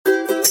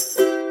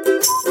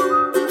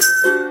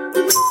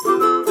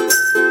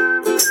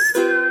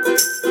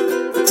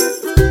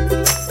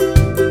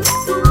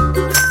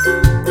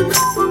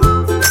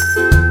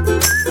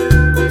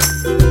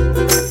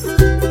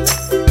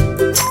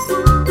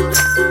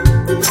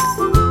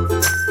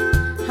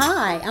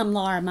I'm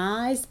Laura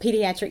Mize,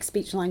 pediatric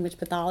speech language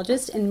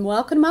pathologist, and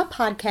welcome to my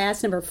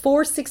podcast number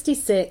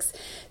 466,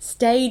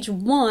 Stage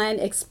 1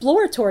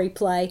 Exploratory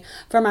Play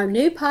from our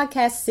new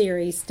podcast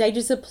series,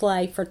 Stages of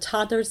Play for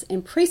Toddlers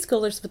and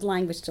Preschoolers with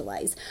Language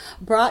Delays,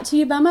 brought to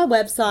you by my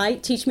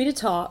website, Teach Me to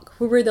Talk,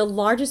 where we're the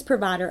largest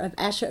provider of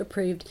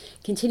ASHA-approved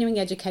continuing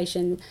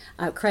education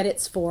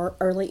credits for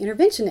early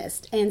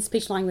interventionists and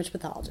speech language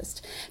pathologists.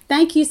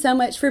 Thank you so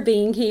much for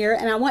being here,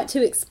 and I want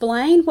to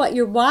explain what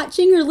you're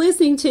watching or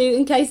listening to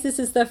in case this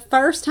is the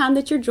first time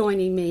that you're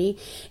joining me.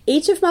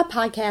 Each of my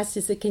podcasts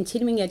is a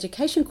continuing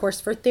education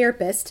course for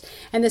therapists,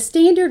 and the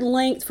standard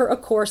length for a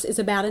course is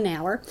about an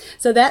hour.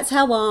 So that's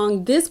how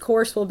long this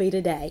course will be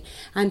today.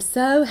 I'm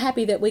so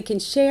happy that we can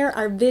share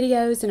our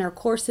videos and our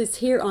courses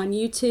here on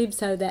YouTube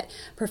so that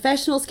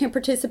professionals can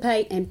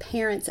participate and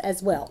parents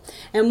as well.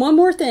 And one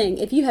more thing,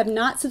 if you have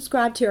not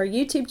subscribed to our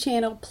YouTube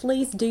channel,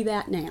 please do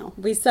that now.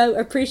 We so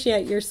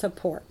appreciate your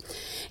support.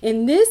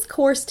 In this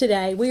course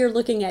today, we are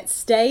looking at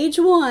Stage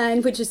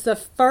 1, which is the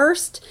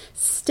first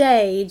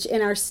stage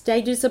in our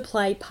Stages of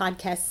Play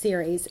podcast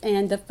series.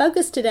 And the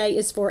focus today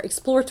is for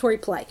exploratory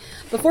play.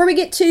 Before we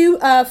get too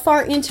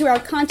far into our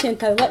content,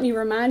 though, let me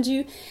remind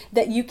you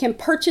that you can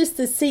purchase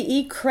the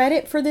CE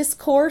credit for this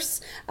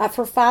course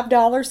for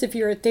 $5 if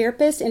you're a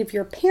therapist. And if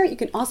you're a parent, you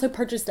can also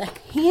purchase the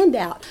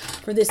handout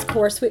for this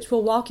course, which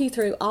will walk you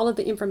through all of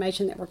the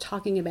information that we're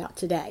talking about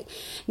today.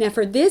 Now,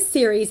 for this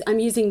series, I'm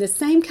using the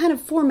same kind of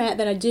format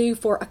that I do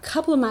for a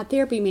couple of my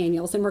therapy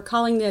manuals, and we're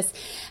calling this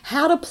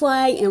How to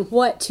Play and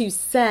What to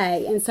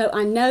Say. And so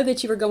I know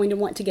that you are going to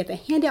want to get the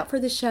handout for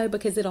the show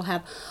because it'll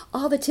have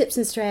all the tips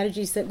and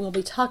strategies that we'll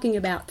be talking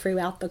about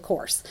throughout the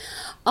course.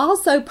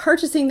 Also,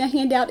 purchasing the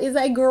handout is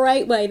a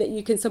great way that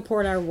you can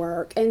support our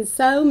work. And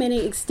so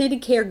many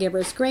extended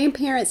caregivers,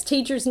 grandparents,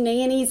 teachers,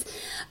 nannies,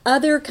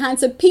 other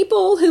kinds of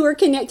people who are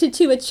connected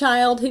to a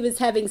child who is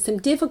having some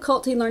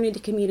difficulty learning to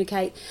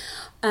communicate,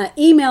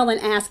 email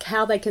and ask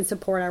how they can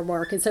support our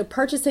work. And so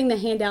purchasing the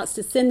handouts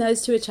to send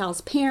those to a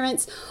child's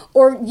parents,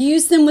 or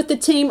use them with the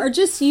team, or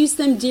just use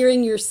them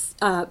during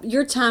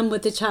your time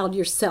with the child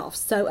yourself.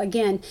 So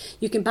again,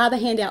 you can buy the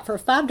handout for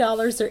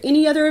 $5 or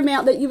any other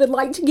amount that you would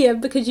like to give,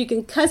 because you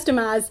can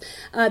customize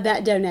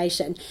that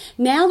donation.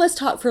 Now let's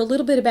talk for a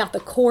little bit about the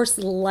course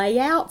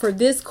layout for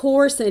this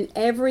course and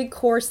every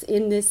course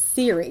in this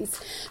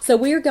series. So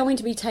we are going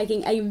to be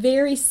taking a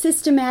very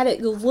systematic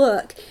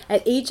look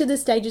at each of the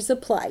stages of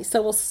play.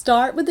 So we'll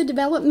start with the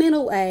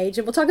developmental age,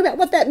 and we'll talk about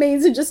what that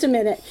means in just a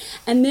minute.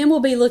 And then we'll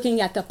be looking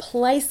at the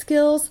play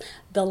skills,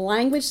 the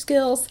language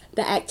skills,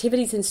 the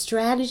activities and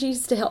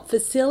strategies to help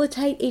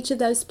facilitate each of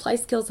those play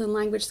skills and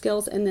language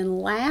skills. And then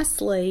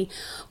lastly,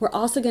 we're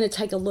also going to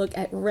take a look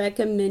at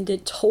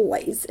recommended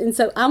toys. And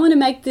so I want to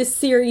make this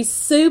series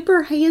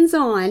super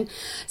hands-on.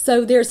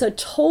 So there's a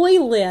toy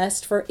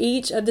list for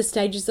each of the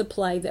stages of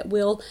play that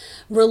we'll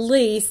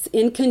release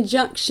in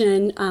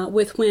conjunction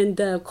with when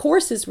the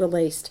course is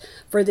released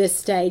for this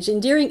stage.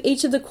 And during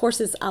each of the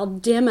courses, I'll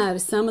demo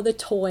some of the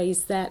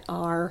toys that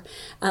are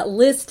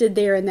listed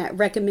there in that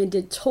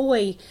recommended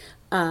toy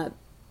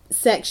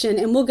section,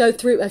 and we'll go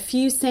through a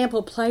few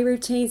sample play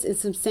routines and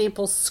some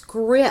sample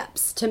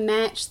scripts to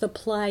match the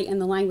play and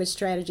the language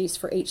strategies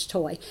for each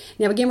toy.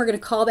 Now again, we're going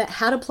to call that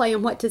How to Play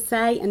and What to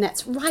Say, and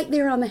that's right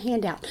there on the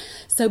handout.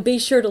 So be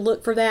sure to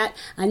look for that.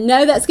 I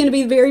know that's going to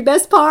be the very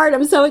best part.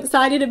 I'm so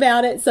excited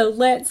about it. So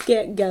let's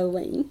get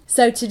going.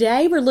 So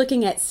today we're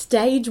looking at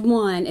Stage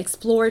 1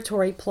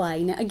 Exploratory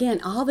Play. Now again,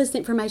 all this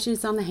information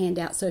is on the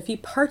handout. So if you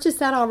purchased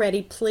that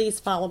already, please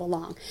follow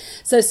along.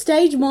 So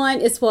Stage 1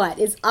 is what?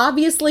 It's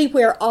obviously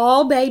where all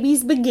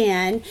babies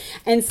begin,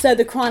 and so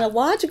the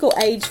chronological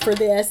age for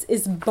this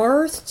is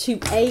birth to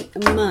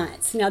 8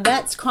 months. Now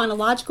that's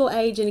chronological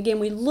age, and again,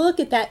 we look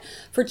at that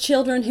for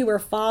children who are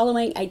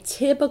following a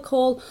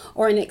typical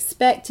or an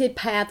expected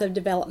path of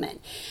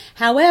development.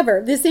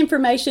 However, this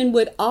information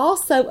would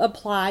also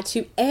apply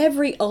to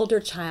every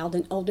older child,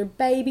 an older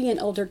baby, an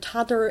older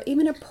toddler, or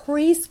even a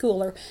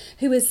preschooler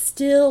who is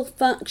still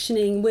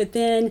functioning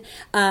within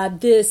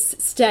this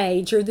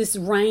stage or this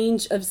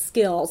range of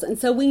skills. And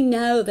so we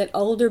know that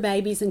older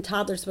babies and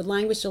toddlers with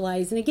language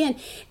delays, and again,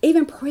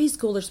 even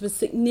preschoolers with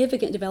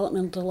significant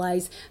developmental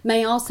delays,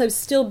 may also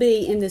still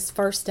be in this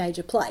first stage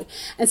of play.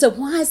 And so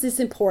why is this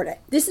important?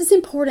 This is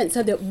important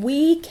so that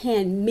we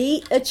can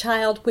meet a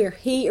child where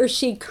he or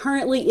she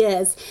currently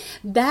is.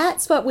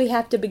 That's what we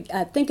have to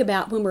think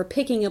about when we're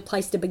picking a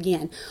place to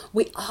begin.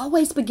 We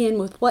always begin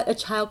with what a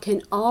child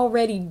can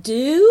already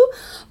do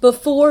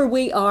before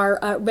we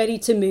are ready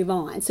to move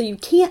on. So you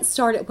can't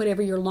start at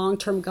whatever your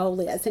long-term goal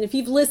is. And if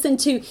you've listened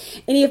to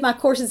any of my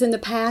courses in the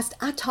past,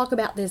 I talk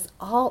about this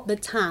all the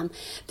time.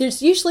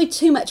 There's usually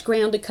too much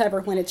ground to cover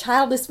when a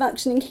child is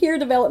functioning here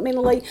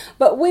developmentally,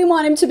 but we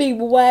want him to be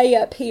way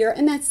up here,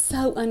 and that's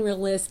so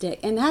unrealistic.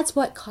 And that's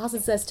what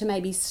causes us to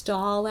maybe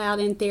stall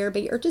out in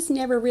therapy or just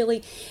never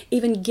really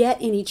even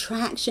get any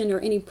traction or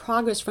any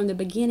progress from the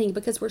beginning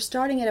because we're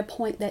starting at a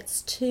point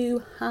that's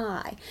too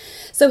high.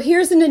 So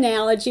here's an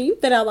analogy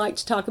that I like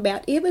to talk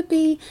about. It would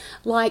be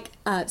like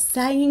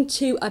saying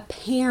to a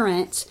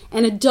parent,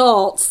 an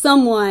adult,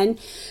 someone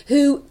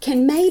who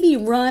can maybe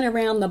run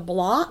around the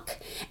block,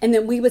 and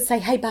then we would say,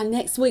 hey, by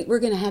next week we're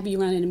going to have you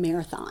running a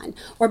marathon,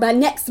 or by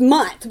next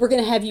month we're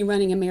going to have you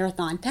running a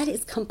marathon. That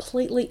is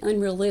completely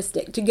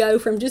unrealistic to go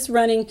from just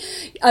running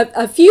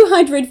a few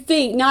hundred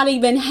feet, not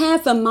even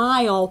half a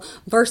mile,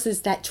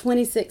 versus that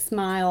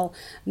 26-mile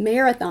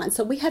marathon.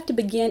 So we have to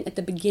begin at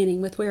the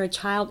beginning with where a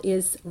child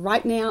is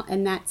right now,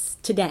 and that's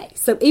today.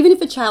 So even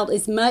if a child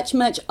is much,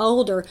 much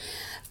older,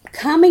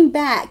 coming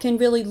back and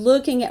really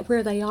looking at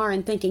where they are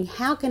and thinking,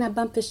 how can I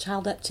bump this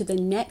child up to the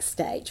next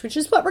stage, which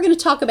is what we're going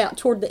to talk about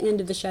toward the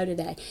end of the show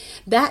today.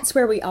 That's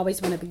where we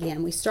always want to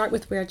begin. We start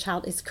with where a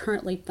child is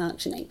currently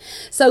functioning.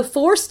 So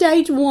for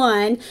stage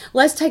 1,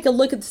 let's take a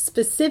look at the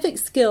specific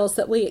skills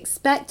that we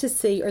expect to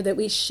see or that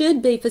we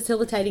should be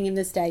facilitating in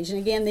this stage. And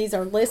again, these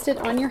are listed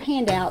on your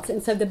handouts.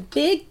 And so the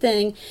big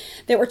thing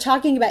that we're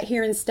talking about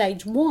here in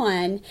stage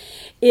 1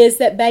 is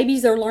that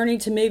babies are learning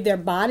to move their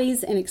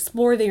bodies and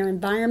explore their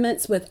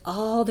environments with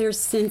all their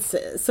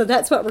senses. So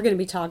that's what we're going to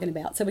be talking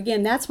about. So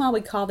again, that's why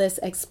we call this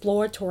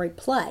exploratory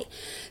play.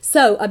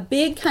 So a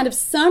big kind of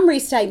summary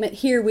statement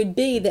here would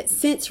be that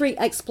sensory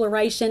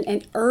exploration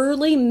and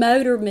early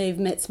motor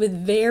movements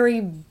with very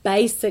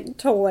basic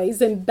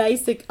toys and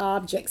basic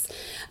objects,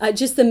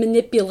 just the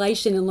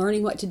manipulation and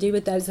learning what to do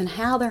with those and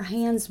how their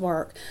hands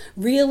work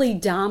really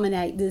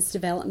dominate this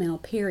developmental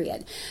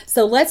period.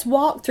 So let's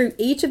walk through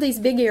each of these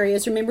big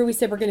areas. Remember, we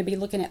said we're going to be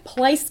looking at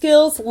play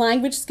skills,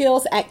 language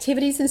skills,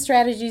 activities and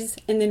strategies,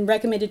 and then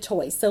recommended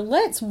toys. So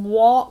let's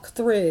walk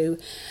through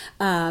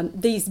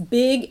these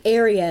big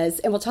areas,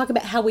 and we'll talk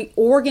about how we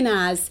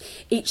organize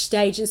each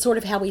stage and sort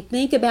of how we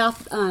think about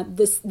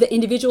the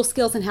individual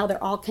skills and how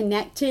they're all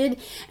connected.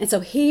 And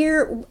so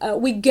here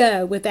we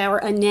go with our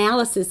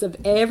analysis of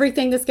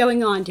everything that's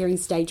going on during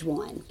stage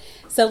 1.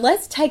 So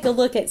let's take a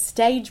look at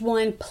stage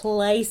 1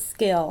 play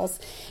skills.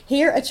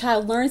 Here a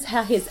child learns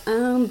how his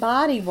own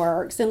body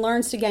works and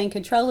learns to gain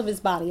control of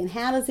his body. And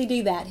how does he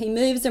do that? He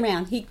moves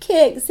around, he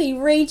kicks, he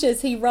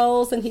reaches, he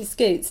rolls, and he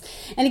scoots.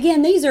 And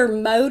again, these are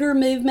motor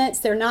movements.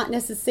 They're not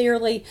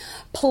necessarily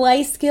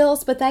play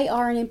skills, but they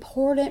are an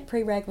important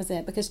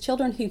prerequisite because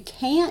children who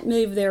can't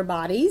move their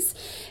bodies,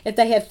 if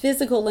they have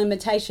physical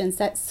limitations,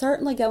 that's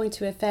certainly going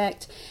to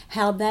affect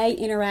how they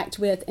interact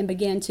with and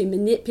begin to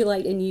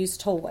manipulate and use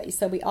toys.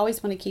 So we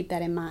always want to keep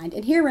that in mind.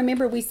 And here,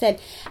 remember, we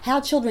said how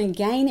children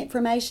gain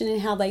information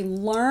and how they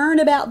learn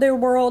about their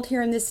world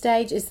here in this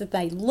stage is that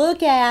they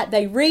look at,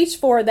 they reach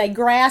for, they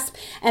grasp,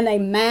 and they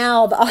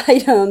mouth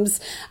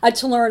items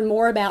to learn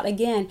more about,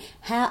 again,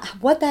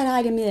 what that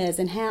item is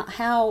and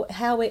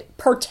how it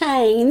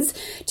pertains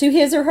to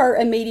his or her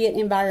immediate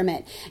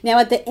environment. Now,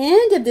 at the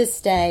end of this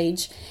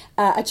stage,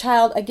 a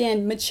child,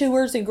 again,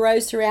 matures and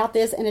grows throughout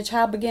this, and a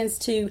child begins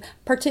to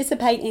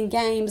participate in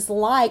games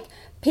like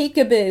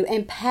peekaboo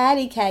and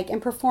patty cake and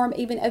perform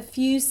even a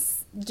few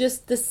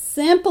just the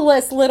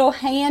simplest little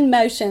hand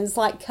motions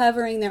like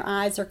covering their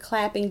eyes or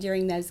clapping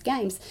during those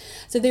games.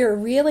 So there are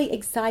really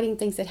exciting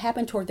things that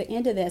happen toward the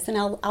end of this. And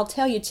I'll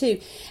tell you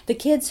too, the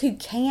kids who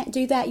can't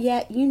do that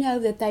yet, you know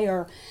that they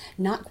are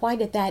not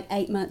quite at that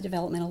 8-month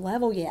developmental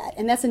level yet.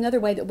 And that's another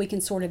way that we can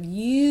sort of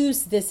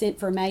use this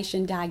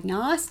information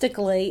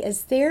diagnostically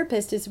as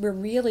therapists, is we're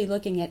really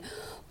looking at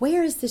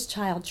where is this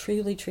child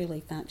truly, truly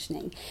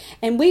functioning?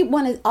 And we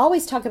want to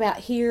always talk about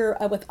here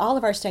with all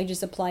of our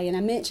stages of play, and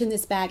I mentioned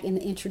this back in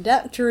the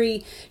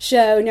introductory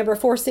show, number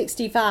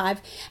 465,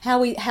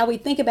 how we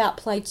think about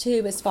play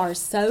too as far as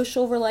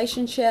social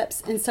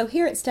relationships. And so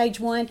here at stage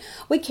 1,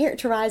 we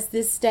characterize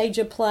this stage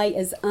of play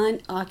as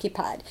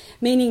unoccupied,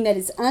 meaning that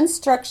it's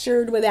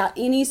unstructured without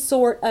any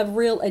sort of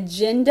real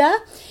agenda.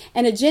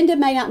 An agenda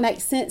may not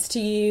make sense to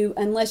you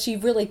unless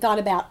you've really thought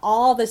about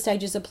all the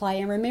stages of play.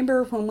 And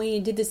remember when we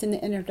did this in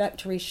the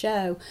introductory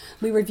show,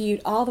 we reviewed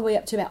all the way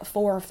up to about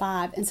 4 or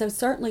 5. And so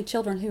certainly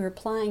children who are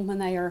playing when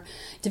they are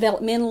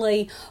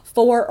developmentally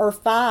 4 or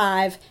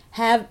 5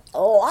 have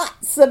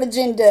lots of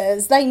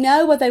agendas. They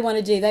know what they want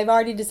to do. They've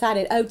already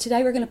decided, oh,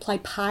 today we're going to play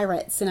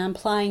pirates, and I'm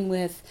playing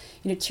with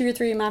 2 or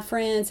 3 of my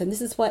friends, and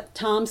this is what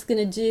Tom's going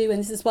to do, and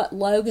this is what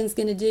Logan's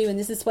going to do, and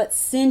this is what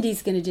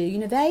Cindy's going to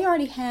do. They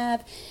already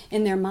have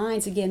in their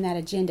minds, again, that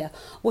agenda.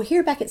 Well,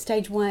 here back at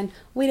stage 1,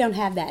 we don't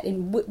have that,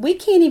 and we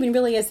can't even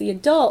really, as the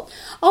adult,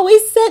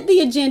 always set the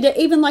agenda,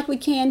 even like we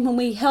can when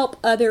we help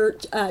other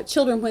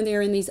children when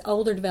they're in these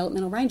older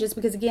developmental ranges,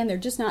 because again, they're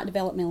just not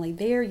developmentally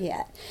there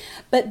yet.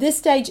 But this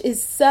stage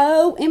is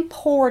so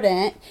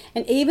important,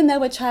 and even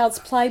though a child's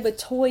play with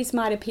toys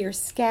might appear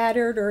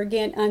scattered or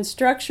again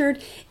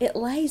unstructured, it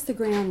lays the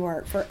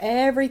groundwork for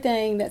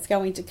everything that's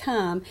going to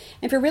come,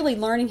 and for really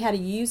learning how to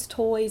use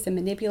toys and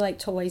manipulate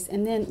toys,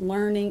 and then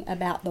learning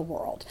about the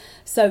world.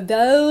 So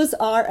those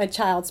are a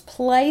child's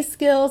play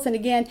skills, and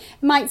again,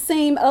 it might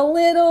seem a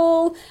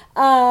little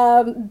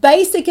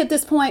basic at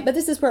this point, but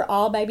this is where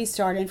all babies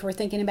start. And if we're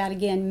thinking about,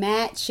 again,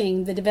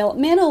 matching the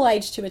developmental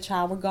age to a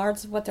child,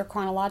 regardless of what their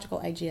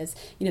chronological age is,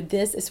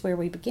 this is where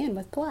we begin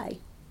with play.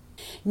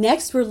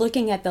 Next, we're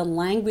looking at the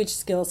language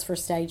skills for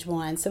stage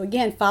 1. So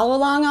again, follow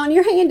along on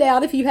your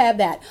handout if you have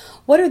that.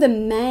 What are the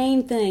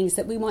main things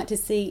that we want to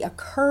see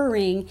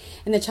occurring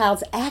in the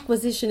child's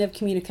acquisition of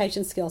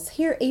communication skills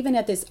here, even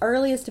at this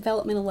earliest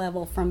developmental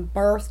level from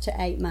birth to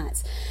 8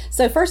 months?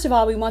 So first of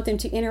all, we want them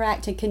to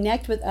interact and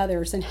connect with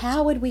others. And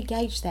how would we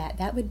gauge that?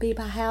 That would be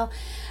by how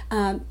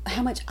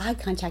much eye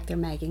contact they're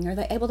making. Are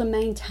they able to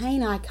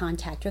maintain eye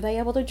contact? Are they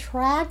able to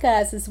track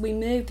us as we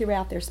move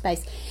throughout their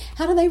space?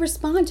 How do they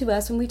respond to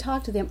us when we talk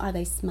to them? Are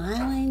they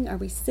smiling? Are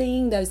we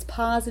seeing those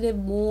positive,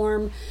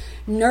 warm,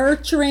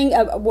 nurturing,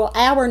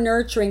 our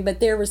nurturing, but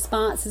their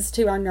responses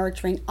to our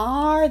nurturing?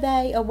 Are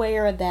they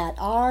aware of that?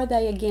 Are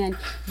they, again,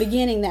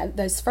 beginning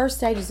those first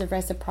stages of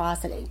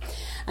reciprocity?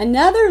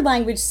 Another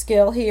language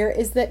skill here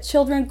is that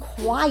children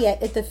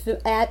quiet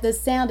at the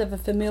sound of a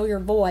familiar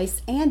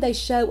voice, and they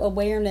show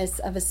awareness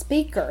of a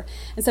speaker.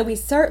 And so we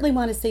certainly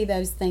want to see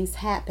those things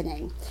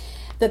happening.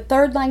 The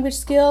third language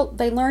skill,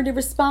 they learn to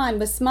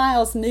respond with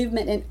smiles,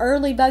 movement, and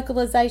early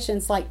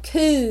vocalizations like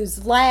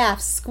coos,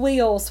 laughs,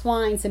 squeals,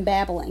 whines, and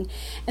babbling.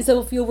 And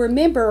so if you'll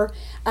remember,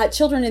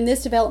 children in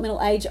this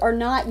developmental age are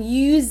not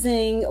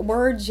using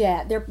words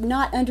yet. They're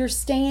not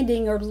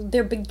understanding, or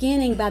they're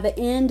beginning by the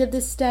end of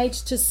this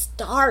stage to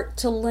start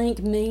to link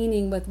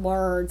meaning with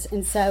words.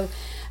 And so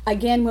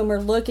again, when we're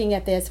looking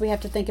at this, we have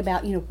to think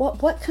about,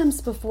 what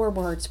comes before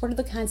words? What are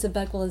the kinds of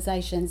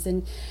vocalizations,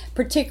 and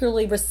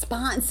particularly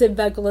responsive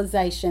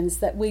vocalizations,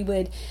 that we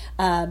would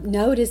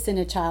notice in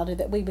a child, or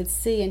that we would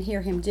see and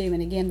hear him do?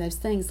 And again, those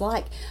things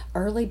like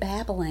early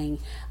babbling,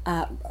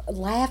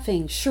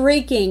 laughing,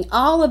 shrieking,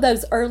 all of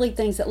those early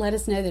things that let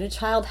us know that a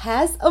child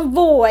has a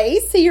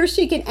voice. He or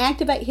she can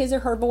activate his or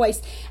her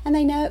voice, and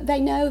they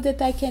know that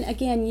they can,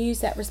 again, use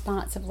that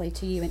responsively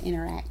to you and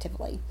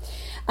interactively.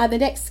 The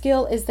next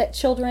skill is that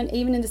children,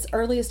 even in this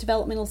earliest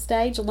developmental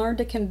stage, learn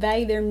to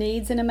convey their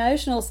needs and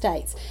emotional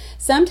states.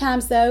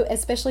 Sometimes, though,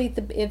 especially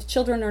if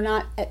children are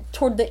not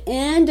toward the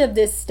end of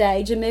this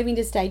stage and moving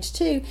to stage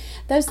 2,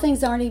 those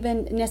things aren't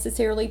even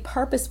necessarily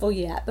purposeful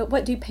yet. But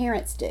what do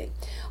parents do?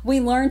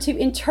 We learn to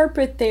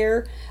interpret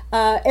their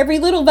every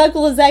little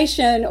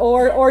vocalization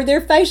or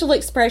their facial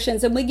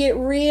expressions, and we get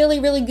really,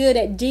 really good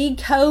at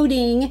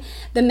decoding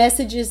the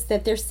messages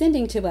that they're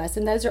sending to us.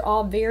 And those are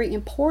all very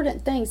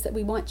important things that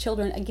we want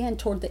children, again,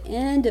 toward the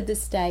end of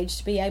this stage,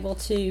 to be able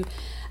to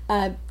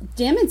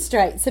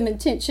demonstrate some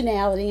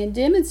intentionality and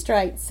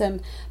demonstrate some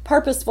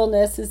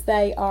purposefulness as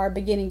they are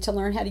beginning to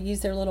learn how to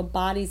use their little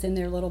bodies and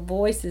their little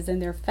voices and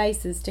their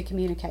faces to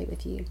communicate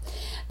with you.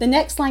 The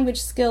next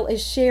language skill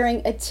is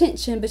sharing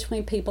attention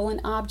between people and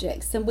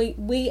objects. And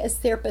we as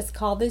therapists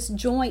call this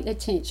joint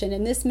attention.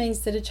 And this means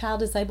that a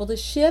child is able to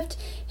shift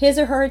his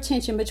or her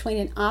attention between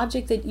an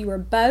object that you are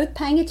both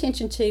paying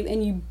attention to,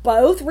 and you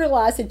both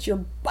realize that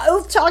you're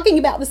both talking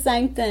about the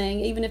same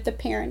thing, even if the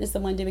parent is the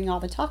one doing all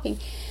the talking.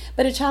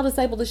 But a child is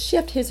able to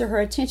shift his or her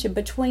attention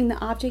between the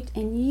object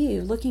and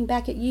you, looking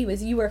back at you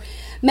as you are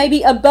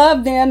maybe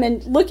above them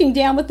and looking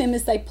down with them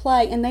as they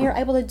play. And they are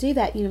able to do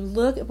that.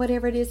 Look at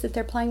whatever it is that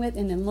they're playing with,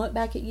 and then look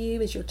back at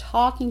you as you're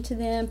talking to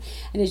them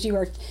and as you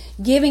are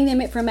giving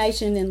them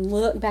information, and then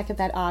look back at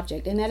that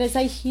object. And that is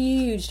a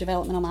huge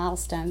developmental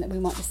milestone that we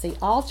want to see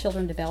all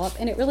children develop.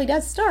 And it really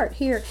does start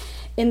here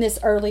in this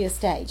earliest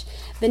stage.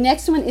 The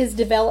next one is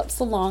develops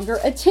a longer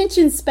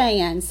attention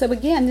span. So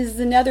again, this is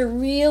another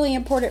really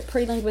important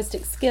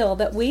pre-linguistic skill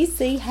that we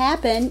see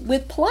happen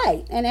with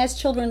play. And as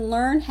children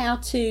learn how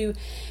to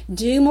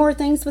do more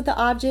things with the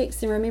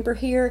objects, and remember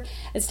here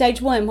at stage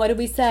 1, what did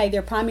we say?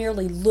 They're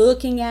primarily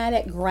looking at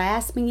it,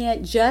 grasping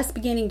it, just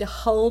beginning to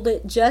hold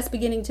it, just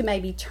beginning to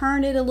maybe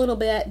turn it a little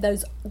bit,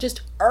 those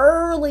just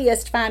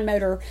earliest fine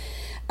motor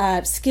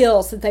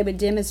skills that they would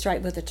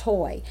demonstrate with a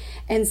toy.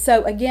 And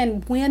so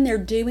again, when they're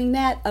doing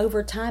that,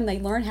 over time they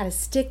learn how to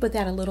stick with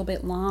that a little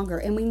bit longer.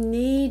 And we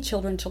need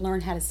children to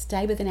learn how to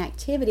stay with an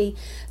activity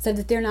so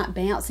that they're not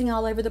bouncing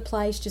all over the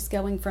place, just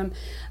going from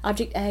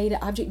object A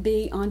to object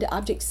B on to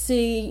object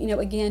C,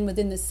 again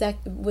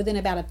within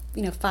about a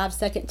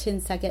 5-second,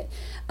 10-second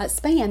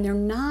span. They're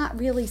not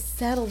really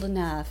settled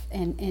enough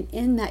and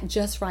in that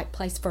just right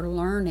place for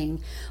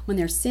learning when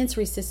their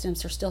sensory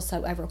systems are still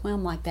so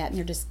overwhelmed like that, and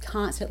they're just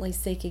constantly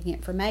seeking seeking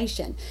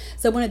information.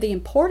 So one of the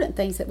important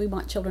things that we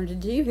want children to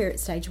do here at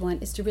stage 1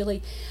 is to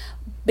really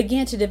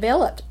begin to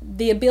develop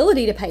the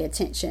ability to pay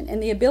attention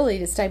and the ability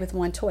to stay with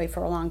one toy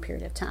for a long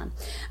period of time.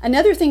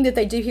 Another thing that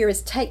they do here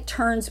is take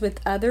turns with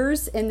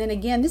others. And then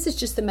again, this is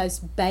just the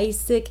most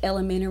basic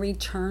elementary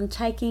turn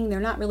taking. They're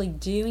not really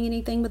doing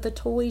anything with the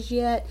toys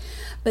yet,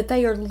 but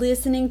they are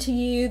listening to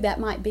you. That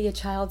might be a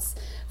child's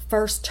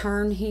first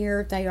turn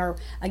here. They are,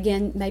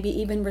 again, maybe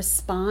even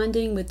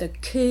responding with a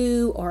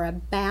coo or a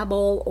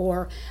babble,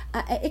 or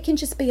it can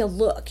just be a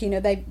look. You know,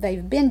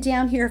 they've been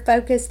down here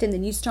focused, and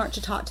then you start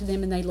to talk to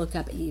them and they look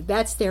up at you.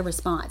 That's their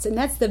response. And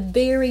that's the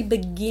very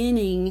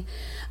beginning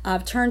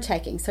of turn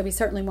taking. So we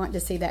certainly want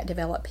to see that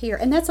develop here.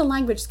 And that's a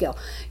language skill.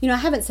 You know, I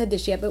haven't said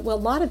this yet, but a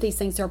lot of these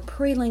things are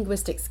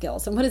pre-linguistic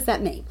skills. And what does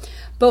that mean?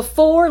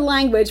 Before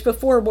language,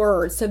 before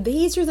words. So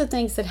these are the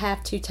things that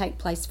have to take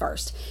place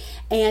first.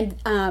 And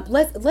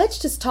let's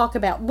just talk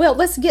about, well,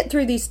 let's get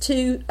through these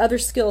 2 other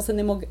skills, and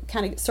then we'll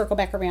kind of circle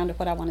back around to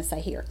what I want to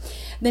say here.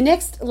 The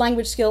next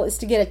language skill is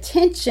to get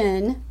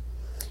attention.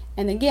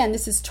 And again,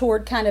 this is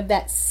toward kind of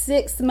that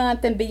 6th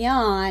month and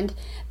beyond.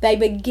 They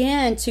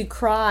begin to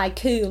cry,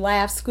 coo,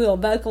 laugh, squeal,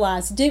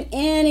 vocalize, do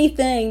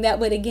anything that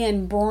would,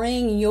 again,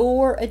 bring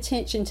your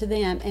attention to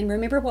them. And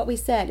remember what we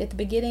said at the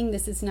beginning,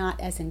 this is not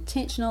as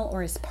intentional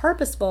or as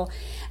purposeful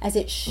as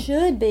it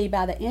should be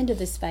by the end of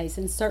this phase,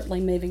 and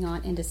certainly moving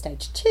on into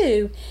stage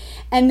 2.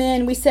 And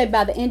then we said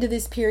by the end of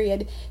this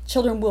period,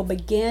 children will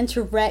begin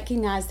to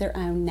recognize their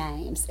own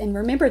names. And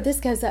remember,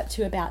 this goes up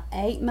to about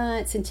 8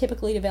 months, and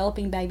typically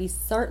developing babies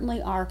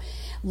certainly are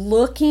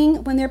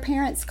looking when their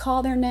parents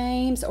call their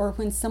names or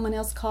when someone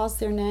else calls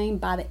their name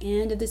by the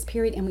end of this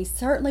period, and we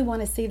certainly want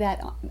to see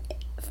that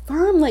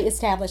firmly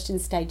established in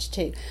stage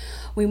 2.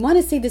 We want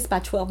to see this by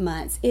 12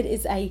 months. It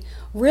is a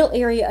real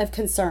area of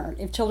concern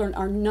if children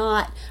are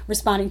not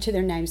responding to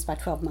their names by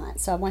 12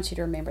 months. So I want you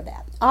to remember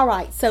that. All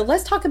right, so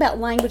let's talk about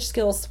language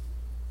skills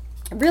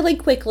really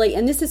quickly,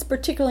 and this is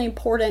particularly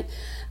important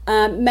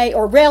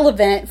or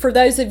relevant for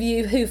those of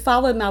you who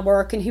follow my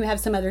work and who have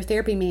some other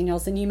therapy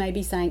manuals, and you may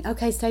be saying,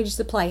 okay, stages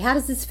of play, how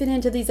does this fit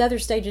into these other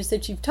stages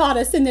that you've taught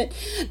us and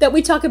that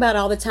we talk about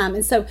all the time?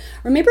 And so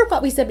remember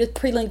what we said with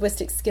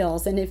pre-linguistic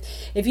skills, and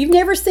if you've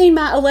never seen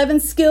my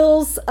 11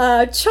 skills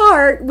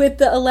chart with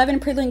the 11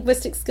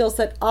 pre-linguistic skills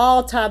that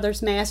all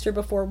toddlers master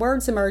before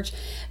words emerge,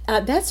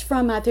 that's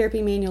from my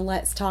therapy manual,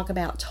 Let's Talk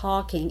About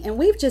Talking. And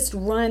we've just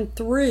run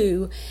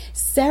through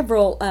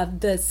several of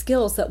the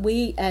skills that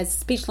we as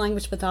speech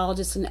language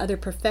pathologists and other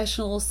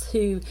professionals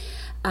who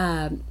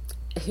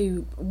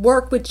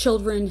work with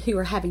children who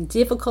are having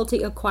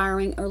difficulty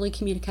acquiring early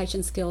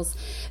communication skills.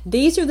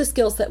 These are the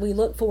skills that we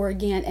look for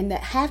again, and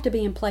that have to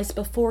be in place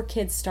before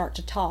kids start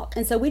to talk.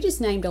 And so we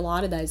just named a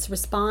lot of those.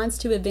 Responds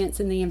to events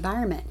in the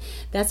environment.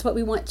 That's what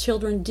we want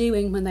children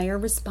doing when they are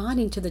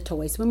responding to the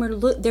toys. When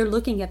they're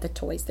looking at the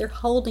toys, they're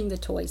holding the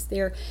toys.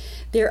 They're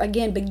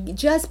again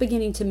just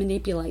beginning to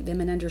manipulate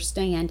them and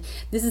understand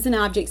this is an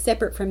object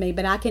separate from me,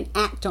 but I can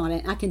act on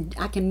it. I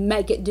can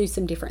make it do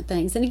some different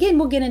things. And again,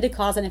 we'll get into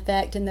cause and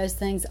effect and those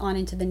things on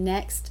into the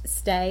next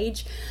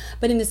stage.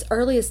 But in this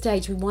earliest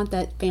stage, we want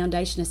that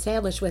foundation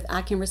established with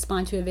I can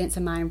respond to events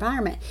in my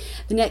environment.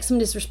 The next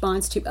one is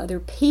response to other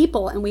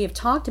people, and we have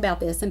talked about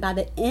this. And by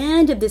the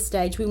end of this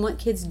stage, we want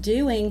kids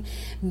doing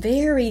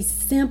very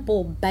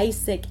simple,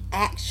 basic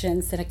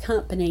actions that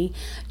accompany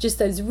just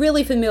those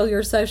really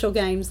familiar social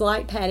games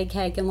like patty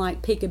cake and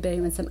like peekaboo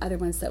and some other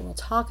ones that we'll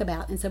talk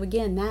about. And so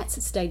again,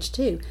 that's stage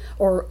 2,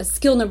 or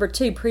skill number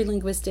 2,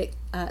 pre-linguistic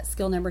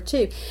skill number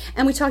 2.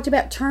 And we talked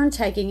about turn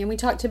taking, and we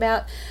talked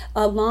about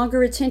a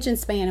longer attention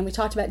span, and we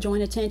talked about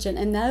joint attention,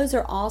 and those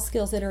are all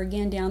skills that are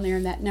again down there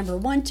in that number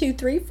 1, 2,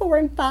 3, 4,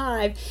 and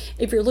 5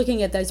 if you're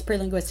looking at those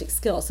pre-linguistic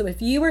skills. So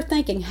if you were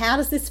thinking, how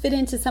does this fit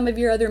into some of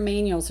your other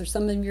manuals or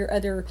some of your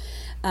other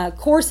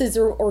courses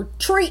or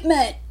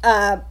treatment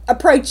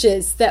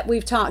approaches that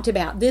we've talked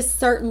about, this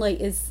certainly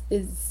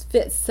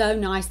fits so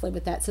nicely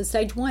with that. So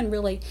stage 1,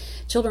 really,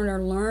 children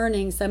are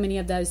learning so many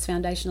of those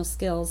foundational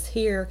skills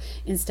here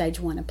in stage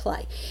 1 of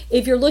play.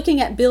 If you're looking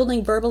at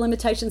building verbal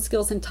imitation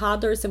skills in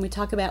toddlers, and we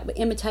talk about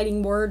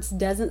imitating words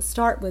doesn't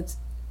start with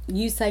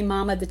you say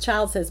mama, the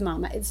child says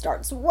mama. It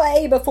starts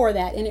way before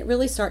that, and it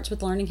really starts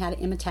with learning how to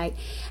imitate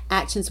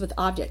actions with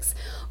objects.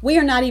 We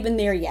are not even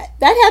there yet.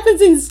 That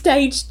happens in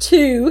stage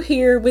 2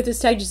 here with the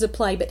stages of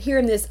play, but here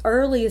in this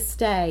earliest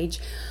stage,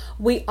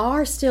 we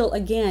are still,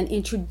 again,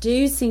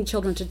 introducing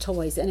children to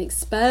toys and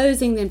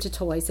exposing them to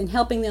toys and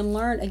helping them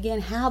learn,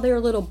 again, how their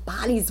little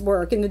bodies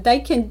work and that they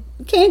can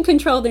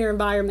control their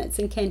environments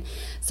and can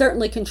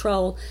certainly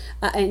control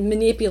and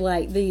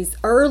manipulate these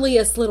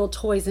earliest little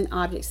toys and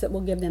objects that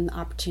will give them the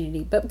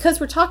opportunity. But because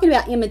we're talking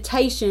about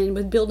imitation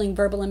with building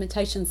verbal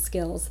imitation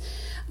skills,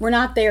 we're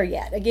not there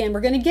yet. Again,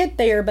 we're going to get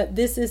there, but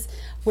this is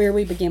where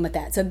we begin with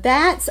that. So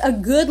that's a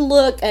good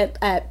look at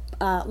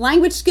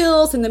language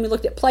skills, and then we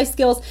looked at play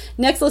skills.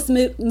 Next, let's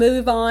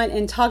move on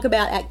and talk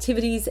about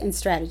activities and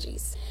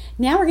strategies.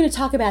 Now we're going to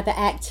talk about the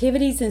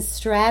activities and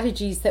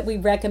strategies that we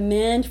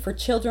recommend for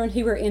children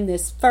who are in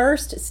this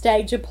first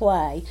stage of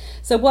play.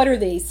 So what are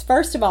these?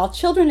 First of all,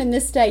 children in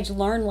this stage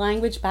learn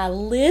language by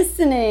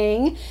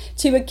listening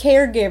to a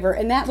caregiver,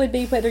 and that would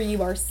be whether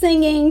you are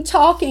singing,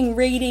 talking,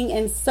 reading,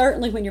 and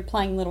certainly when you're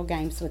playing little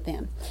games with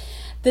them.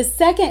 The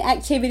second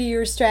activity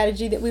or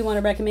strategy that we want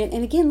to recommend,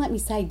 and again, let me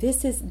say,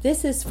 this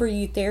is for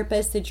you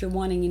therapists that you're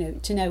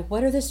wanting, to know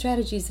what are the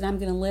strategies that I'm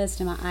going to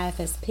list in my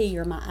IFSP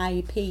or my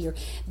IEP, or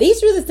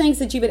these are the things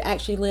that you would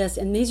actually list,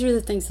 and these are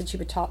the things that you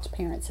would talk to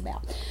parents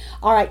about.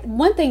 All right,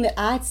 one thing that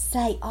I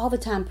say all the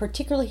time,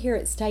 particularly here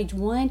at stage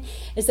 1,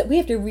 is that we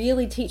have to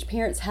really teach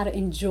parents how to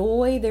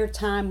enjoy their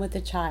time with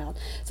the child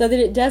so that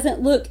it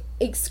doesn't look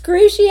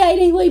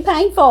excruciatingly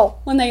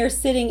painful when they are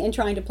sitting and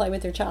trying to play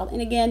with their child.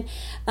 And again,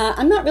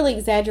 I'm not really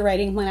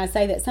exaggerating when I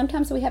say that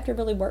sometimes we have to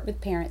really work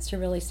with parents to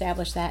really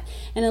establish that.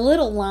 And a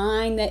little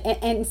line that,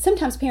 and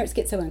sometimes parents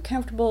get so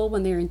uncomfortable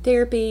when they're in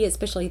therapy,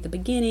 especially at the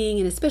beginning,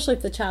 and especially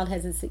if the child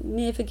has a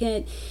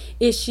significant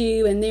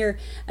issue, and they're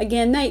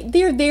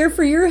there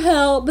for your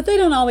help, but they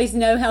don't always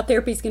know how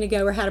therapy is going to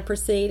go or how to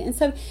proceed. And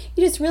so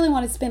you just really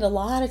want to spend a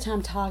lot of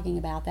time talking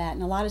about that,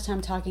 and a lot of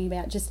time talking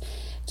about just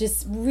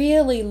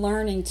really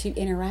learning to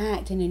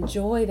interact and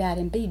enjoy that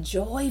and be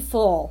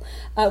joyful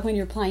when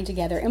you're playing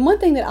together. And one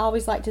thing that I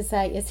always like to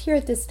say is here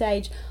at this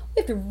stage,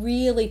 we have to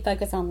really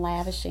focus on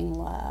lavishing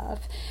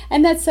love.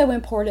 And that's so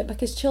important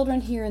because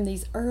children here in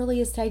these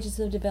earliest stages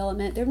of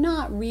development, they're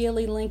not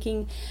really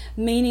linking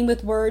meaning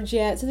with words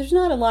yet. So there's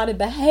not a lot of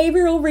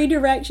behavioral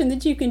redirection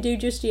that you can do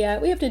just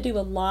yet. We have to do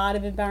a lot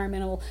of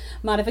environmental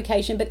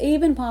modification. But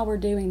even while we're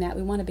doing that,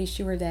 we want to be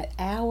sure that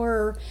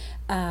our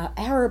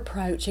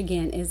approach,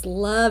 again, is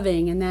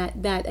loving, and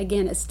that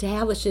again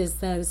establishes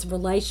those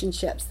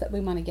relationships that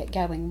we want to get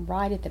going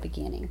right at the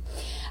beginning.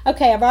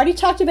 Okay, I've already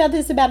talked about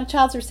this, about a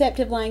child's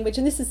receptive language,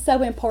 and this is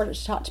so important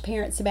to talk to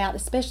parents about,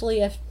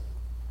 especially if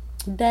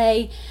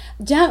they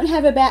don't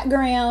have a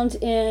background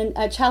in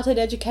childhood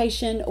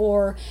education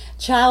or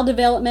child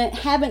development,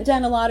 haven't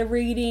done a lot of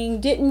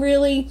reading, didn't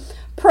really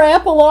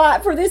prep a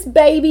lot for this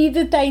baby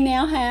that they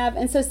now have.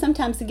 And so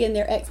sometimes, again,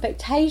 their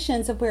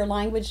expectations of where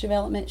language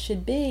development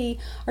should be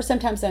are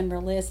sometimes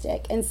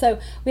unrealistic. And so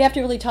we have to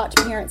really talk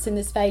to parents in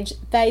this phase.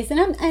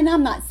 And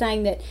I'm not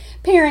saying that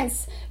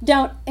parents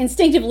don't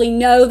instinctively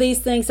know these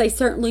things. They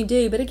certainly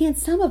do. But again,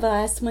 some of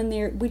us, when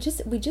we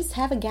just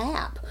have a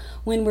gap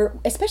when we're,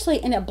 especially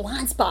in a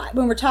blind spot,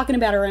 when we're talking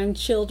about our own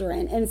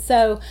children. And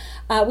so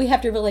we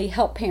have to really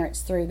help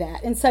parents through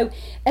that. And so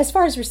as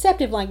far as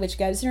receptive language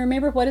goes, and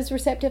remember, what does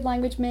receptive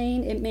language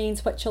mean? It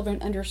means what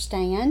children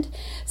understand.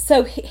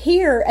 So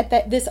here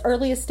at this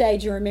earliest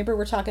stage, you remember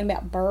we're talking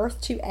about birth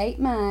to 8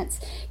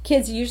 months.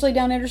 Kids usually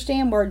don't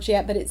understand words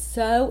yet, but it's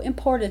so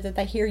important that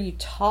they hear you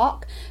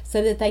talk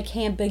so that they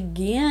can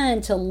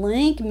begin to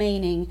link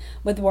meaning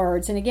with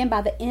words. And again,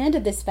 by the end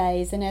of this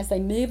phase, and as they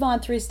move on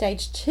through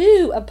stage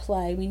 2 of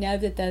play, we know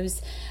that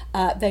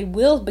they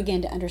will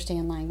begin to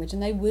understand language,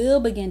 and they will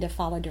begin to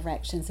follow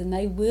directions, and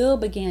they will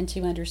begin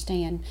to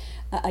understand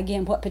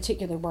again what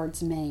particular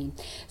words mean.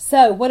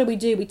 So what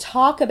do? We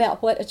talk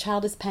about what a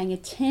child is paying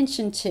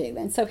attention to.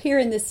 And so here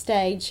in this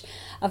stage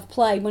of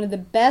play, one of the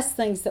best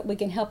things that we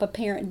can help a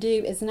parent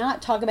do is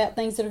not talk about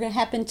things that are going to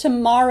happen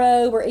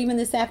tomorrow or even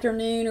this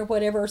afternoon or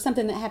whatever, or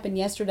something that happened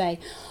yesterday.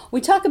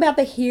 We talk about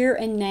the here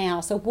and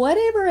now. So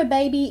whatever a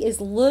baby is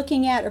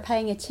looking at or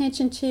paying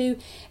attention to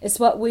is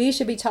what we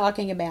should be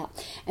talking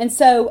about. And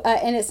so,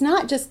 and it's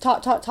not just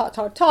talk.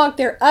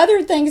 There are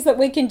other things that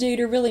we can do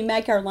to really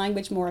make our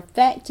language more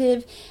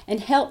effective and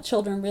help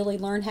children really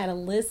learn how to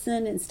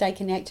listen and stay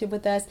connected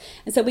with us.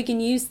 And so we can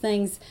use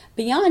things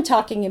beyond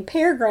talking in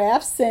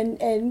paragraphs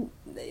and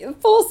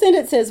full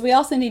sentences. We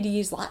also need to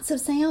use lots of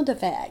sound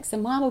effects.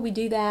 And why would we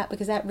do that?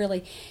 Because that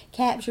really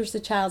captures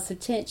the child's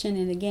attention.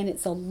 And again,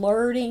 it's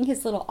alerting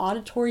his little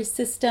auditory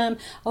system.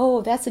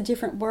 Oh, that's a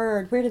different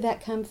word. Where did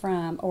that come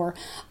from? Or,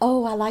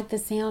 oh, I like the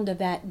sound of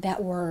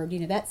that word.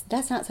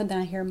 That's not something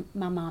I hear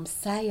my mom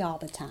say all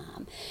the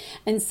time.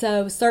 And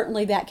so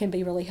certainly that can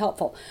be really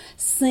helpful.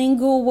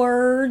 Single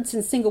words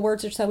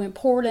are so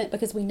important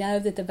because we know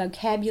that the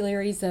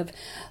vocabularies of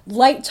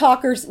late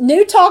talkers,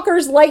 new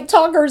talkers, late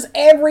talkers,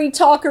 every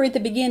talker at the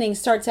beginning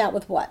starts out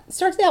with what?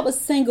 Starts out with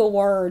single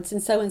words.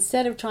 And so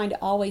instead of trying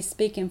to always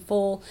speak in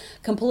full,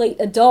 complete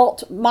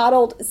adult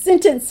modeled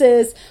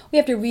sentences, we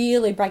have to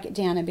really break it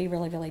down and be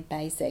really, really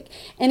basic.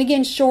 And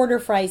again, shorter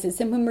phrases.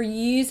 And when we're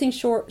using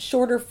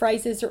shorter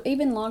phrases or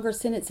even longer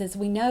sentences,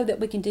 we know that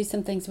we can do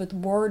some things with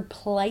word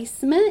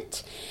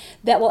placement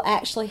that will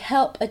actually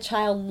help a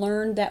child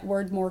learn that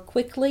word more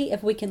quickly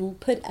if we can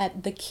put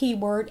the key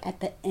word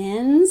at the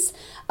ends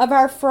of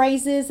our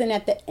phrases and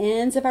at the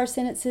ends of our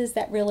sentences.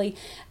 That really,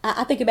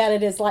 I think about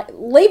it as like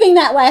leaving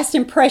that last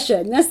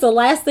impression. That's the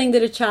last thing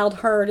that a child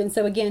heard. And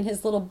so again,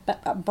 his little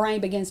brain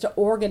begins to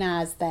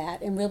organize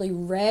that and really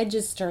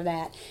register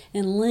that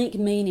and link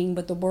meaning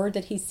with the word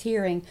that he's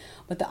hearing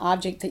with the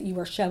object that you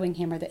are showing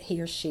him or that he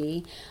or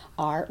she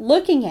are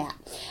looking at.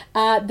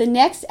 The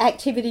next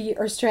activity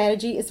or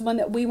strategy is one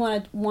that we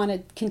want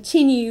to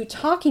continue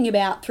talking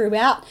about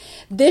throughout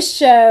this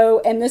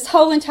show and this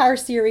whole entire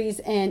series,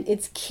 and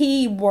it's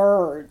key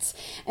words.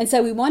 And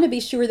so we want to be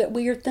sure that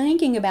we are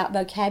thinking about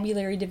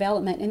vocabulary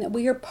development and that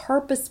we are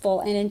purposeful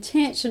and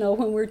intentional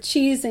when we're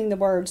choosing the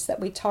words that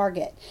we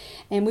target.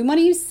 And we want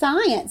to use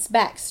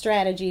science-backed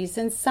strategies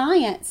and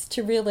science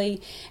to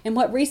really, and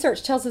what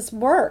research tells us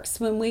works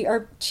when we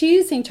are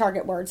choosing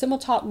target words. And we'll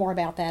talk more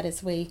about that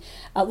as we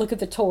look at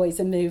the toys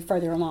and move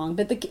further along.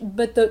 But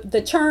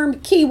the term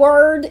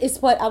keyword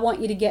is what I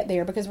want you to get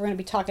there, because we're going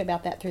to be talking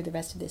about that through the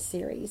rest of this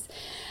series.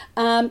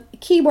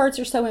 Keywords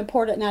are so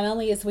important not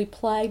only as we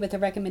play with the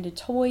recommended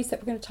toys that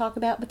we're going to talk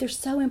about, but they're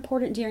so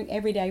important during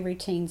everyday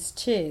routines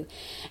too.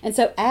 And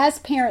so as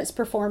parents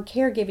perform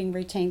caregiving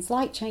routines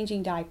like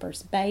changing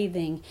diapers,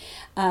 bathing,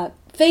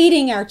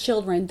 feeding our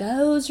children,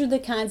 those are the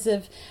kinds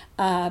of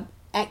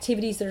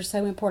activities that are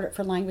so important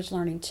for language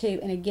learning too.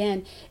 And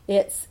again,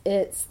 it's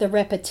the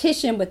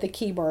repetition with the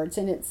keywords,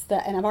 and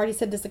and I've already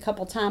said this a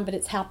couple times, but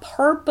it's how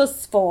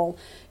purposeful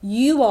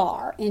you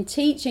are in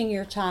teaching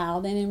your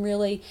child and in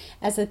really,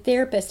 as a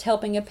therapist,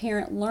 helping a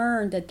parent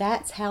learn that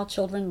that's how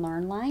children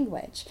learn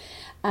language.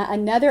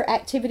 Another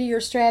activity or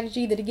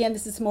strategy that, again,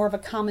 this is more of a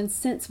common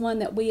sense one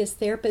that we as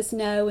therapists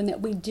know and that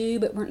we do,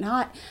 but we're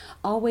not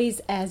always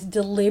as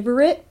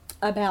deliberate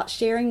about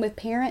sharing with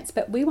parents,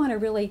 but we want to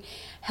really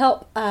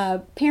help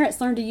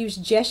parents learn to use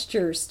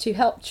gestures to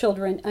help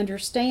children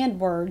understand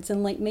words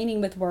and link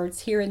meaning with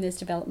words here in this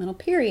developmental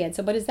period.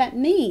 So what does that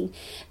mean?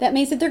 That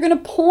means that they're going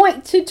to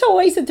point to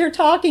toys that they're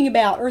talking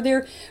about, or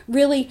they're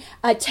really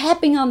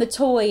tapping on the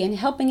toy and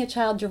helping a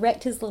child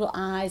direct his little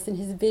eyes and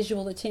his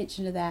visual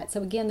attention to that.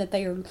 So again, that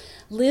they are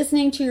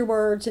listening to your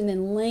words and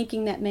then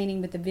linking that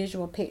meaning with the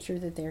visual picture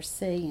that they're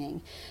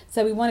seeing.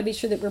 So we want to be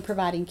sure that we're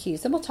providing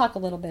cues. And we'll talk a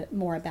little bit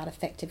more about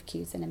effective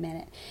cues in a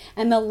minute.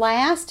 And the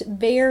last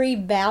very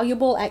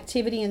valuable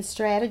activity and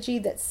strategy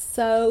that's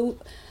so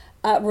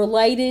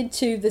related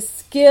to the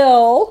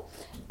skill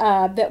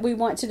that we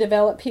want to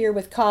develop here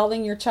with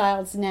calling your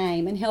child's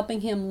name and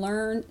helping him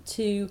learn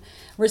to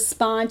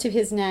respond to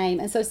his name.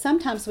 And so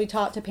sometimes we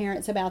talk to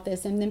parents about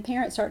this, and then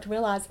parents start to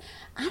realize,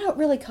 I don't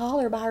really call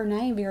her by her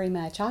name very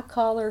much. I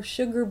call her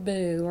Sugar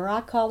Boo, or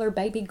I call her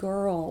Baby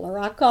Girl, or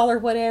I call her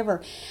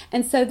whatever.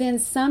 And so then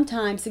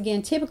sometimes,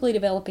 again, typically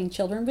developing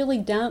children really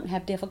don't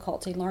have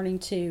difficulty learning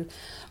to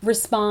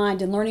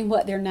respond and learning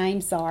what their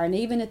names are. And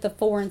even at the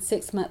 4 and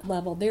 6 month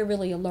level, they're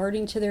really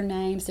alerting to their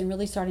names and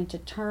really starting to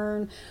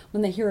turn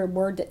when they hear a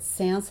word that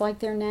sounds like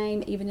their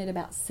name, even at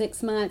about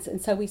 6 months. And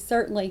so we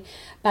certainly,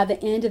 by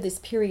the end of this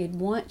period,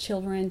 want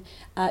children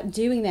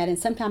doing that. And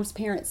sometimes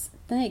parents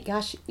think,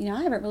 gosh,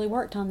 I haven't really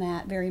worked on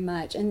that very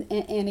much. And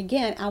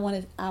again,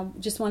 I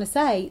just want to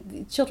say,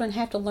 children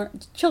have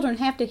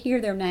to hear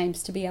their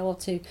names to be able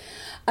to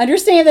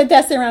understand that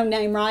that's their own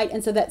name, right?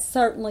 And so that's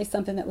certainly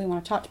something that we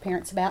want to talk to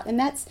parents about. And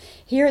that's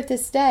here at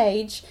this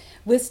stage,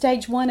 with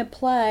stage 1 of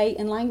play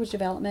and language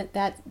development,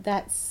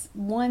 that's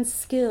one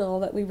skill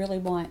that we really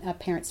want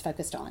parents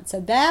focused on. So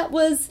that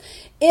was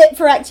it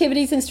for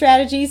activities and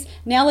strategies.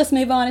 Now let's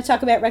move on and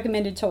talk about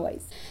recommended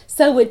toys.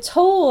 So with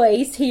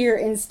toys here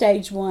in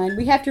stage 1,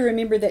 we have to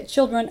remember that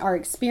children are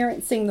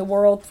experiencing the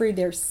world through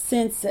their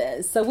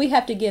senses. So we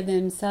have to give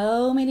them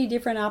so many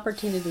different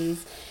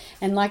opportunities.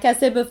 And like I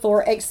said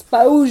before,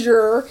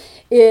 exposure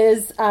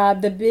is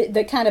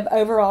the kind of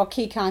overall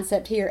key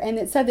concept here. And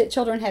it's so that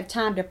children have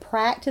time to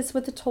practice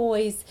with the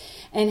toys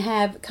and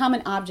have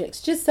common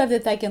objects, just so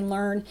that they can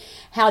learn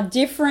how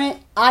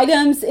different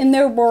items in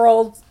their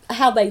world,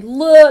 how they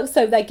look,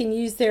 so they can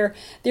use their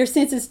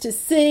senses to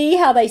see,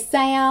 how they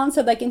sound,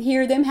 so they can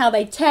hear them, how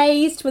they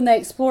taste when they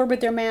explore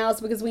with their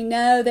mouths, because we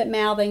know that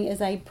mouthing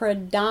is a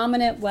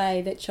predominant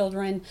way that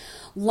children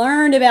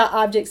learn about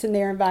objects in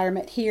their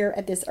environment here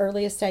at this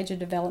earliest stage of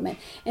development.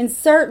 And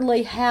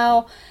certainly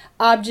how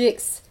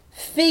objects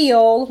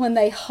feel when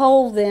they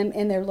hold them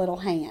in their little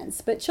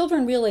hands. But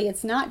children really,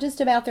 it's not just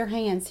about their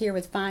hands here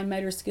with fine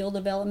motor skill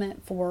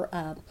development for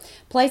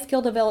play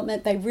skill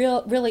development. They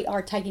really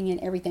are taking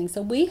in everything.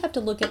 So we have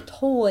to look at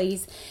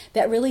toys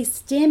that really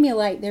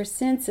stimulate their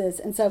senses.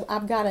 And so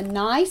I've got a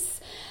nice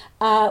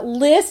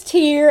list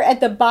here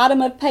at the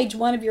bottom of page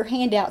 1 of your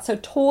handout. So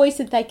toys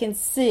that they can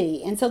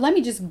see. And so let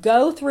me just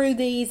go through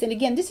these. And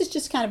again, this is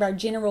just kind of our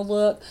general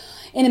look.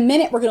 In a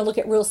minute, we're going to look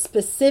at real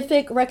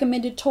specific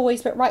recommended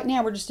toys, but right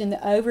now we're just in the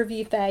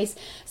overview phase.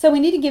 So we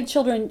need to give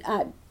children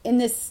in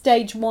this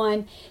stage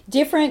 1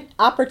 different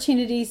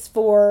opportunities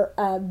for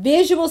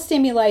visual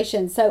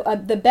stimulation. So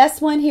the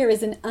best one here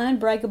is an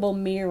unbreakable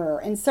mirror.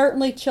 And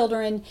certainly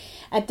children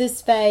at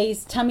this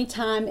phase, tummy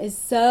time is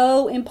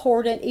so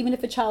important. Even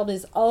if a child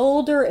is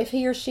older, if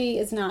he or she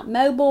is not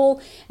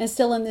mobile and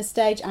still in this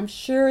stage, I'm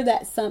sure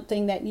that's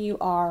something that you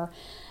are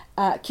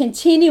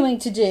continuing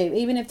to do,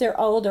 even if they're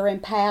older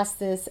and past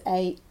this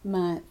 8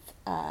 month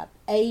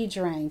age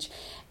range.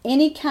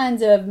 Any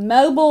kinds of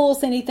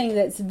mobiles, anything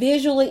that's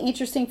visually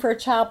interesting for a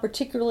child,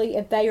 particularly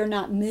if they are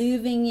not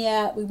moving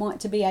yet. We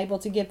want to be able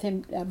to give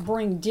them,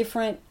 bring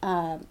different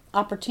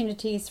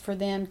opportunities for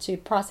them to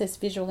process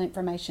visual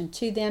information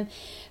to them.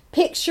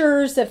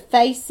 Pictures of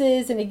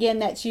faces, and again,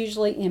 that's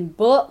usually in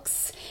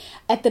books.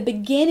 At the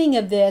beginning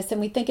of this, and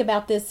we think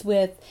about this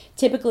with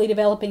typically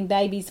developing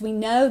babies, we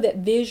know that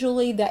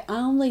visually they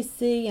only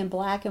see in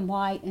black and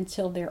white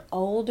until they're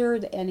older,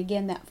 and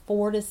again, that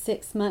 4 to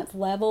 6 month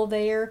level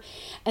there.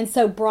 And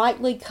so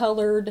brightly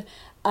colored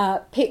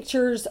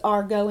pictures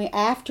are going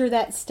after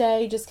that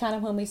stage, is kind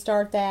of when we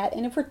start that.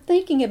 And if we're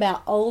thinking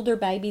about older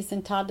babies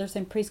and toddlers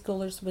and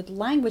preschoolers with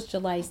language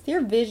delays,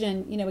 their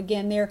vision,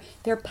 again,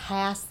 they're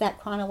past that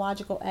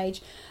chronological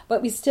age,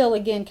 but we still,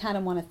 again, kind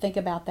of want to think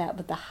about that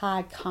with the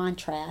high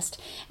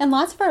contrast. And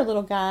lots of our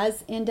little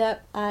guys end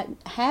up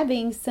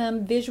having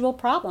some visual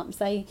problems.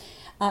 They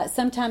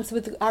sometimes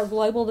with our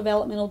global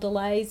developmental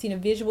delays,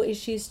 visual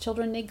issues,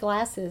 children need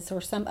glasses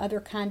or some other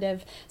kind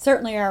of,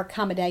 certainly our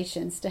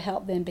accommodations to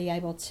help them be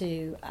able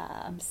to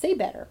see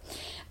better.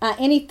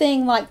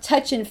 Anything like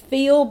touch and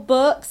feel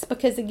books,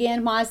 because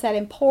again, why is that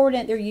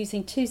important? They're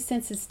using two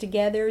senses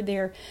together.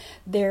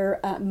 They're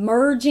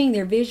merging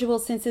their visual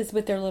senses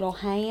with their little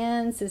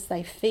hands as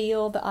they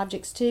feel the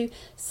objects too.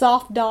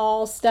 Soft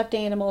dolls, stuffed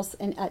animals,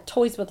 and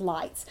toys with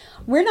lights.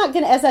 We're not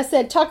going to, as I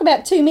said, talk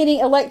about too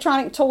many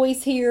electronic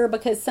toys here,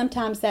 because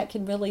sometimes that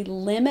can really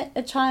limit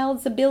a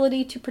child's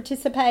ability to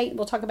participate.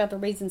 We'll talk about the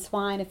reasons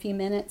why in a few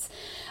minutes.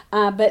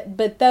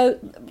 But though,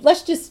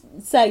 let's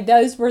just say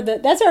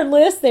that's our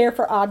list there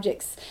for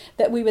objects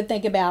that we would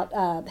think about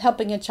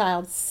helping a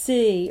child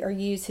see or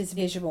use his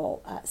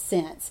visual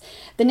sense.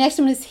 The next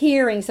one is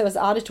hearing, so it's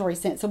auditory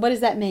sense. So what does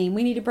that mean?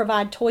 We need to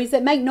provide toys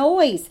that make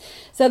noise,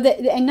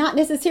 and not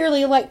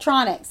necessarily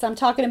electronics. I'm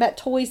talking about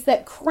toys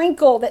that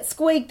crinkle, that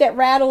squeak, that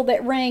rattle,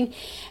 that ring.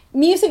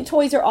 Music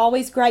toys are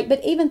always great,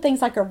 but even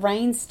things like a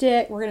rain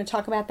stick, we're going to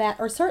talk about that,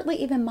 or certainly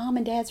even mom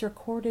and dad's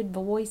recorded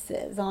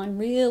voices on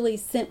really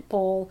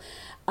simple,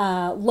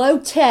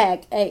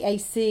 low-tech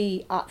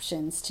AAC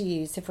options to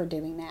use if we're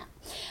doing that.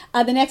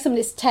 The next one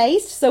is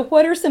taste. So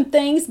what are some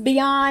things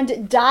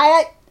beyond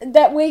diet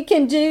that we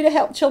can do to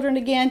help children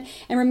again?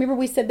 And remember,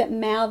 we said that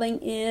mouthing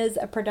is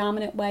a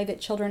predominant way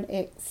that children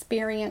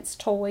experience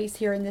toys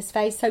here in this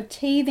phase. So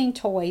teething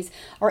toys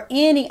or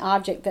any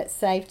object that's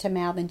safe to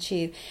mouth and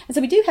chew. And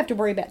so we do have to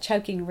worry about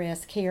choking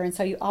risk here. And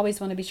so you always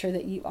want to be sure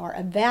that you are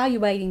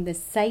evaluating the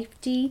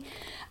safety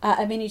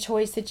of any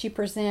choice that you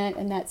present.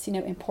 And that's,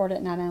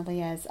 important not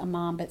only as a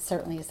mom, but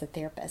certainly as a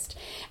therapist.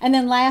 And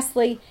then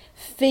lastly,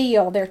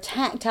 feel, their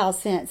tactile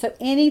sense. So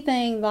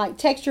anything like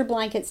texture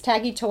blankets,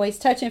 taggy toys,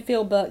 touch and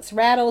feel books,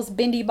 rattles,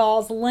 bendy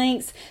balls,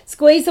 links,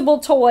 squeezable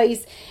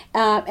toys,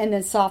 and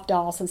then soft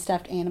dolls and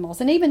stuffed animals,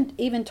 and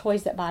even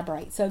toys that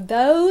vibrate. So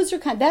those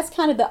are that's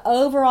kind of the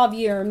overall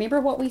view. Remember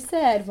what we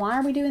said. Why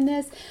are we doing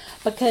this?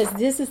 Because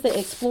this is the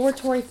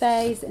exploratory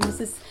phase, and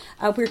this is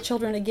where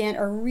children again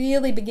are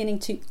really beginning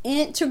to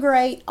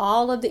integrate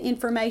all of the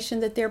information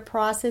that they're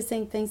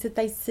processing, things that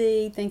they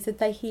see, things that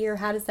they hear.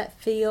 How does that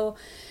feel?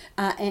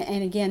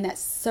 And again,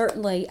 that's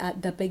certainly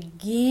the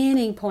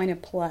beginning point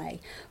of play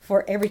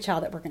for every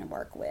child that we're going to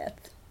work with.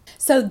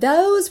 So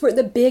those were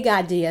the big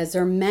ideas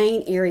or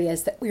main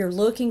areas that we are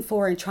looking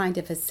for and trying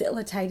to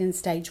facilitate in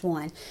stage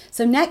 1.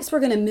 So next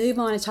we're going to move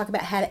on and talk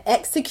about how to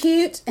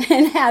execute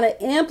and how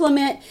to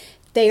implement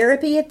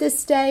therapy at this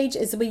stage,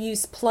 as we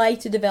use play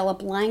to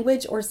develop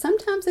language, or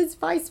sometimes it's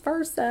vice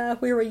versa,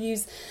 where we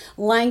use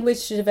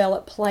language to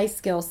develop play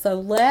skills. So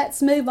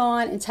let's move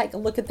on and take a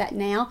look at that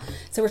now.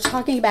 So we're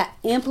talking about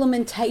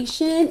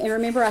implementation, and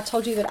remember I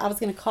told you that I was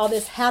going to call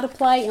this how to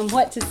play and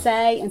what to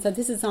say, and so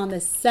this is on the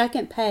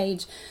second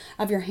page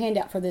of your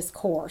handout for this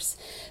course.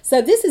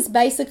 So this is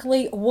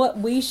basically what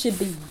we should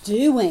be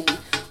doing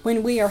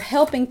when we are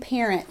helping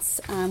parents,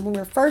 when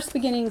we're first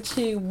beginning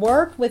to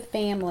work with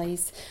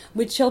families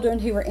with children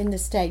who are in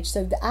this stage.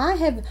 So I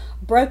have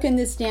broken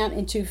this down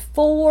into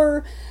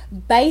 4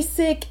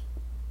 basic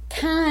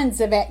kinds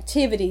of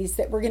activities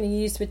that we're going to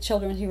use with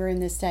children who are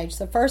in this stage.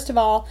 So first of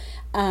all,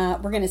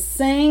 we're going to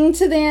sing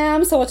to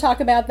them. So we'll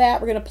talk about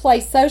that. We're going to play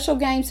social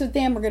games with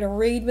them. We're going to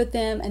read with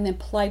them, and then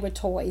play with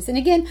toys. And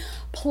again,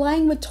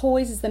 playing with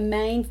toys is the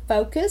main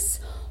focus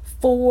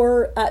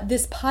for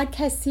this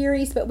podcast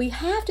series, but we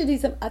have to do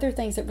some other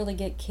things that really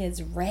get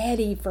kids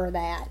ready for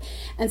that.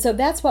 And so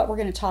that's what we're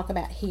going to talk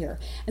about here.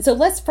 And so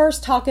let's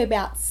first talk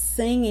about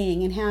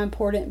singing and how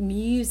important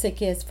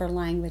music is for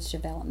language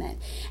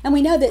development. And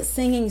we know that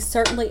singing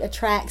certainly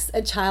attracts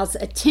a child's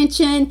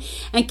attention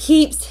and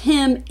keeps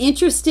him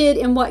interested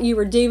in what you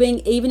are doing,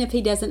 even if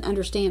he doesn't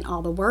understand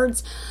all the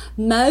words.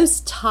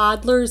 Most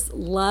toddlers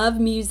love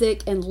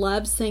music and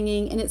love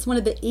singing, and it's one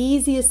of the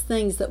easiest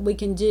things that we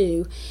can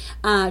do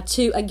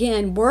to,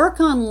 again,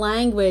 work on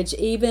language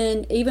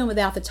even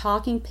without the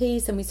talking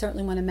piece. And we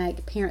certainly want to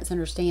make parents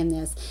understand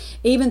this,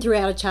 even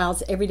throughout a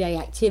child's everyday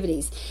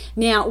activities.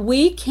 Now,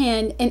 we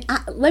can,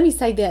 let me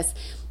say this,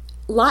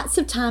 lots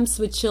of times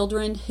with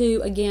children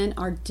who, again,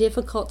 are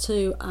difficult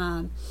to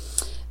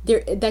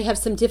they have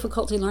some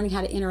difficulty learning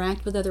how to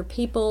interact with other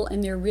people,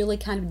 and they're really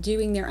kind of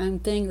doing their own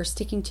thing or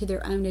sticking to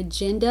their own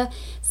agenda,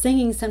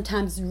 singing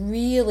sometimes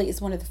really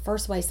is one of the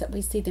first ways that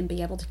we see them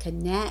be able to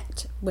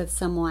connect with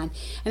someone.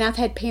 And I've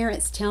had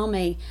parents tell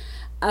me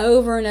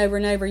over and over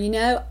and over,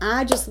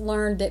 I just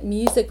learned that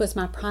music was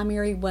my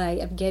primary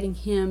way of getting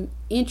him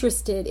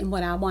interested in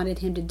what I wanted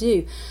him to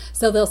do.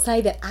 So they'll say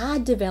that I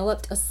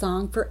developed a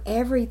song for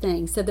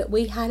everything, so that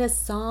we had a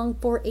song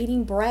for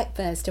eating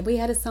breakfast, and we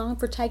had a song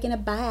for taking a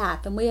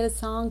bath, and we had a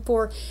song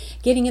for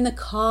getting in the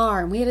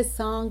car, and we had a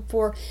song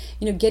for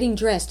getting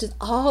dressed, just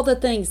all the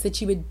things that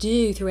you would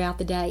do throughout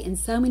the day. And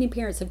so many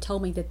parents have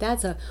told me that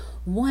that's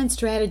one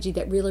strategy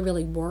that really,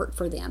 really worked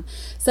for them.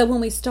 So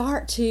when we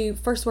start to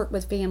first work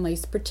with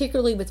families,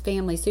 particularly with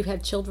families who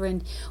have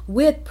children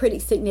with pretty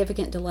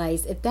significant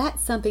delays, if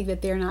that's something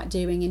that they're not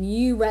doing, and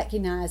you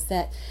recognize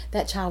that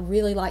that child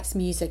really likes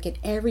music, and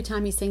every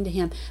time you sing to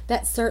him,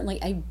 that's certainly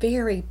a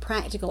very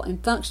practical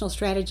and functional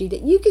strategy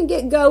that you can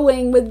get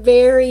going with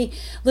very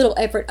little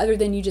effort, other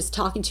than you just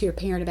talking to your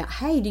parent about,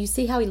 hey, do you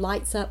see how he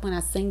lights up when I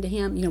sing to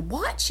him?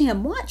 Watch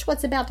him, watch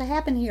what's about to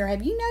happen here.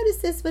 Have you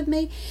noticed this with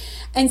me?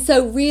 And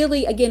so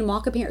really, again,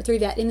 walk a parent through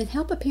that, and then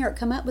help a parent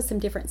come up with some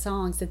different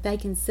songs that they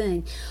can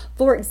sing.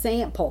 For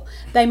example,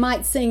 they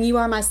might sing You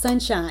Are My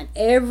Sunshine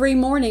every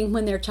morning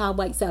when their child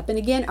wakes up. And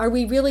again, are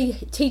we really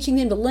teaching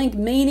them to link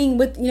meaning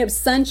with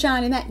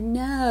sunshine and that?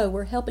 No,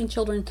 we're helping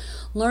children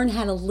learn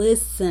how to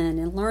listen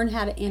and learn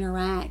how to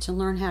interact and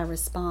learn how to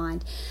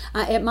respond.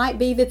 It might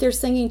be that they're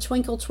singing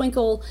Twinkle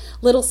Twinkle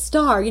Little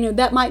Star.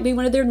 That might be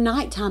one of their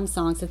nighttime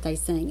songs that they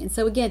sing. And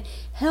so again,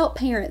 help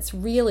parents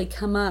really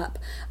come up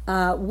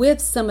with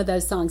some of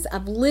those songs.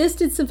 I've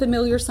listed some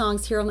familiar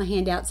songs here on the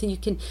handout, so you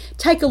can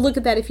take a look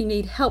at that if you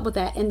need help with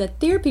that. And the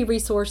therapy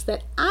resource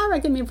that I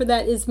recommend for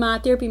that is my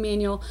therapy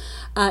manual,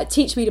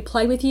 Teach Me to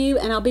Play With You,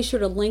 and I'll be sure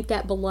to link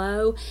that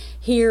below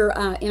here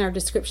in our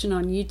description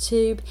on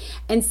YouTube.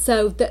 And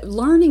so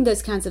learning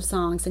those kinds of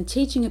songs and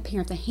teaching a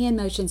parent the hand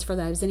motions for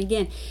those. And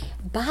again,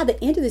 by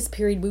the end of this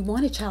period, we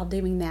want a child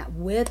doing that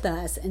with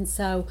us. And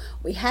so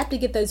we have to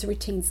get those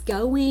routines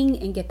going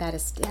and get that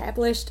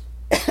established.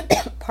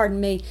 Pardon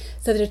me,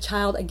 so that a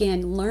child,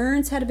 again,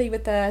 learns how to be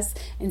with us,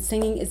 and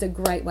singing is a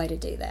great way to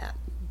do that.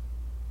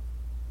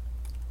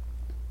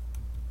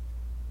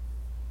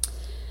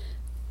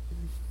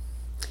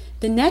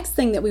 The next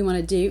thing that we want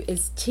to do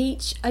is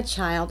teach a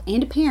child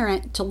and a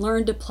parent to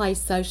learn to play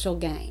social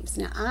games.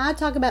 Now, I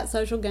talk about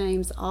social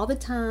games all the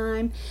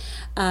time,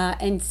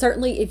 and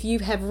certainly if you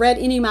have read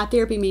any of my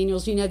therapy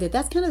manuals, you know that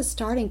that's kind of the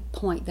starting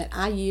point that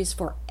I use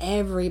for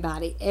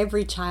everybody,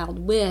 every child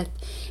with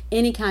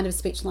any kind of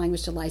speech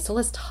language delay. So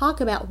let's talk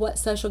about what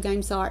social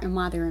games are and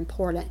why they're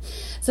important.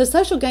 So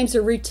social games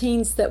are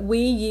routines that we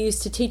use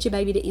to teach a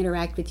baby to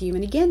interact with you.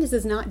 And again, this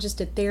is not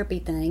just a therapy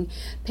thing.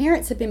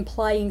 Parents have been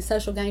playing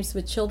social games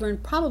with children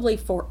probably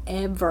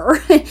forever.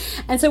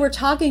 And so we're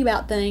talking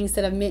about things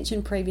that I've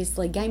mentioned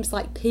previously, games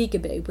like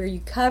peekaboo, where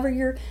you cover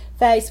your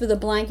face with a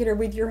blanket or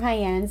with your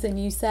hands,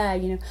 and you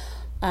say,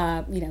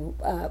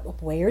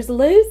 where's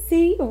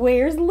Lucy?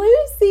 Where's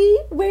Lucy?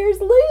 Where's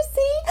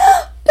Lucy?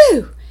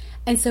 Boo!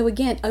 And so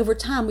again, over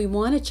time, we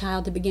want a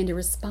child to begin to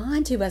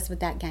respond to us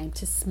with that game,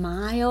 to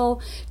smile,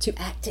 to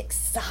act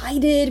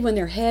excited when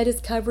their head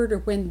is covered, or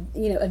when,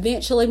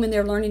 eventually when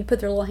they're learning to put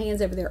their little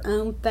hands over their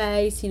own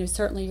face.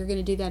 Certainly you're going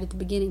to do that at the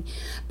beginning.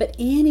 But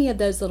any of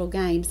those little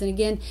games, and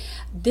again,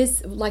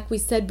 this, like we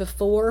said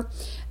before,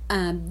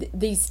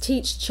 these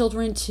teach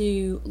children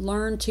to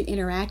learn to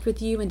interact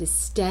with you and to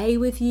stay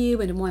with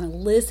you and to want to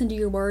listen to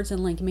your words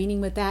and link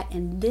meaning with that.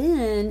 And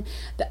then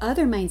the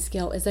other main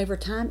skill is, over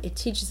time, it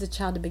teaches the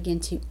child to begin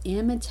to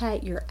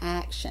imitate your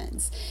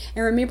actions.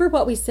 And remember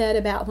what we said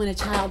about when a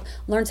child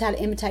learns how to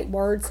imitate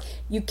words,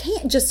 you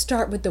can't just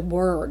start with the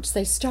words.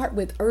 They start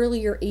with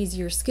earlier,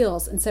 easier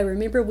skills. And so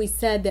remember we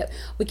said that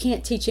we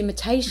can't teach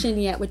imitation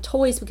yet with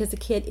toys because the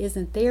kid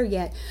isn't there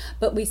yet.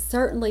 But we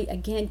certainly,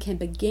 again, can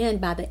begin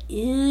by the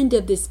end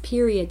of this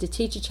period to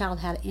teach a child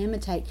how to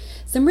imitate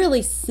some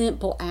really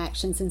simple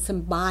actions and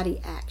some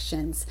body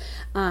actions.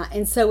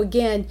 And so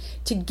again,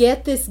 to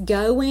get this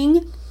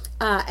going,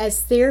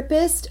 as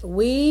therapists,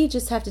 we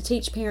just have to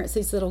teach parents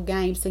these little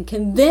games and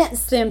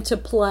convince them to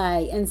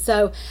play. And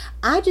so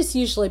I just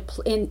usually,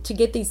 to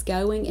get these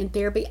going in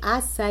therapy,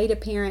 I say to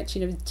parents,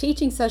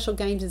 teaching social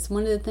games is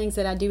one of the things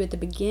that I do at the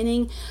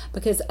beginning,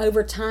 because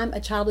over time, a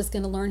child is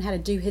going to learn how to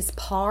do his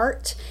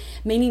part,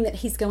 meaning that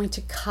he's going to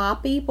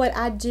copy what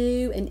I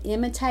do and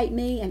imitate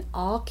me. And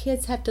all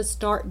kids have to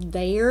start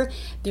there.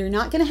 They're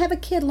not going to have a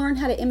kid learn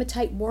how to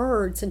imitate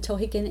words until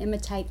he can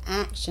imitate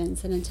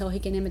actions and until he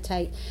can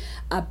imitate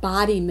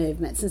body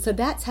movements. And so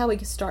that's how we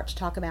start to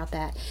talk about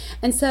that.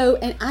 And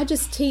I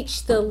just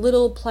teach the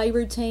little play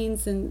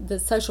routines and the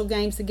social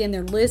games. Again,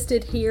 they're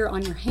listed here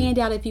on your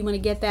handout if you want to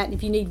get that. And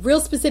if you need real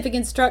specific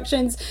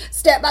instructions,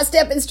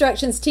 step-by-step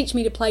instructions, Teach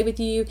Me to Play With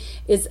You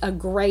is a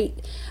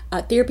great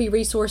therapy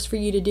resource for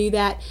you to do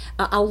that.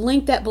 I'll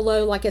link that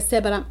below, like I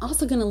said, but I'm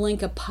also going to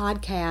link a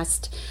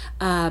podcast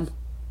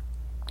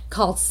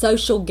called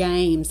Social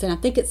Games, and I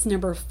think it's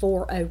number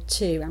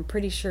 402. I'm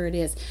pretty sure it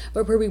is,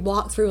 but where we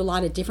walk through a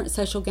lot of different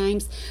social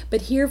games.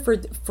 But here for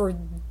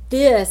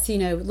this,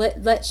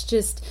 let's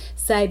just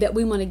say that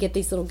we want to get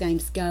these little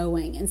games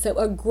going. And so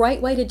a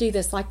great way to do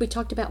this, like we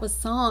talked about with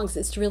songs,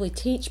 is to really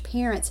teach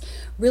parents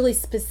really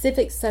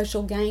specific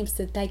social games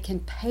that they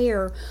can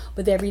pair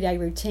with everyday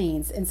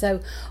routines. And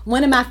so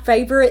one of my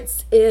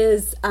favorites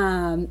is,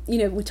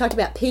 we talked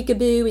about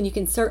peekaboo, and you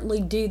can certainly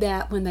do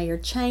that when they are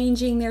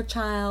changing their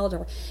child,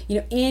 or,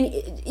 you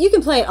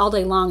can play it all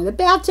day long in the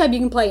bathtub, you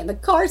can play it in the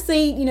car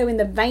seat, in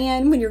the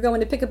van when you're going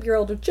to pick up your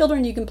older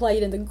children, you can play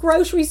it in the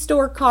grocery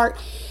store cart,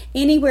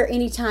 anywhere,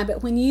 anytime.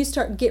 But when you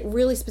start to get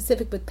really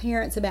specific with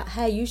parents about,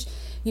 hey,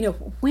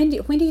 when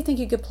do you think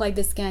you could play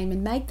this game,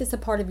 and make this a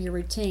part of your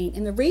routine.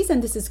 And the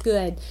reason this is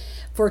good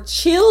for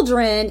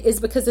children is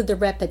because of the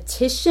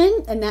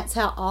repetition, and that's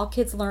how all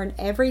kids learn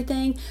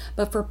everything.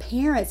 But for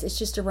parents, it's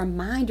just a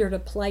reminder to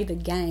play the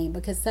game,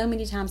 because so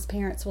many times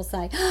parents will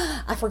say,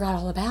 I forgot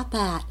all about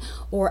that,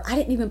 or I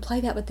didn't even play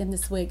that with them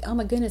this week. Oh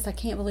my goodness, I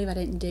can't believe I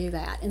didn't do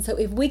that. And so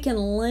if we can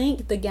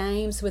link the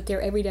games with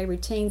their everyday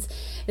routines,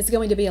 it's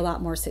going to be a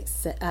lot more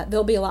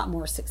they'll be a lot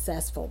more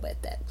successful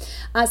with it.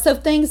 So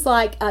things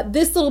like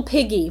this little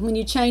piggy when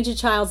you change a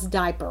child's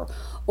diaper,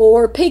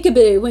 or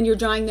peekaboo when you're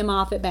drying them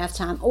off at bath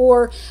time,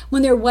 or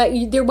when they're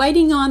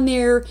waiting on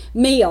their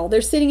meal,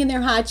 they're sitting in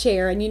their high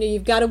chair, and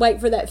you've got to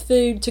wait for that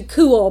food to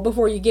cool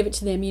before you give it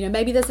to them.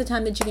 Maybe that's the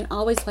time that you can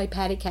always play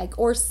patty cake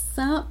or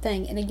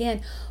something. And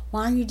again,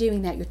 why are you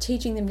doing that? You're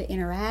teaching them to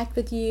interact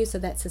with you, so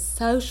that's a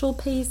social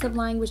piece of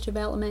language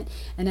development.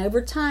 And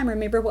over time,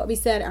 remember what we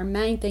said, our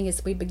main thing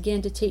is we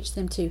begin to teach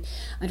them to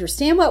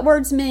understand what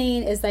words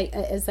mean as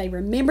they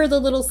remember the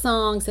little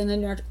songs, and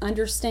then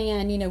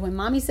understand, when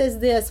mommy says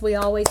this, we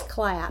always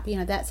clap.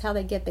 That's how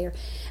they get there.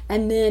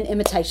 And then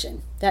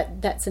imitation.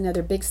 That's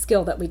another big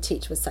skill that we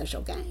teach with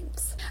social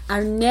games.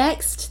 Our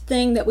next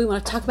thing that we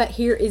want to talk about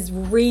here is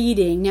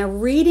reading. Now,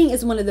 reading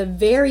is one of the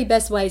very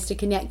best ways to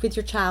connect with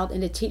your child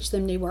and to teach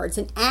them new words.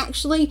 And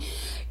actually,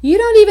 you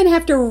don't even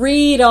have to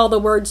read all the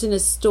words in a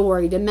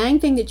story. The main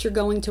thing that you're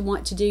going to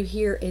want to do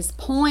here is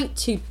point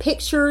to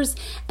pictures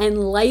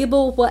and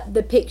label what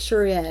the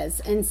picture is.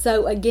 And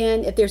so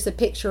again, if there's a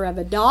picture of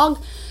a dog,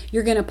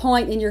 you're going to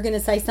point and you're going to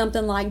say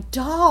something like,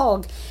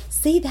 dog,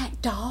 see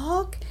that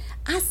dog?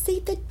 I see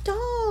the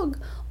dog.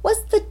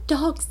 What's the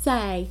dog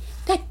say?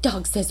 That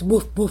dog says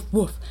woof, woof,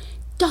 woof.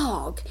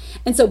 Dog.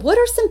 And so what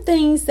are some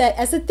things that,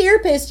 as a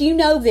therapist,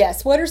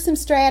 this, what are some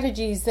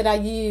strategies that I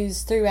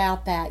use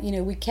throughout that?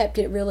 We kept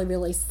it really,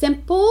 really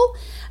simple.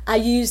 I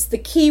used the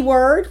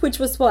keyword, which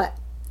was what?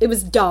 It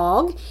was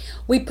dog.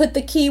 We put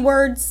the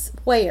keywords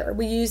where?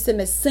 We use them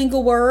as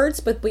single words,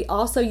 but we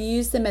also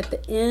use them at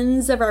the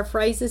ends of our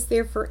phrases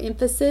there for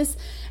emphasis.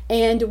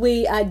 And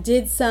we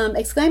did some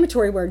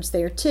exclamatory words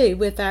there too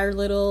with our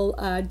little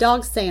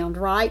dog sound,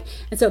 right?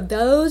 And so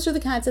those are the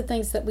kinds of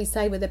things that we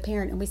say with a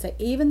parent. And we say,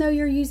 even though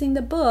you're using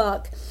the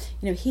book,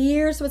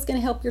 here's what's going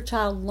to help your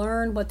child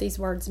learn what these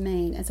words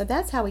mean. And so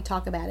that's how we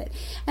talk about it.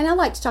 And I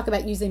like to talk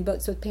about using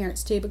books with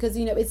parents too, because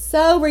it's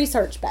so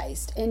research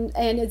based, and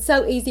it's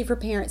so easy for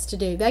parents to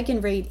do. They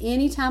can read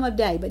any time of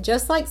day, but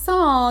just like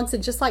songs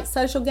and just like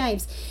social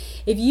games,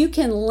 if you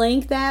can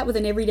link that with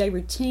an everyday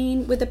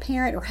routine with a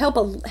parent, or help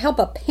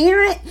a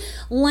parent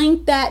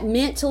link that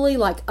mentally,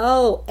 like,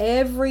 oh,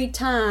 every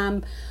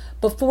time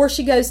before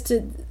she goes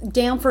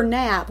down for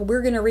nap,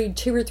 we're going to read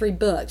 2 or 3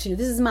 books. This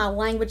is my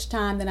language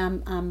time that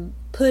I'm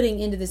putting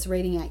into this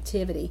reading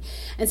activity.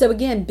 And so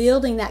again,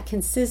 building that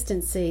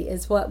consistency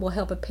is what will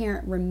help a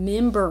parent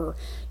remember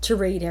to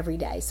read every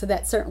day. So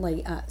that's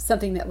certainly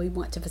something that we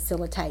want to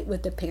facilitate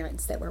with the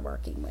parents that we're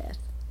working with.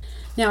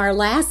 Now, our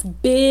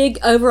last big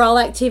overall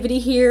activity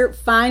here,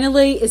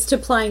 finally, is to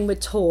playing with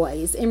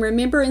toys. And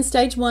remember in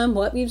stage 1,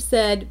 what we've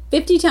said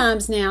 50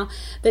 times now,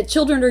 that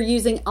children are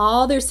using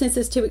all their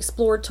senses to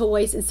explore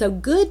toys. And so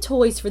good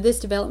toys for this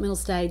developmental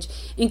stage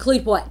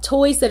include what?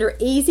 Toys that are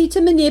easy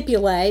to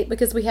manipulate,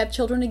 because we have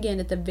children,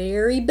 again, at the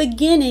very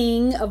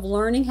beginning of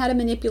learning how to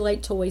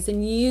manipulate toys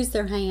and use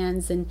their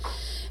hands and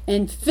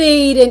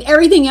feed and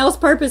everything else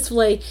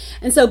purposefully.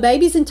 And so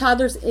babies and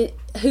toddlers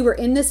who are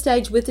in this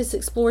stage with this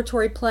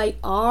exploratory play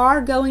are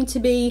going to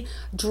be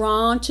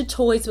drawn to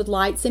toys with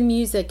lights and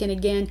music. And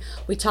again,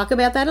 we talk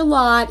about that a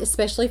lot,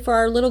 especially for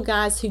our little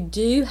guys who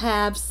do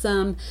have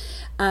some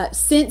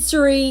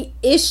sensory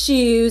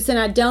issues. And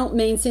I don't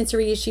mean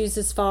sensory issues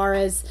as far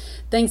as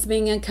things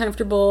being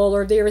uncomfortable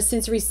or they're a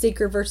sensory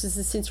seeker versus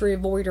a sensory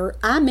avoider.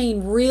 I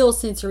mean real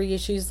sensory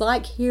issues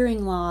like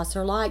hearing loss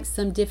or like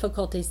some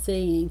difficulty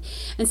seeing.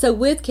 And so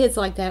with kids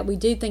like that, we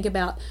do think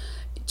about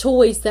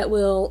toys that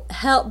will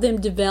help them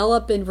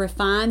develop and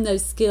refine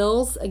those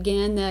skills,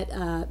 again, that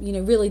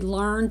really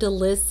learn to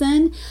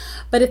listen.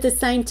 But at the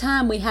same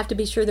time, we have to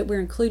be sure that we're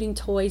including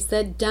toys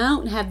that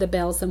don't have the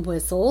bells and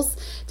whistles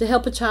to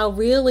help a child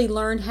really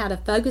learn how to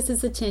focus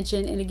his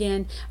attention. And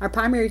again, our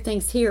primary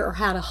things here are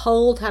how to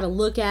hold, how to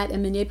look at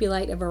and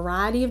manipulate a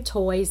variety of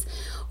toys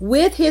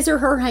with his or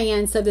her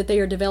hands so that they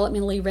are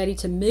developmentally ready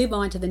to move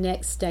on to the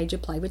next stage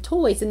of play with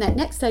toys. And that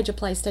next stage of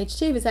play, stage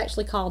 2, is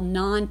actually called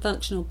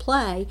non-functional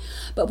play.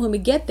 But when we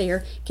get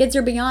there, kids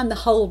are beyond the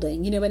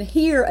holding. And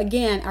here,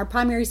 again, our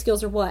primary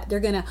skills are what? They're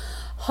going to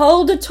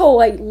hold a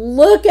toy,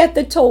 look at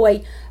the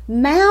toy,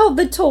 mouth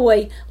the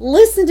toy,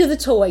 listen to the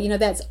toy.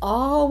 That's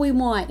all we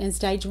want in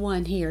stage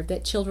 1 here,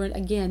 that children,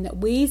 again, that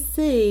we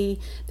see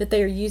that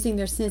they are using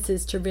their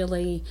senses to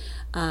really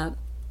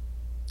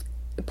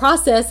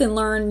process and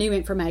learn new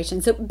information.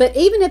 But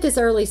even at this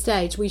early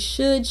stage, we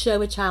should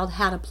show a child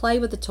how to play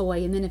with the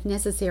toy, and then if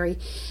necessary,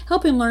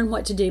 help him learn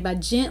what to do by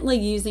gently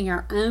using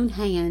our own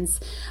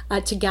hands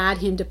to guide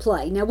him to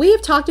play. Now, we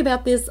have talked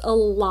about this a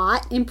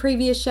lot in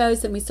previous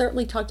shows, and we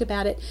certainly talked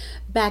about it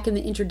back in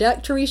the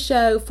introductory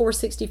show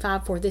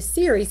 465 for this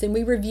series, and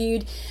we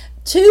reviewed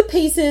 2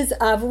 pieces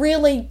of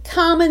really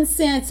common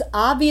sense,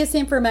 obvious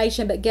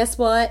information, but guess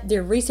what?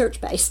 They're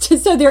research-based,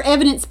 so they're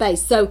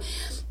evidence-based. So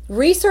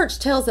research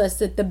tells us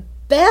that the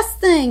best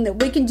thing that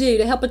we can do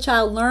to help a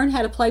child learn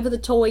how to play with a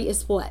toy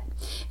is what?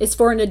 It's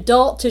for an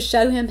adult to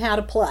show him how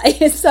to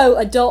play. So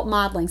adult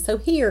modeling. So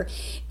here,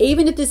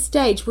 even at this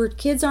stage where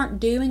kids aren't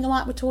doing a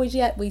lot with toys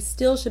yet, we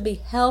still should be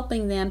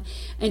helping them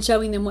and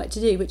showing them what to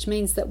do, which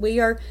means that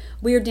we are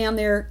down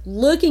there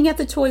looking at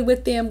the toy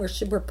with them.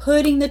 We're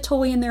putting the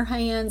toy in their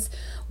hands.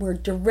 We're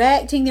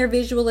directing their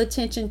visual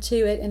attention to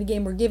it. And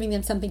again, we're giving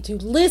them something to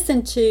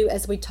listen to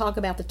as we talk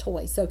about the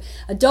toy. So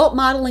adult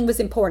modeling was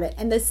important.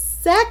 And the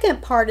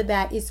second part of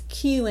that is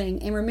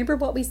cueing. And remember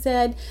what we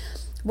said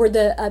were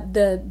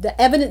the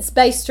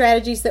evidence-based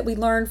strategies that we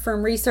learned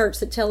from research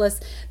that tell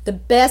us the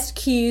best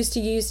cues to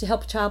use to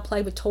help a child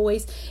play with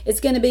toys. It's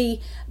going to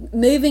be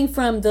moving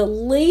from the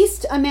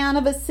least amount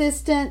of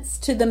assistance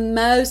to the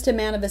most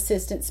amount of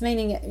assistance,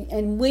 meaning,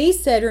 and we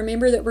said,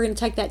 remember that we're going to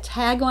take that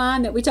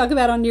tagline that we talk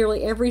about on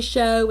nearly every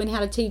show and how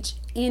to teach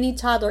any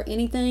toddler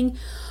anything.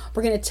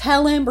 We're going to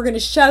tell him, we're going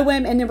to show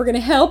him, and then we're going to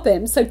help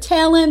him. So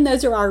tell him,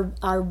 those are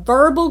our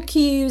verbal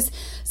cues.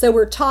 So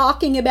we're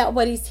talking about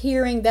what he's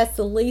hearing. That's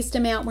the least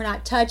amount. We're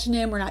not touching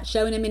him. We're not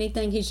showing him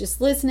anything. He's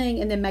just listening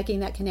and then making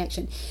that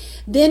connection.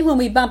 Then when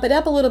we bump it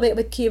up a little bit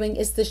with cueing,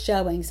 it's the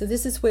showing. So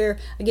this is where,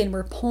 again,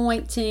 we're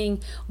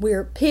pointing,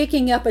 we're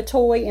picking up a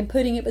toy and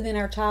putting it within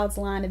our child's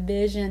line of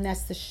vision.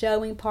 That's the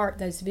showing part,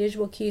 those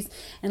visual cues.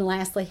 And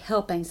lastly,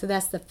 helping. So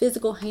that's the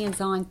physical,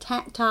 hands-on,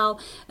 tactile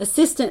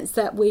assistance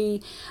that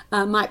we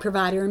might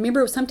provide. And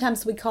remember,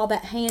 sometimes we call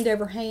that hand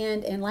over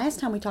hand. And last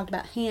time we talked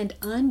about hand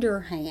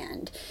under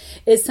hand.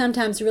 Is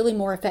sometimes really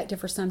more effective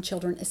for some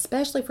children,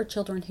 especially for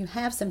children who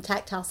have some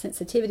tactile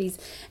sensitivities.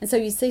 And so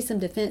you see some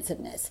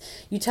defensiveness.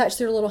 You touch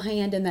their little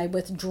hand and they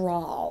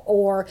withdraw.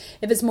 Or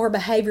if it's more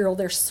behavioral,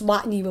 they're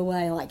swatting you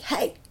away like,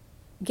 hey,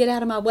 get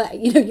out of my way.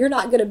 You're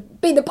not going to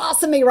be the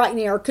boss of me right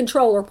now, or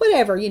control, or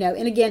whatever,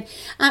 And again,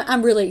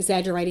 I'm really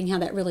exaggerating how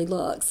that really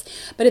looks.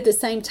 But at the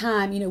same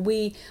time,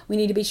 we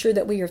need to be sure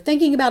that we are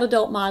thinking about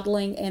adult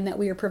modeling and that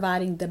we are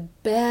providing the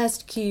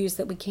best cues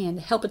that we can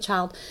to help a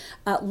child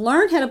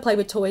learn how to play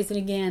with toys and,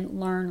 again,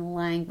 learn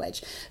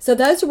language. So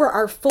those were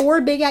our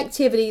 4 big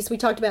activities. We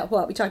talked about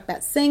what? We talked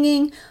about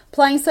singing,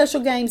 playing social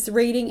games,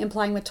 reading, and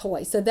playing with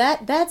toys. So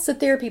that's a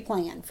therapy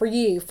plan for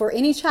you, for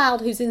any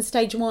child who's in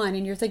stage 1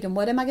 and you're thinking,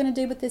 what am I going to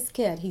do with this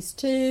kid? He's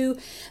 2.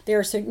 There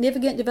are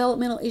significant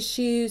developmental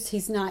issues.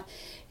 He's not,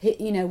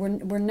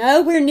 we're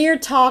nowhere near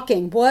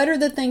talking. What are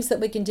the things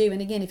that we can do?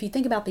 And again, if you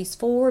think about these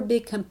 4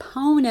 big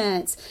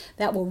components,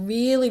 that will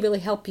really, really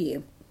help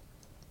you,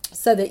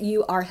 so that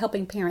you are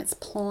helping parents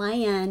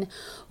plan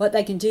what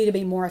they can do to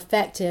be more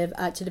effective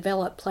to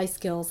develop play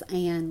skills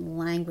and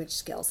language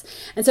skills.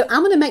 And so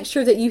I'm going to make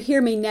sure that you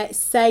hear me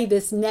say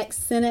this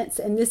next sentence,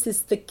 and this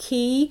is the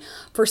key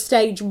for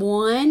stage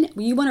 1.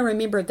 You want to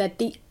remember that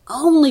the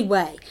only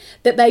way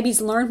that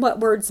babies learn what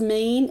words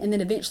mean and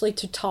then eventually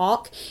to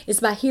talk is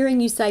by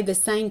hearing you say the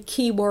same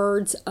key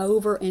words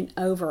over and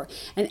over.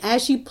 And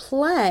as you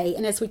play,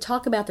 and as we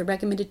talk about the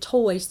recommended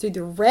toys through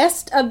the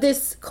rest of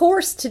this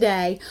course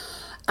today,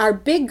 our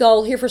big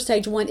goal here for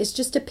stage 1 is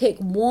just to pick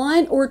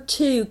 1 or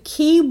 2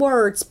 key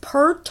words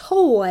per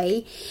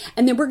toy,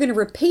 and then we're going to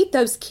repeat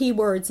those key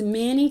words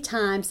many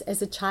times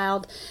as a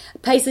child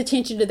pays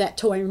attention to that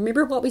toy.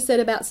 Remember what we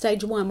said about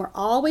stage 1. We're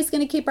always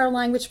going to keep our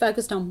language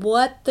focused on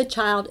what the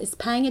child is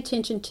paying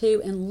attention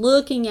to and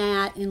looking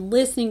at and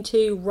listening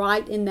to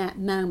right in that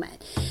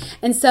moment.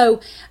 And so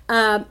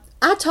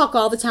I talk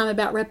all the time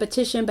about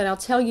repetition, but I'll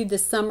tell you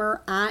this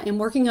summer I am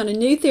working on a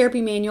new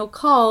therapy manual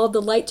called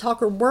the Late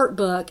Talker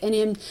Workbook, and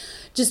in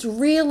just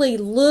really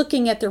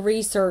looking at the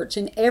research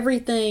and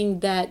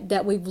everything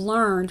that we've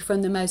learned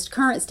from the most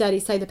current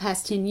studies, say the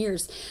past 10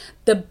 years,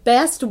 the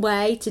best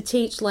way to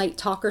teach late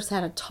talkers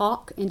how to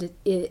talk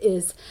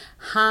is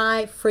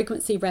high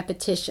frequency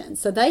repetition.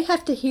 So they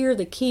have to hear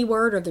the key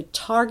word or the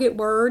target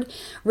word.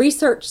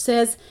 Research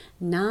says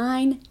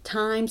 9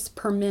 times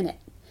per minute.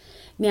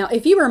 Now,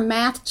 if you are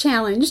math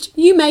challenged,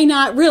 you may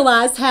not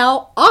realize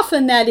how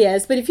often that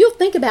is. But if you'll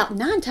think about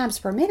 9 times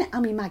per minute,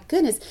 I mean, my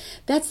goodness,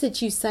 that's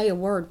that you say a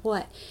word,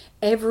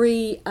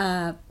 every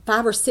 5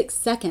 or 6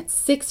 seconds,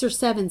 6 or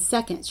 7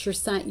 seconds,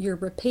 you're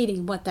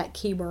repeating what that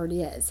keyword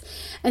is.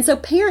 And so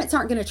parents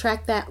aren't going to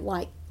track that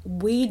like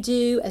we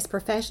do as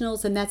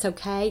professionals, and that's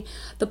okay.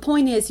 The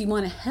point is you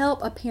want to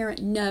help a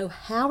parent know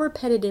how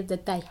repetitive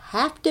that they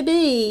have to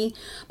be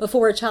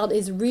before a child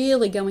is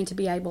really going to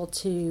be able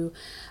to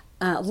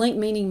link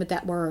meaning with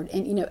that word.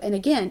 And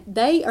again,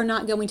 they are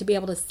not going to be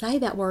able to say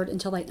that word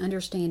until they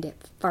understand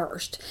it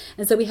first.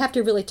 And so we have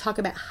to really talk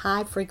about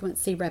high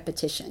frequency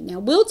repetition. Now,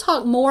 we'll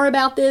talk more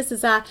about this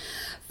as I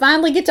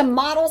finally get to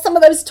model some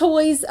of those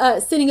toys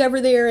sitting over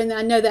there. And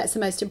I know that's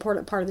the most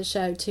important part of the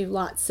show to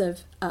lots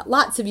of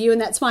you,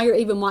 and that's why you're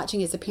even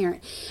watching as a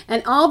parent.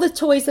 And all the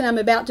toys that I'm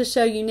about to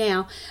show you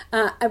now,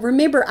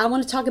 remember, I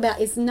want to talk about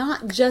it's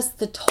not just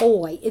the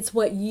toy, it's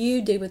what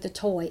you do with the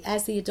toy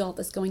as the adult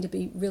that's going to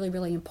be really,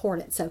 really important.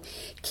 So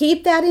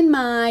keep that in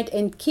mind,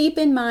 and keep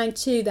in mind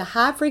too the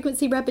high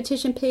frequency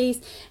repetition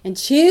piece and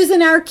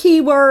choosing our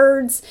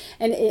keywords.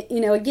 And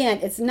again,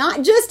 it's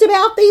not just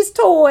about these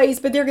toys,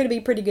 but they're going to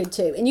be pretty good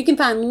too. And you can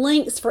find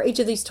links for each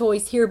of these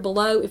toys here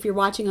below if you're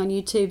watching on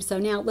YouTube. So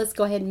now let's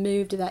go ahead and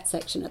move to that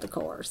section of the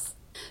course.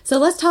 So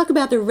let's talk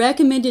about the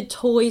recommended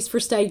toys for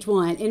stage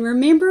 1. And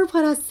remember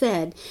what I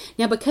said.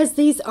 Now, because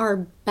these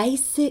are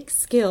basic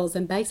skills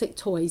and basic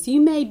toys,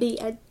 you may be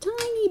a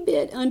tiny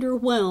bit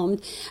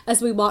underwhelmed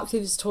as we walk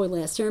through this toy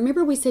list. And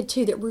remember we said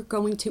too that we're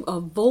going to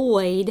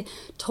avoid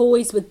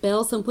toys with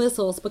bells and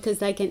whistles because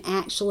they can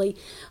actually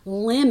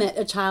limit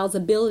a child's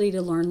ability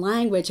to learn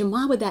language. And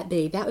why would that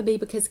be? That would be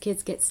because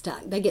kids get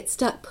stuck. They get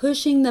stuck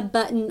pushing the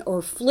button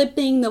or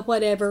flipping the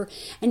whatever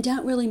and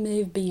don't really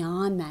move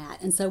beyond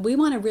that. And so we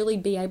want to really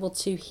be able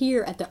to,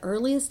 here at the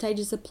earliest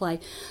stages of play,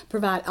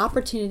 provide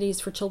opportunities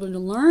for children to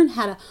learn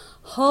how to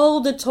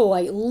hold a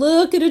toy,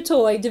 look at a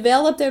toy,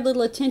 develop their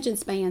little attention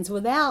spans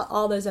without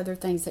all those other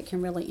things that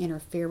can really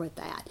interfere with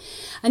that.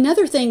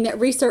 Another thing that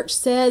research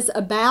says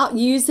about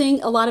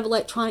using a lot of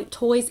electronic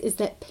toys is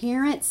that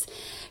parents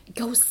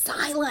go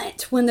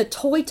silent. When the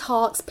toy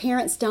talks,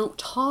 parents don't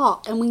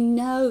talk. And we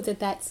know that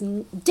that's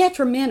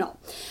detrimental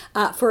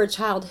for a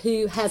child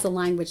who has a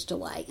language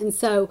delay. And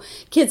so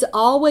kids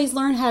always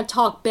learn how to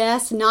talk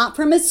best, not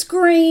from a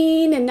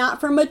screen and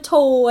not from a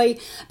toy,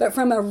 but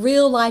from a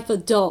real life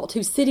adult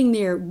who's sitting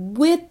there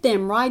with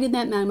them right in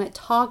that moment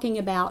talking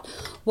about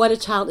what a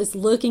child is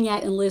looking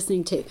at and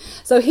listening to.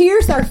 So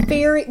here's our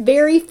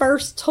very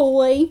first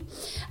toy.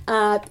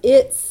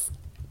 It's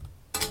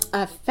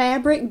a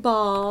fabric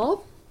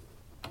ball.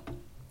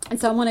 And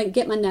so I want to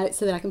get my notes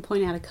so that I can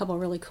point out a couple of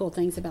really cool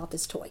things about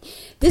this toy.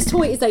 This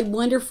toy is a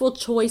wonderful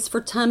choice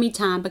for tummy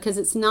time because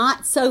it's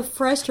not so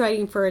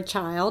frustrating for a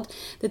child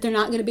that they're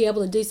not going to be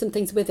able to do some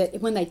things with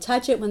it. When they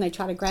touch it, when they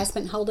try to grasp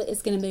it and hold it,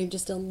 it's going to move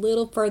just a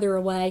little further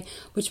away,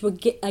 which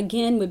would be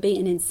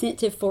an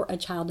incentive for a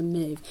child to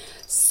move.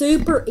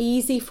 Super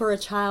easy for a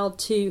child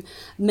to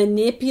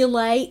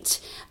manipulate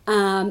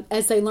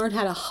as they learn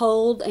how to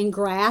hold and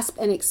grasp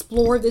and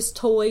explore this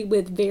toy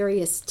with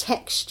various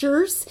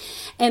textures.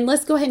 And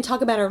let's go ahead and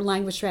talk about our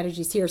language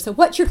strategies here. So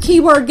what's your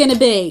keyword going to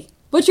be?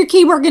 What's your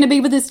keyword going to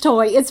be with this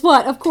toy? It's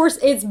what? Of course,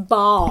 it's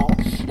ball.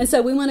 And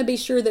so we want to be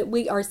sure that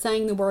we are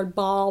saying the word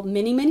ball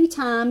many, many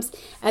times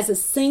as a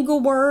single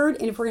word.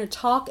 And if we're going to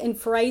talk in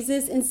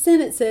phrases and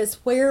sentences,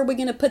 where are we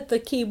going to put the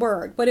key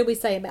word? What did we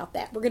say about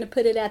that? We're going to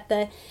put it at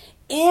the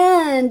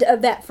end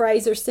of that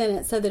phrase or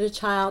sentence so that a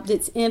child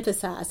gets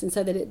emphasized and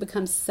so that it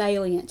becomes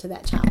salient to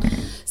that child.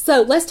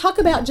 So let's talk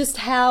about just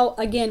how,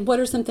 again, what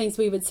are some things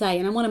we would say?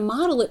 And I want to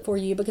model it for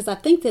you because I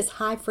think this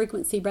high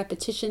frequency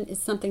repetition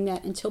is something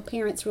that until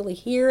parents really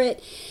hear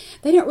it,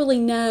 they don't really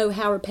know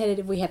how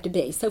repetitive we have to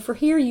be. So for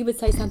here, you would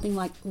say something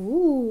like,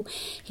 ooh,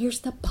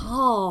 here's the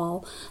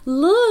ball.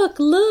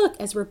 Look,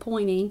 as we're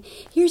pointing.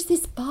 Here's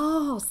this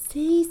ball.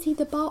 See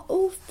the ball.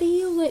 Oh,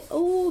 feel it.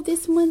 Oh,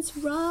 this one's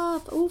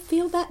rough. Oh,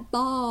 feel that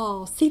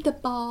ball. See the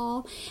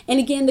ball. And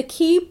again, the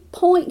key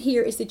point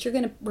here is that you're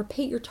going to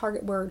repeat your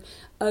target word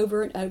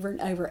over and over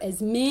and over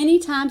as many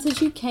times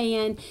as you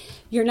can.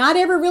 You're not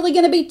ever really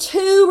going to be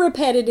too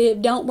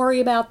repetitive. Don't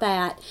worry about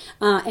that.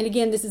 And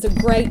again, this is a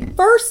great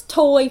first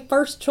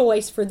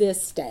choice for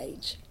this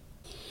stage.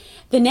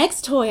 The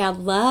next toy I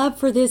love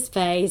for this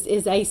phase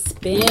is a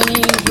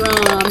spinning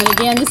drum. And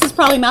again, this is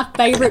probably my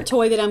favorite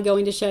toy that I'm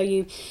going to show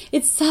you.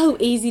 It's so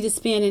easy to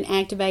spin and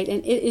activate,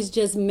 and it is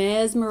just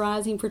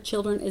mesmerizing for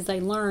children as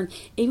they learn,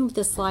 even with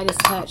the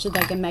slightest touch, that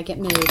they can make it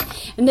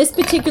move. In this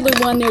particular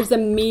one, there's a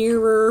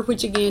mirror,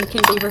 which again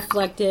can be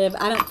reflective.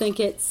 I don't think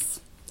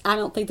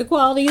the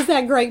quality is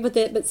that great with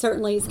it, but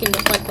certainly it's going to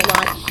reflect a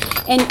lot.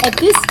 And at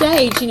this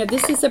stage,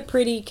 this is a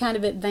pretty kind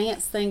of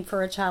advanced thing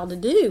for a child to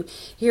do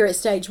here at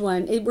stage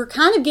 1. We're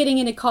kind of getting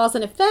into cause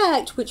and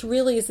effect, which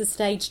really is a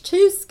stage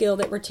 2 skill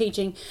that we're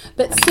teaching,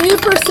 but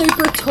super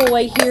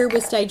toy here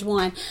with stage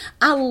 1.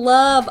 I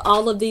love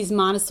all of these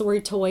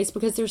Montessori toys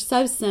because they're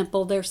so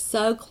simple, they're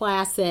so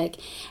classic.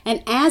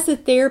 And as a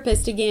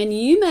therapist, again,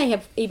 you may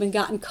have even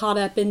gotten caught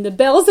up in the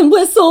bells and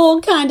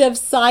whistle kind of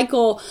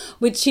cycle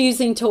with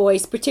choosing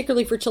toys,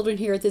 particularly for children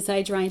here at this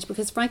age range,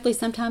 because frankly,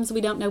 sometimes we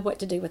don't know what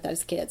to do with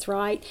those kids,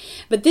 right?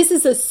 But this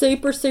is a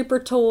super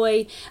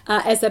toy.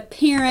 As a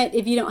parent,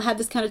 if you don't have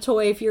this kind of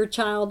toy, if your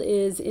child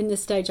is in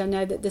this stage, I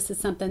know that this is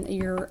something that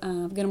you're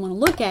going to want to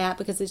look at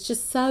because it's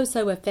just so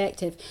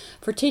effective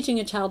for teaching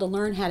a child to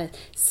learn how to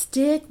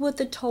stick with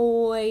the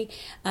toy,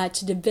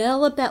 to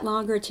develop that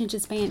longer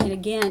attention span. And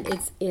again,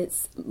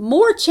 it's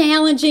more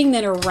challenging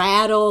than a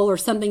rattle or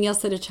something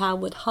else that a child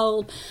would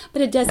hold,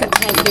 but it doesn't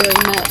take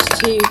very much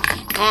to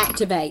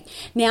activate.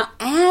 Now,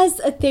 as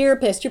a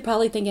therapist, you're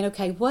probably thinking,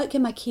 okay, what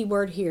can my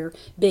keyword here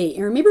be?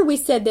 And remember, we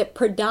said that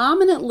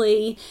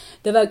predominantly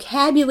the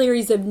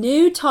vocabularies of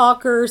new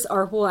talkers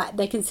are what?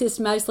 They consist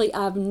mostly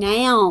of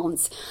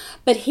nouns.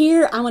 But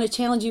here, I want to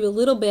challenge you a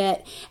little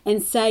bit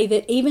and say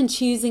that even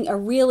choosing a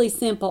really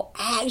simple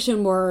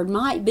action word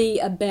might be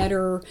a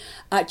better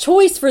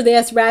choice for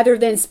this rather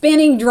than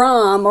spinning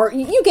drum, or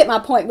you get my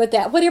point with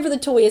that. Whatever the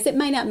toy is, it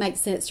may not make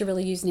sense to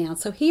really use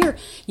nouns. So here,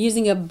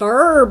 using a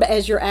verb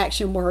as your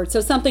action word.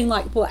 So something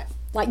like what?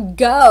 Like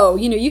go.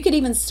 You could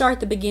even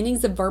start the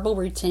beginnings of verbal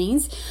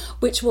routines,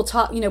 which we'll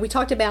talk, we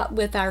talked about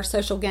with our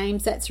social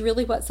games. That's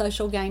really what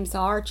social games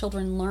are.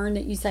 Children learn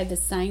that you say the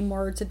same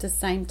words at the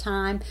same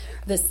time,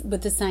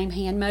 with the same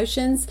hand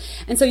motions.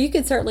 And so you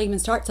could certainly even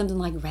start something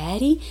like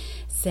ready,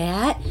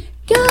 set,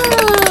 go,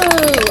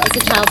 as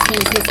a child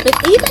spins this.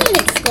 But even an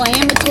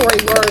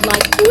exclamatory word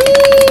like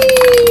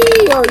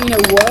wee, or,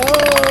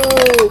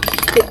 whoa,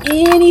 but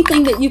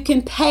anything that you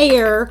can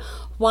pair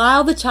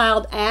while the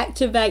child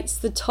activates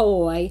the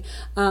toy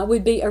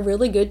would be a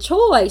really good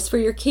choice for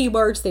your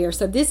keywords there.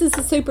 So this is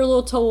a super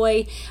little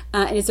toy,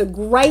 and it's a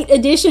great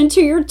addition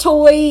to your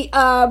toy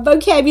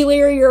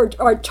vocabulary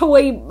or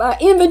toy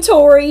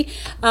inventory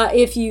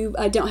if you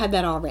don't have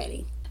that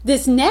already.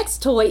 This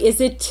next toy is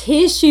a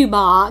tissue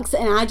box,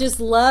 and I just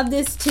love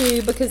this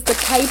too because the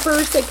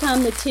papers that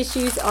come, the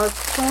tissues, are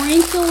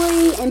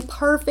crinkly and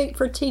perfect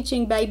for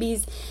teaching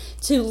babies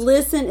to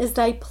listen as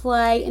they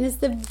play, and it's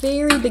the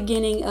very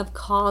beginning of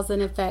cause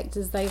and effect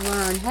as they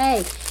learn.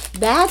 Hey,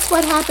 that's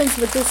what happens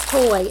with this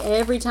toy.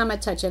 Every time I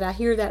touch it, I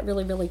hear that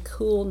really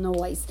cool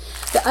noise.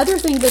 The other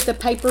thing that the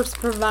papers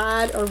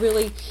provide are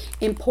really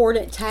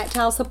important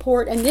tactile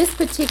support, and this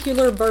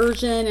particular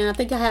version, and I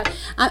think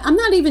I'm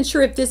not even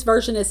sure if this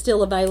version is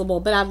still available,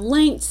 but I've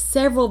linked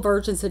several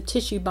versions of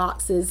tissue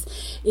boxes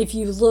if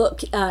you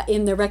look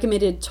in the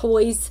recommended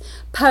toys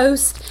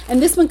post.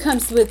 And this one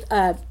comes with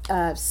a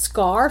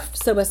scarf,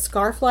 so a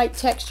scarf-like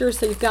texture,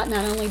 so you've got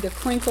not only the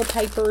crinkle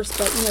papers,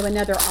 but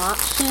another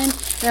option.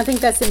 And I think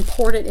that's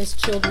important as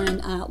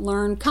children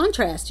learn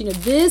contrast.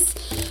 This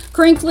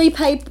crinkly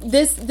paper,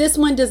 this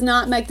one does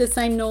not make the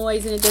same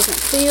noise, and it doesn't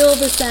feel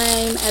the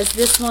same as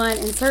this one.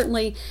 And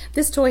certainly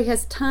this toy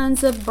has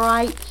tons of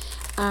bright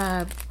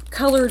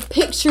colored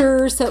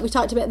pictures. So we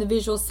talked about the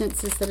visual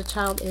senses that a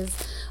child is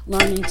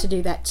learning to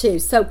do that too.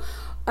 So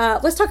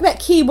let's talk about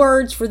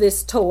keywords for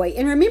this toy.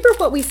 And remember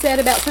what we said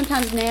about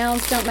sometimes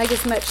nouns don't make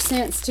as much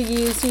sense to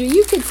use.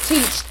 You could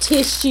teach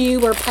tissue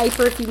or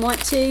paper if you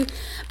want to,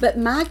 but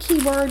my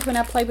keyword when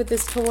I play with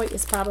this toy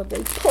is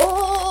probably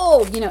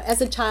pull. As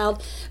a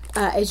child,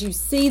 as you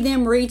see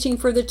them reaching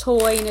for the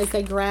toy and as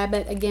they grab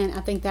it, again,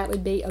 I think that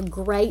would be a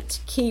great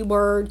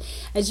keyword.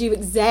 As you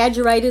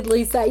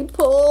exaggeratedly say,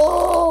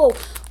 pull,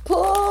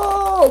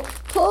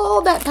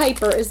 pull that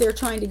paper as they're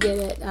trying to get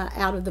it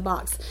out of the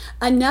box.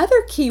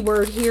 Another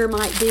keyword here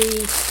might be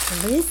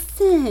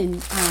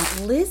listen.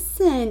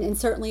 Listen, and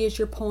certainly as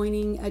you're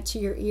pointing to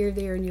your ear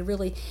there and you're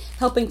really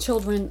helping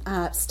children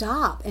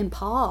stop and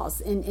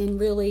pause and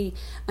really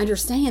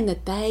understand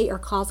that they are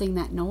causing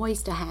that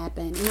noise to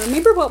happen. And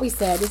remember what we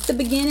said, it's the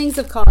beginnings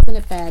of cause and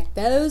effect.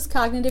 Those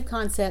cognitive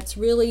concepts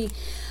really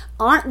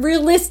aren't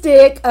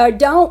realistic,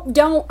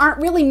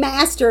 aren't really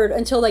mastered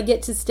until they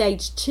get to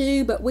stage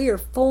 2, but we are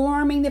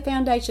forming the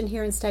foundation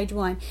here in stage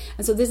 1.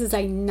 And so this is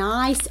a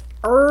nice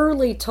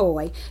early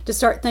toy to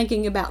start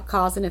thinking about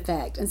cause and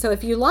effect. And so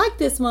if you like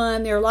this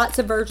one, there are lots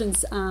of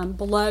versions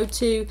below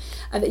too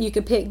that you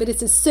could pick, but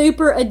it's a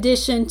super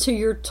addition to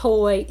your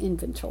toy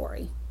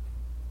inventory.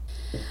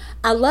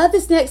 I love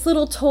this next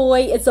little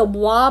toy. It's a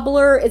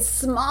wobbler. It's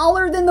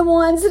smaller than the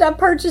ones that I've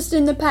purchased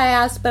in the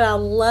past, but I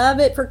love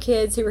it for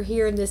kids who are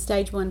here in this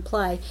stage 1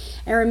 play.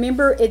 And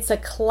remember, it's a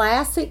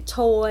classic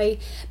toy.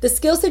 The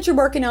skills that you're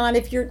working on,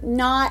 if you're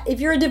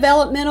a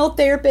developmental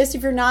therapist,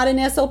 if you're not an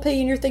SLP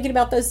and you're thinking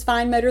about those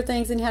fine motor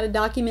things and how to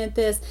document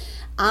this,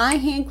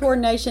 eye-hand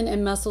coordination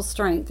and muscle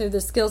strength are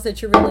the skills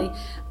that you're really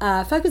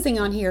focusing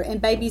on here.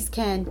 And babies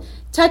can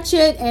touch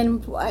it,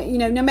 and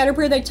no matter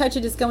where they touch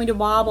it, it's going to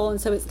wobble, and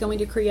so it's going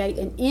to create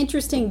an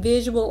interesting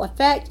visual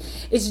effect.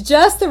 It's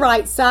just the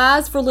right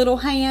size for little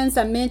hands.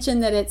 I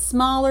mentioned that it's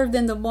smaller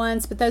than the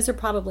ones, but those are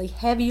probably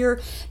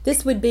heavier.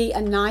 This would be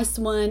a nice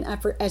one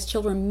for as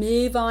children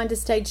move on to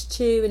stage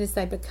 2 and as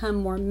they become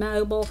more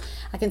mobile.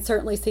 I can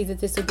certainly see that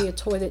this would be a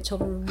toy that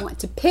children would want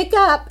to pick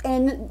up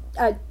and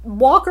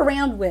walk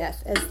around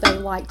with, as they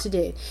like to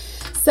do.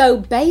 So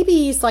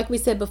babies, like we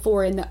said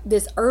before, in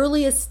this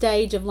earliest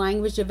stage of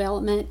language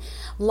development,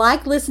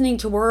 like listening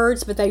to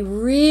words, but they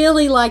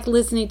really like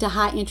listening to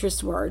high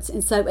interest words.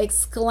 And so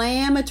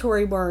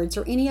exclamatory words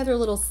or any other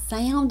little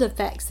sound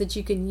effects that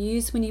you can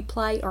use when you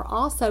play are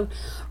also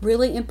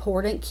really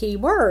important key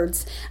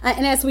words.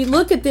 And as we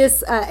look at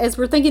this, as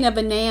we're thinking of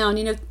a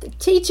noun,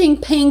 teaching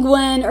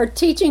penguin or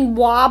teaching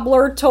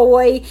wobbler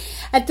toy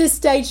at this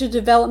stage of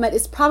development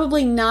is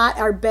probably not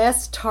our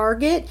best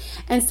target.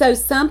 And so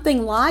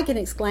something like an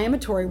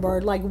exclamatory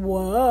word like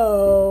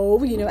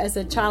whoa, as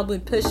a child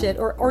would push it,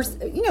 or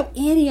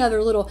any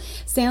other little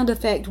sound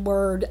effect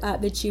word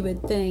that you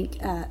would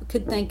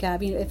could think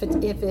of, if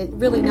it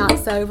really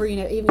knocks over,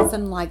 even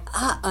something like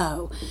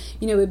uh-oh,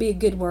 would be a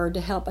good word to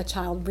help a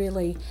child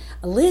really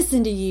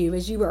listen to you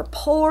as you are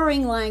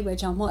pouring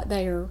language on what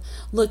they are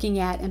looking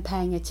at and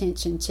paying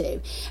attention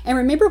to. And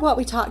remember what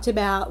we talked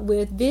about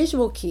with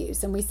visual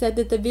cues, and we said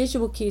that the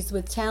visual cues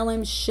would tell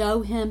him,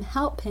 show him,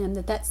 help him,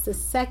 that's the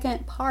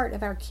second part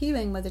of our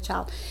cueing with a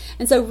child.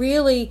 And so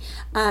really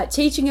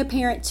teaching a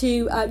parent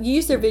to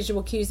use their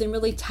visual cues and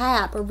really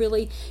tap, or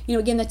really,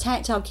 again, the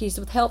tactile cues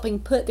with helping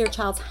put their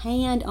child's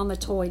hand on the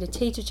toy to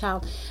teach a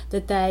child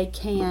that they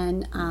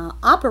can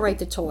operate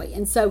the toy.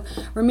 And so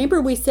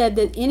remember, we said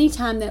that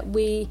anytime that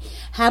we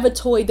have a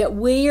toy that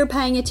we are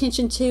paying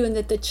attention to and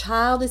that the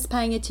child is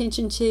paying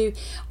attention to,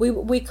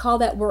 we call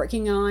that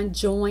working on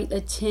joint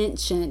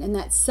attention. And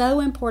that's so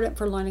important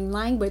for learning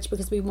language,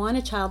 because we want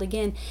a child,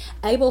 again,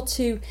 able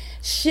to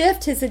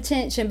shift his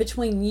attention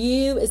between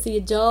you as the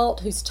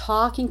adult who's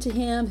talking to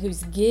him,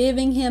 who's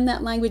giving him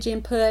that language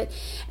input,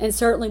 and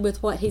certainly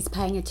with what he's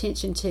paying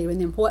attention to, and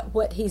then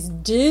what he's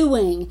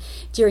doing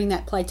during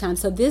that playtime.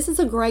 So this is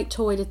a great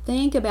toy to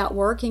think about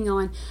working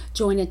on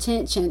joint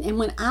attention. And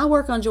when I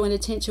work on joint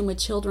attention with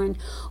children,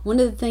 one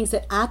of the things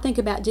that I think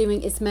about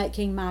doing is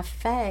making my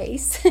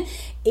face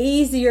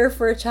easier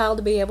for a child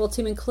to be able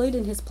to include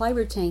in his play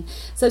routine.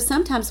 So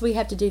sometimes we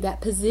have to do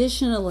that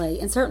positionally,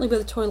 and certainly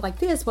with a toy like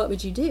this, what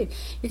would you do?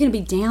 You're going to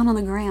be down on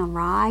the ground,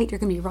 right? You're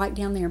going to be right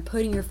down there and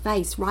putting your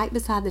face right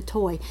beside the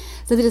toy,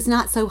 so that it's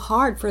not so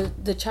hard for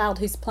the child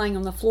who's playing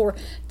on the floor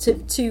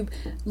to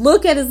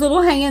look at his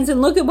little hands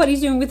and look at what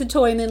he's doing with the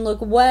toy, and then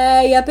look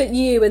way up at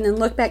you and then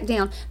look back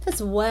down.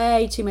 That's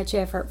way too much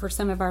effort for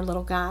some of our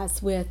little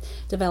guys with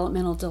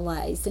developmental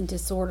delays and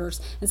disorders,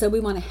 and so we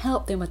want to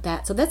help them with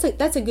that. So that's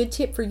a good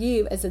tip for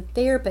you as a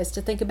therapist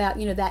to think about,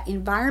 that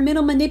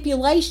environmental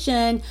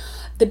manipulation.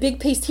 The big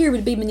piece here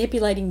would be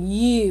manipulating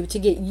you to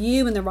get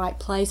you in the right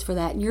place for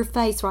that, and your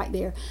face right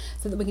there,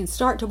 so that we can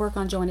start to work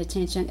on joint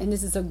attention. And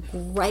this is a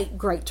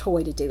great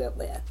toy to do it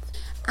with.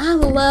 I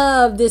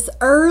love this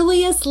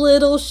earliest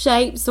little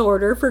shape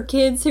sorter for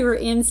kids who are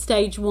in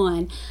stage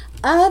 1.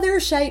 Other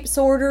shape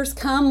sorters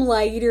come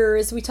later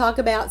as we talk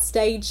about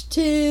stage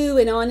 2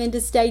 and on into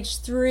stage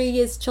 3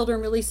 as children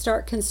really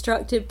start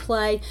constructive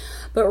play.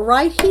 But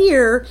right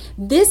here,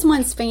 this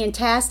one's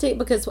fantastic,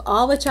 because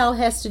all the child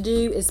has to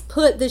do is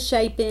put the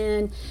shape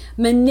in,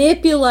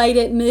 manipulate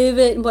it, move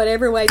it in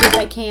whatever way that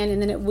they can,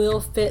 and then it will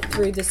fit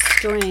through the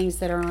strings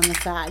that are on the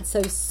side.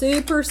 So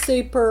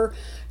super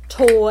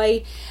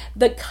toy.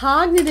 The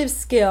cognitive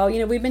skill,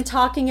 we've been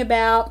talking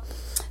about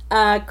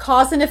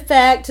cause and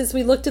effect as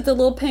we looked at the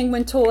little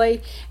penguin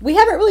toy. We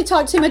haven't really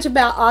talked too much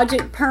about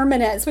object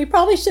permanence. We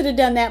probably should have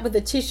done that with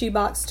the tissue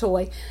box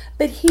toy.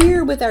 But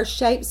here with our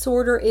shape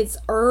sorter, it's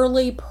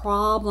early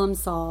problem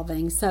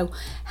solving. So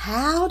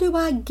how do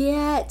I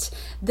get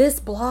this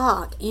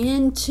block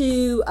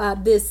into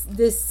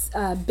this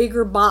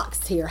bigger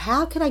box here?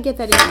 How can I get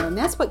that in there? And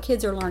that's what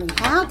kids are learning.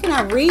 How can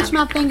I reach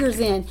my fingers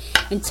in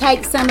and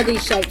take some of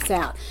these shapes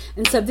out?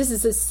 And so this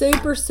is a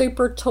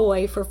super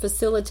toy for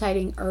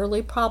facilitating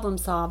early problem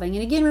solving.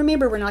 And again,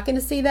 remember, we're not going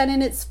to see that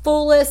in its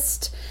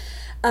fullest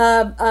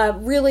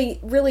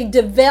really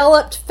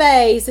developed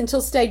phase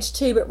until stage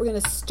 2, but we're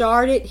going to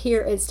start it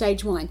here at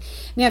stage 1.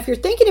 Now, if you're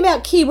thinking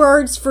about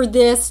keywords for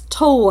this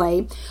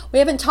toy, we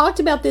haven't talked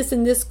about this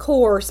in this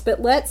course,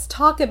 but let's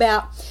talk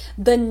about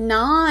the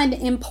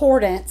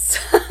non-importance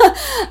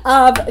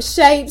of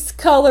shapes,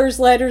 colors,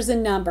 letters,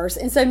 and numbers.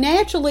 And so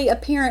naturally, a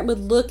parent would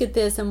look at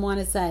this and want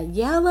to say,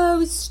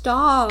 yellow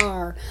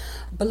star,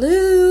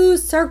 blue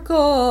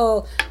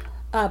circle,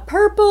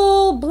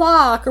 purple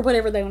block, or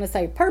whatever they want to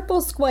say,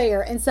 purple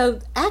square. And so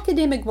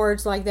academic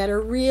words like that are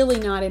really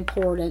not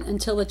important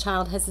until the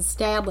child has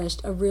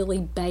established a really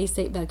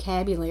basic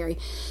vocabulary.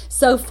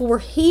 So for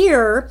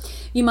here,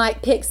 you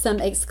might pick some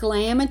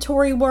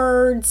exclamatory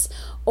words,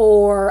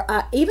 or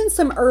even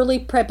some early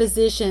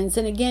prepositions.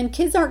 And again,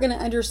 kids aren't going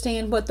to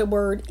understand what the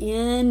word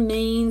in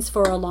means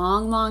for a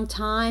long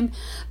time,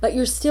 but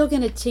you're still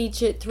going to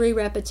teach it through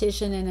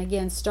repetition, and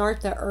again, start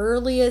the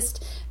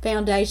earliest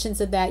foundations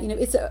of that.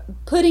 It's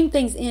putting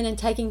things in and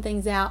taking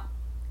things out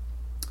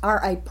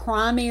are a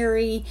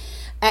primary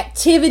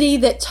activity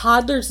that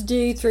toddlers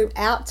do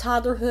throughout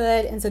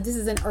toddlerhood, and so this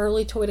is an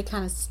early toy to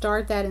kind of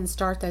start that and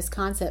start those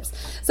concepts.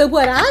 So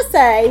what I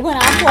say when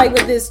I play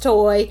with this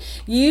toy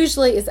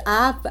usually is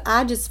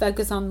I just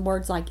focus on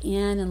words like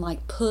in and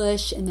like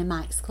push, and then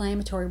my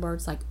exclamatory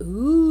words like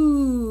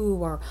ooh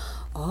or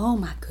oh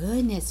my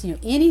goodness,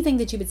 anything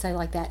that you would say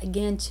like that,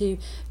 again, to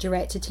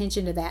direct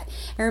attention to that.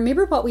 And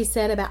remember what we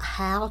said about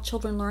how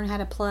children learn how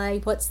to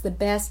play. What's the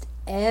best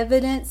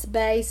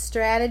evidence-based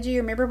strategy?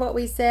 Remember what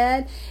we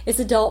said? It's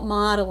adult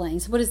modeling.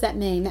 So what does that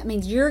mean? That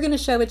means you're going to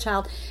show a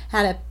child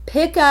how to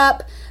pick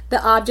up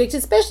the object,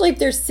 especially if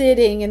they're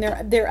sitting and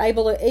they're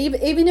able to,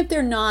 even if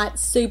they're not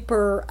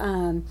super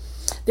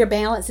their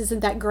balance isn't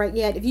that great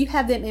yet. If you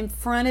have them in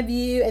front of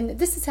you, and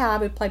this is how I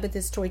would play with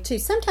this toy too.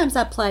 Sometimes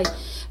I play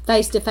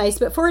face to face,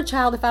 but for a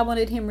child, if I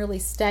wanted him really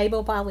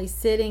stable while he's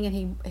sitting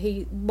and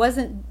he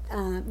wasn't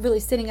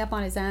really sitting up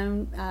on his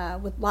own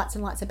with lots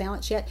and lots of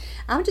balance yet,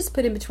 I would just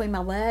put him between my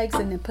legs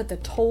and then put the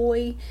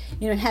toy,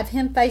 and have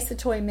him face the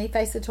toy and me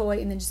face the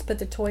toy, and then just put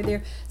the toy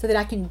there so that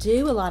I can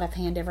do a lot of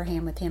hand over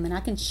hand with him, and I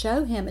can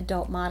show him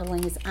adult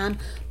modeling as I'm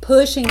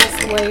pushing the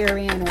square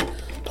in or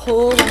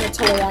pulling the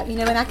toy out,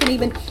 and I can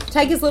even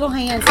take his little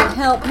hands and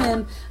help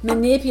him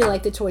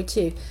manipulate the toy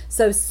too.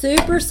 So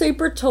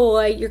super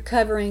toy. You're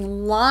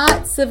covering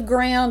lots of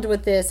ground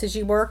with this as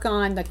you work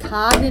on the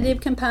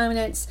cognitive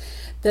components,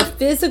 the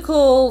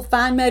physical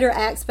fine motor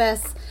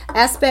aspects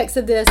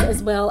of this,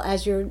 as well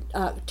as your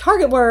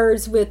target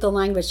words with the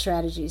language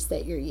strategies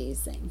that you're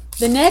using.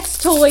 The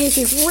next toy is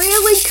this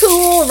really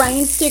cool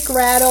rain stick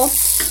rattle.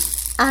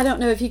 I don't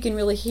know if you can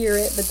really hear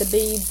it, but the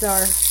beads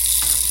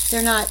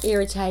they're not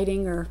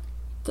irritating or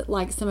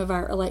like some of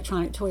our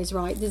electronic toys,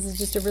 right? This is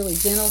just a really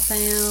gentle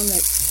sound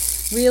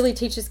that really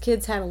teaches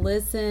kids how to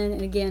listen.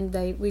 And again,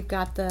 we've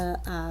got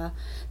the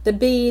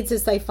beads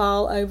as they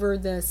fall over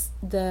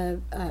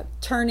the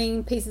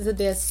turning pieces of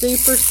this.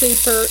 Super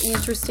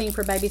interesting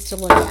for babies to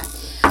look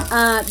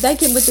at. They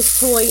can, with this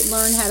toy,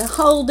 learn how to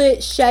hold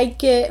it,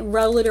 shake it,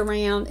 roll it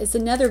around. It's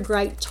another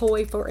great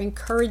toy for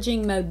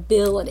encouraging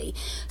mobility.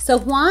 So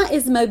why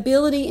is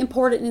mobility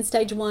important in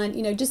stage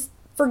 1? Just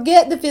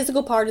forget the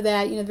physical part of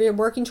that. They're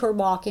working toward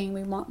walking.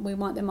 We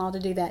want them all to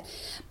do that.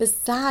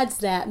 Besides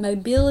that,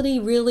 mobility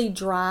really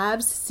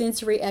drives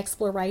sensory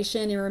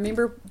exploration. And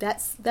remember,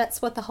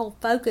 that's what the whole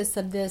focus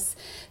of this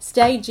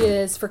stage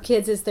is for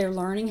kids, is they're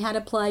learning how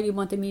to play. We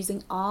want them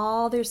using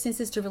all their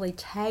senses to really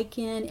take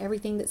in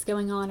everything that's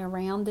going on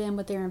around them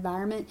with their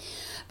environment.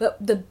 But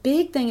the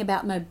big thing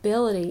about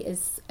mobility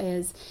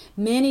is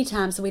many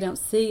times we don't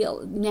see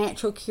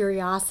natural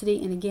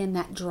curiosity, and again,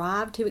 that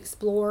drive to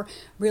explore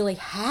really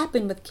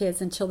happen with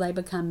kids until they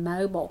become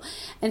mobile.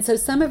 And so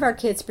some of our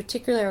kids,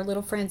 particularly our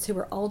little friends who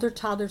are older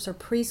toddlers or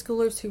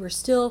preschoolers who are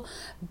still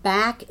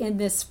back in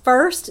this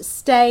first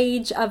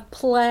stage of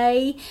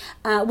play,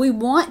 we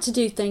want to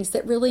do things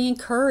that really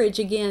encourage,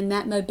 again,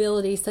 that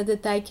mobility so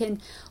that they can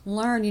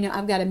learn,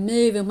 I've got to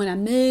move, and when I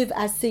move,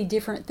 I see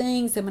different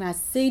things, and when I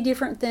see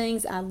different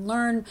things, I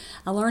learn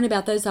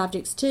about those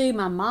objects too.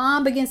 My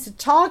mom begins to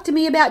talk to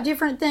me about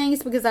different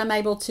things because I'm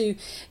able to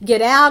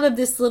get out of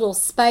this little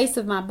space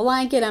of my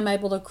blanket. I'm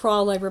able to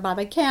crawl over by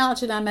the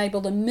couch, and I'm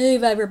able to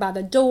move over by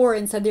the door,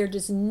 and so they're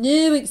just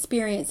new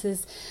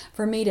experiences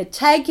for me to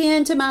take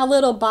into my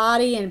little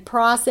body and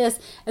process,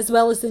 as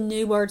well as the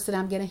new words that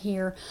I'm going to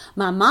hear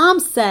my mom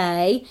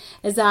say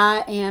as I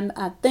am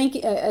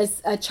thinking,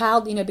 as a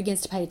child,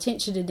 begins to pay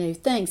attention to new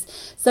things.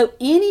 So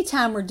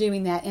anytime we're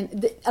doing that,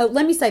 and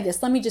let me say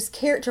this, let me just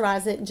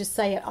characterize it and just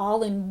say it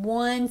all in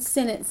one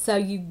sentence so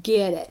you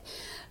get it.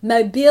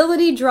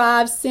 Mobility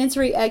drives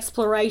sensory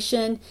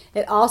exploration.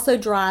 It also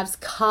drives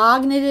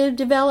cognitive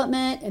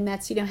development, and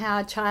that's how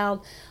a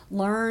child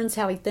learns,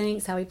 how he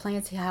thinks, how he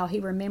plans, how he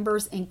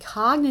remembers. And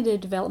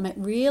cognitive development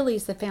really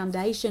is the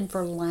foundation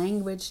for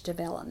language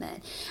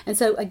development. And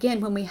so again,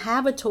 when we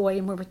have a toy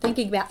and when we're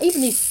thinking about even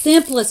these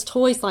simplest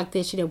toys like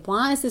this,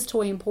 why is this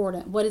toy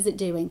important? What is it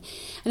doing?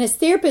 And as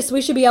therapists,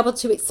 we should be able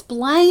to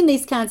explain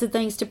these kinds of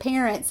things to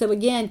parents. So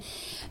again,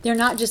 they're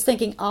not just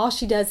thinking all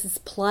she does is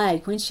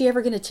play. When's she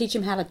ever going to teach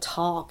him how to to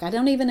talk. I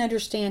don't even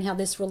understand how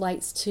this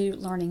relates to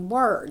learning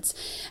words.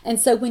 And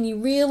so when you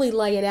really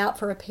lay it out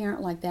for a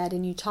parent like that,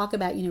 and you talk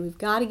about, we've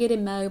got to get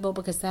him mobile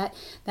because that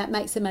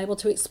makes him able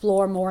to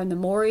explore more. And the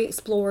more he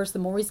explores, the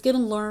more he's going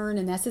to learn.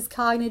 And that's his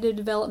cognitive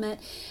development.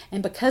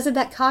 And because of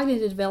that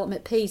cognitive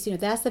development piece,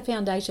 that's the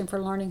foundation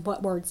for learning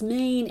what words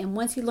mean. And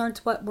once he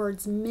learns what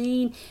words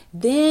mean,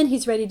 then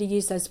he's ready to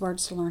use those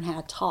words to learn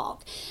how to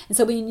talk. And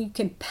so when you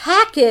can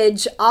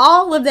package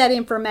all of that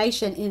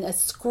information in a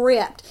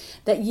script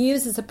that you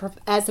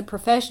as a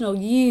professional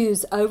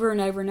use over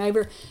and over and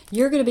over,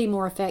 you're going to be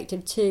more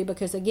effective too,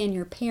 because again,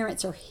 your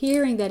parents are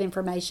hearing that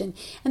information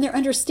and they're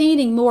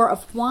understanding more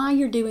of why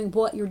you're doing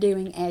what you're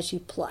doing as you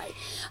play.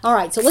 All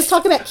right, so let's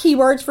talk about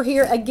keywords for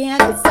here. Again,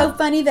 it's so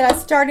funny that I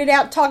started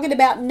out talking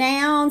about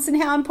nouns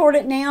and how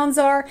important nouns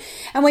are,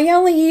 and we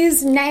only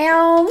use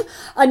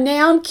a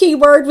noun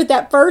keyword with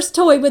that first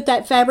toy with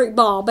that fabric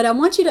ball. But I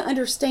want you to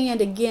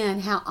understand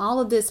again how all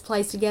of this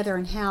plays together,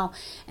 and how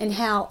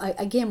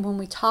again, when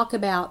we talk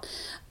about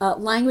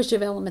language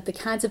development, the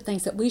kinds of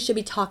things that we should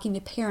be talking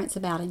to parents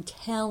about and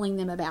telling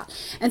them about.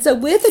 And so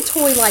with a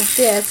toy like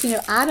this,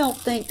 I don't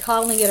think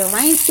calling it a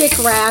rain stick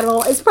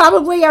rattle is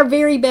probably our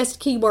very best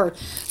keyword.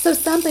 So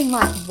something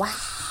like,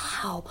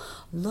 wow,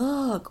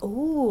 look,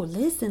 oh,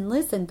 listen,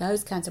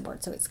 those kinds of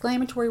words. So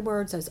exclamatory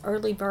words, those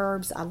early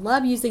verbs. I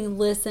love using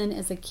listen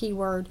as a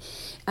keyword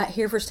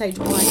here for stage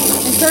 1. And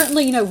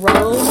certainly,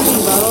 rolling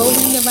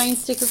the rain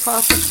stick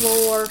across the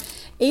floor.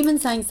 Even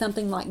saying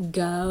something like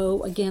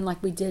go, again,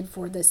 like we did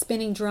for the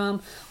spinning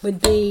drum,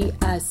 would be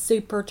a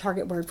super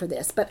target word for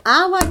this. But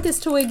I like this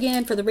toy,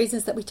 again, for the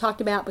reasons that we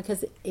talked about,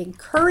 because it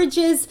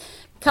encourages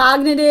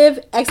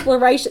cognitive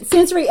exploration,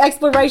 sensory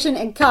exploration,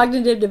 and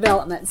cognitive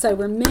development. So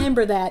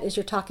remember that as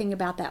you're talking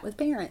about that with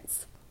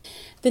parents.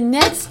 The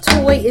next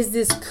toy is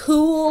this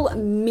cool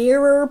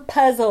mirror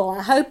puzzle.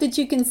 I hope that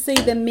you can see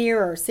the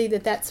mirror. See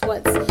that that's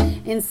what's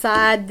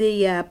inside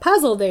the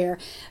puzzle there.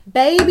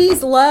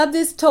 Babies love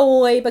this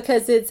toy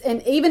because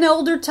and even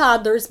older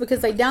toddlers, because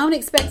they don't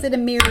expect that a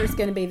mirror is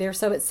going to be there.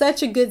 So it's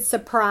such a good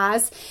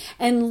surprise.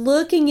 And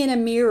looking in a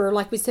mirror,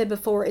 like we said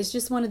before, is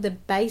just one of the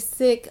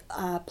basic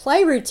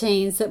play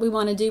routines that we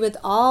want to do with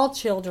all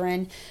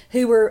children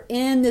who are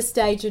in this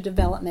stage of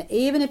development.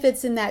 Even if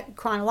it's in that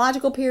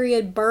chronological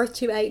period, birth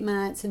to 8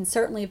 months, and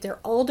certainly if they're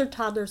older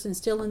toddlers and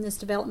still in this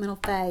developmental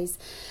phase,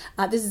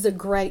 this is a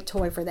great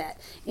toy for that.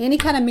 Any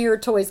kind of mirror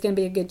toy is going to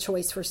be a good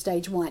choice for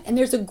stage 1. And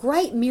there's a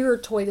great mirror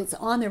toy that's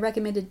on the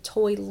recommended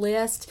toy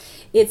list.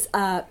 It's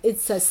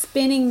a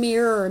spinning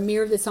mirror, or a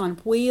mirror that's on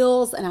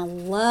wheels, and I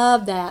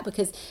love that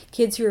because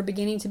kids who are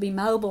beginning to be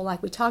mobile,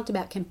 like we talked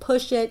about, can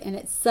push it, and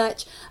it's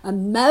such a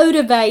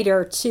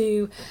motivator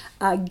to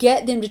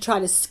get them to try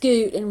to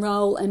scoot and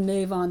roll and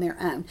move on their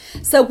own.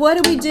 So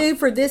what do we do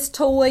for this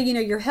toy?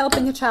 You're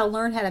helping a child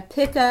learn how to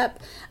pick up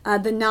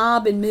the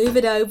knob and move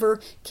it over.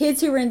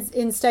 Kids who are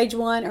in stage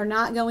 1 are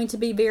not going to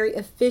be very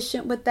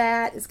efficient with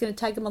that. It's going to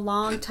take them a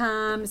long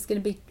time. It's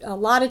going to be a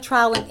lot of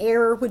trial and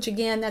error, which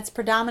again, that's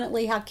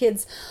predominantly how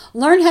kids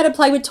learn how to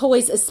play with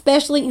toys,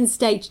 especially in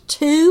stage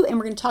 2, and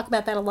we're going to talk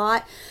about that a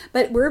lot.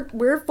 But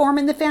we're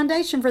forming the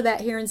foundation for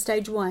that here in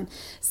stage 1.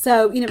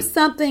 So,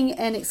 something,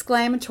 an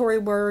exclamatory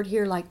word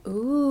here like,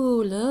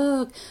 ooh,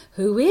 look,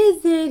 who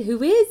is it?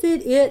 Who is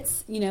it?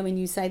 It's, when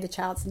you say the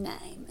child's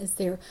name as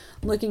they're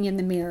looking in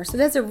the mirror. So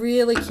that's a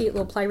really cute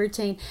little play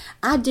routine.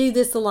 I do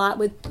this a lot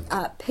with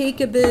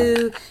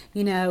peekaboo,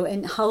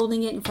 and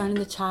holding it in front of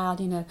the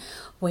child,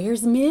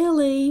 where's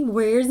Millie?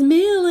 Where's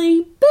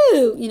Millie?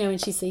 Boo!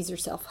 And she sees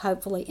herself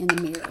hopefully in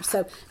the mirror.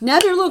 So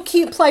another little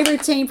cute play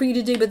routine for you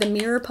to do with a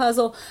mirror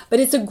puzzle, but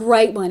it's a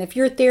great one. If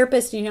you're a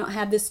therapist and you don't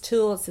have this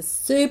tool, it's a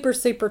super,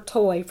 super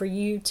toy for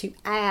you to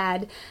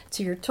add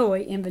to your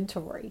toy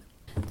inventory.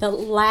 The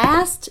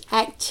last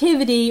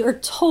activity or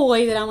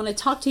toy that I want to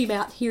talk to you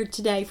about here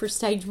today for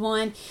stage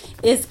 1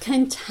 is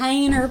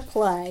container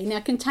play.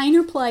 Now,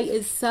 container play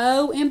is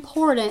so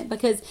important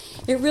because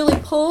it really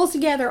pulls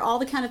together all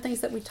the kind of things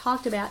that we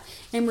talked about,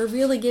 and we're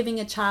really giving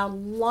a child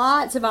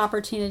lots of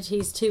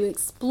opportunities to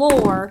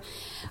explore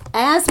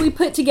as we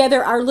put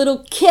together our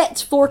little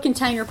kit for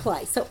container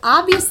play. So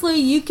obviously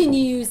you can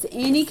use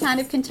any kind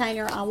of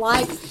container. I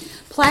like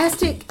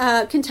plastic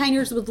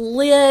containers with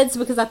lids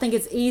because I think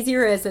it's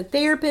easier as a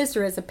therapist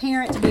or as a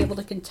parent to be able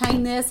to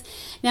contain this.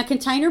 Now,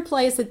 container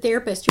play as a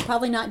therapist, you're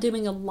probably not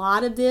doing a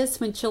lot of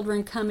this when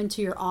children come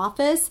into your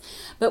office,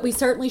 but we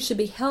certainly should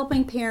be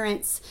helping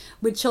parents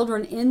with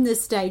children in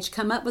this stage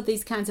come up with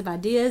these kinds of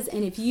ideas.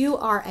 And if you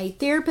are a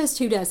therapist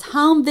who does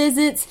home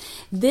visits,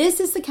 this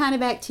is the kind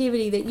of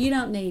activity that you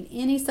don't need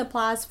any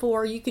supplies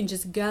for. You can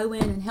just go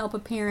in and help a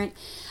parent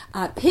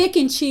pick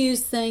and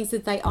choose things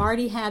that they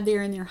already have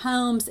there in their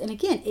homes. And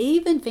again,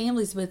 even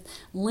families with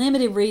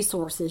limited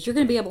resources, you're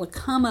going to be able to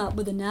come up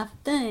with enough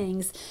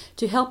things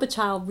to help a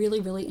child really,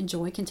 really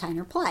enjoy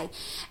container play.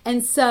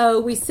 And so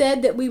we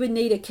said that we would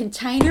need a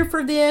container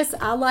for this.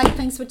 I like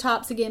things with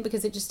tops again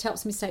because it just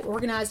helps me stay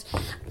organized.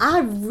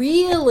 I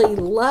really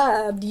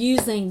loved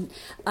using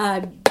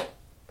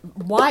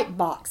wipe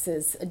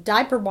boxes,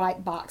 diaper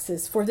wipe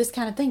boxes for this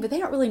kind of thing, but they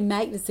don't really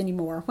make this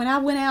anymore. When I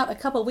went out a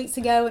couple of weeks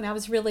ago and I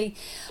was really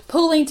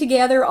pulling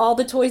together all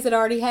the toys that I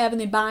already have and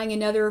then buying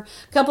another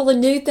couple of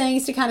new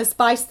things to kind of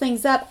spice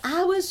things up,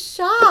 I was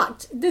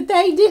shocked that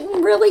they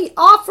didn't really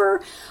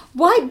offer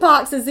wipe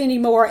boxes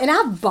anymore. And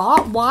I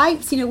bought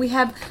wipes. We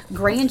have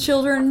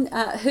grandchildren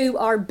who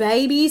are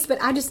babies,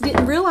 but I just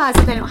didn't realize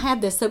that they don't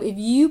have this. So if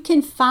you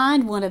can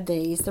find one of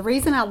these, the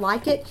reason I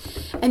like it,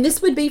 and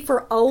this would be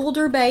for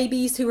older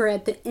babies who are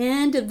at the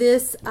end of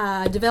this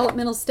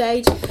developmental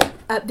stage,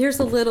 there's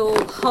a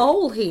little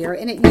hole here,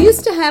 and it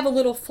used to have a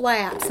little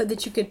flap so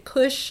that you could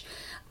push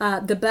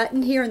the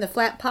button here and the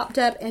flap popped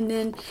up, and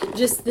then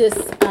just this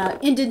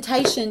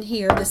indentation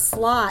here, the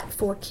slot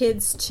for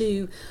kids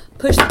to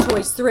push the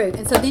toys through.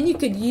 And so then you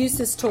could use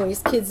this toy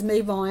as kids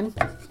move on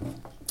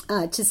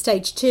to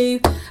stage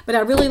 2. But I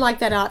really like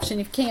that option.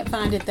 If you can't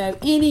find it though,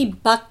 any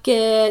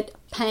bucket,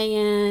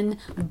 pan,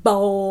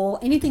 bowl,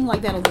 anything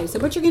like that will do. So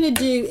what you're going to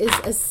do is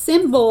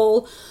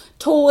assemble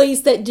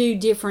toys that do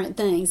different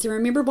things. And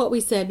remember what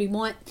we said, we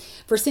want,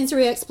 for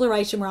sensory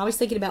exploration, we're always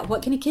thinking about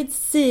what can a kid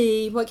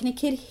see, what can a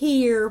kid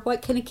hear,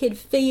 what can a kid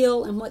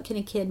feel, and what can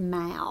a kid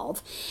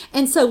mouth.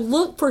 And so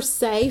look for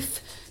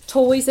safe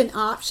toys and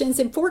options.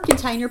 And for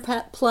container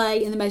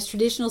play in the most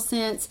traditional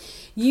sense,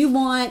 you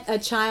want a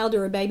child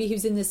or a baby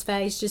who's in this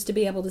phase just to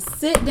be able to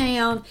sit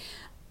down,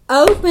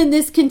 open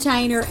this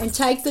container, and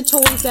take the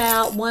toys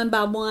out one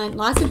by one.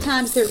 Lots of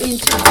times they're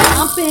into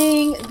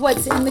dumping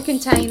what's in the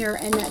container,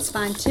 and that's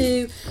fine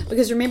too,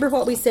 because remember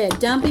what we said,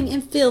 dumping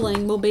and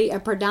filling will be a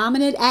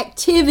predominant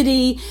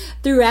activity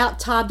throughout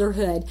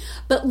toddlerhood.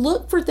 But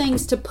look for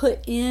things to put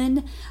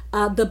in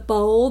the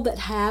bowl that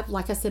have,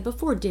 like I said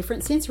before,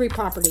 different sensory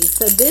properties.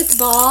 So this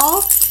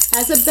ball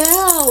has a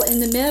bell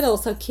in the middle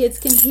so kids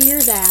can hear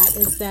that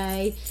as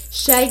they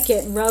shake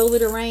it and roll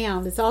it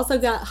around. It's also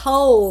got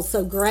holes,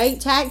 so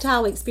great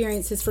tactile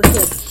experiences for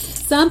kids.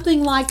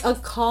 Something like a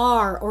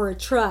car or a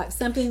truck,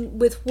 something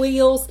with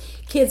wheels.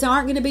 Kids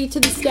aren't going to be to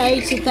the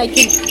stage that they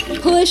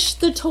can push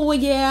the toy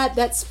yet.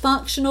 That's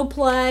functional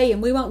play,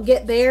 and we won't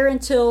get there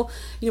until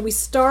we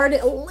start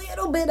a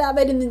little bit of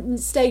it in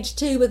stage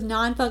 2 with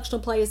non-functional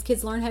play as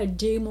kids learn how to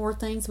do more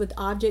things with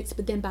objects.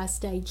 But then by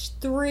stage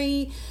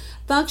 3,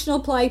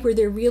 functional play, where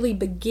they're really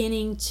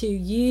beginning to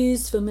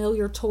use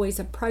familiar toys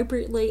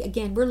appropriately.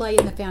 Again, we're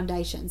laying the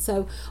foundation.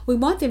 So we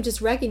want them just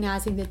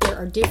recognizing that there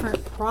are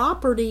different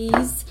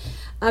properties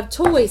of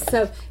toys.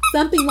 So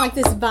something like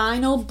this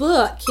vinyl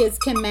book, kids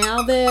can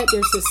mouth it.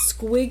 There's a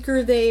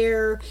squeaker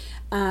there.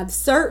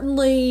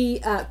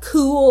 Certainly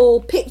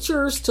cool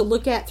pictures to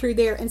look at through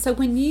there. And so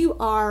when you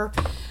are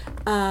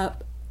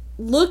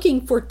looking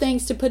for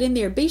things to put in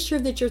there, be sure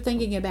that you're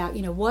thinking about,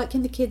 what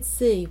can the kid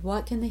see?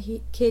 What can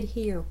the kid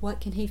hear?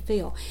 What can he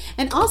feel?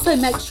 And also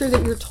make sure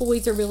that your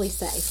toys are really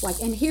safe.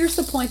 And here's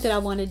the point that I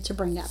wanted to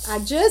bring up. I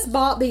just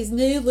bought these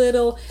new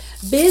little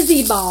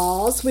busy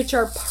balls, which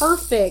are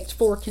perfect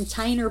for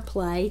container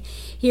play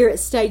here at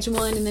stage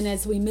 1. And then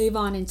as we move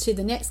on into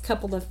the next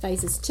couple of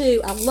phases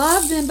too, I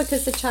love them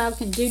because the child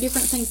can do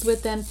different things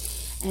with them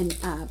and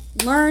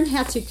learn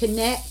how to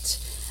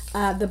connect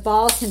the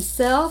balls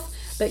himself.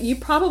 But you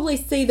probably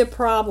see the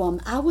problem.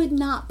 I would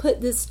not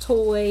put this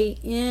toy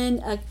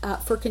in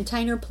for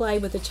container play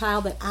with a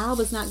child that I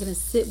was not going to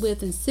sit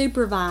with and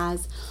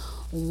supervise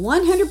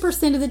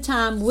 100% of the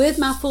time with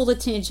my full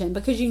attention,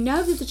 because you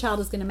know that the child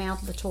is going to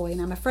mouth the toy,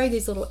 and I'm afraid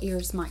these little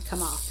ears might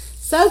come off.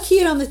 So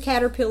cute on the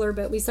caterpillar,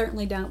 but we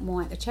certainly don't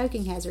want a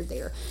choking hazard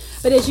there.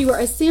 But as you are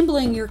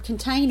assembling your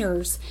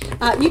containers,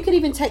 you could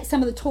even take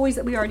some of the toys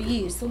that we already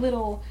used. The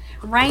little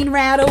rain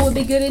rattle would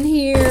be good in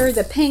here.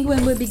 The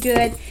penguin would be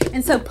good.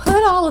 And so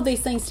put all of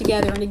these things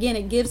together. And again,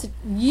 it gives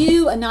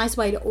you a nice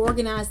way to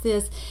organize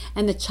this,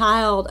 and the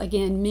child,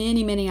 again,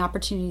 many, many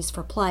opportunities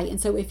for play. And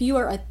so if you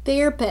are a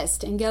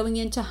therapist and going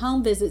into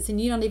home visits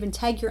and you don't even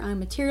take your own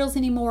materials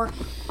anymore,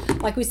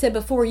 like we said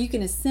before, you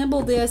can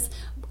assemble this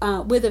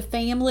with a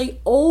family,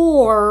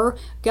 or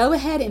go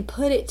ahead and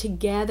put it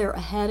together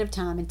ahead of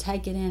time and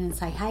take it in and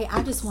say, hey,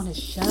 I just want to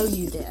show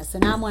you this,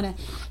 and I want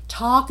to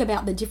talk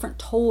about the different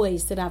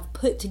toys that I've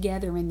put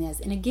together in this.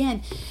 And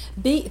again,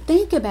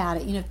 think about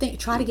it.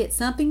 Try to get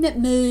something that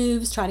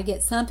moves, try to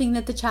get something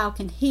that the child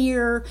can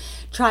hear,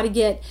 try to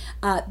get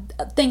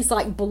things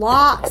like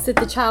blocks that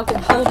the child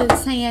can hold in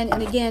his hand.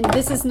 And again,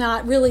 this is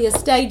not really a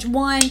stage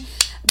 1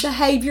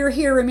 behavior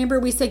here. Remember,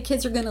 we said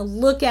kids are going to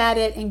look at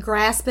it and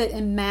grasp it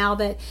and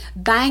mouth it.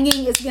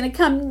 Banging is going to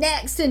come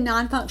next in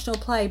non-functional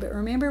play, but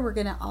remember, we're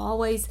going to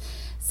always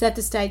set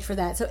the stage for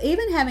that. So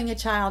even having a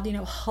child,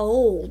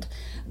 hold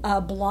a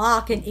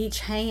block in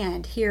each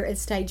hand here at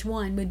stage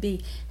 1 would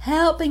be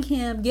helping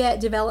him get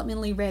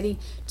developmentally ready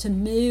to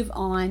move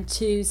on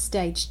to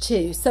stage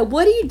 2. So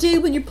what do you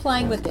do when you're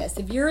playing with this?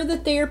 If you're the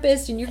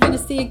therapist and you're going to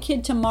see a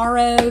kid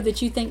tomorrow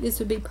that you think this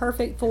would be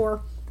perfect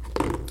for,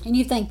 and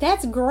you think,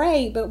 that's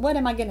great, but what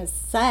am I going to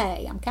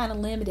say? I'm kind of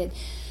limited.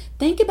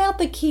 think about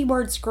the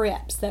keyword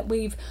scripts that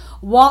we've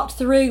walked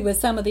through with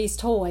some of these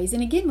toys.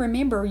 And again,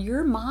 remember,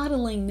 you're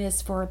modeling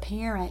this for a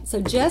parent.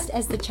 So just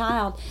as the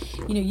child,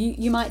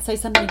 you might say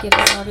something to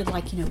get started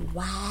like,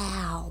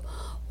 wow,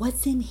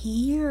 what's in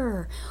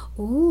here?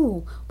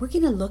 Ooh, we're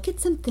going to look at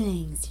some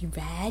things. You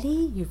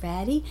ready? You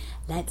ready?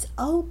 Let's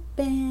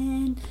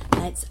open.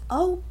 Let's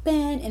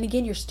open. And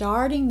again, you're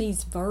starting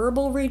these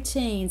verbal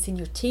routines and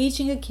you're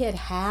teaching a kid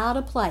how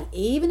to play.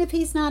 Even if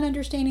he's not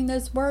understanding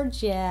those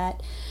words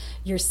yet,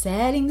 you're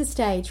setting the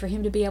stage for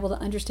him to be able to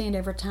understand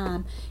over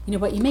time,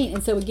 what you mean.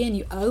 And so again,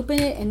 you open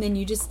it and then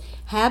you just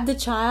have the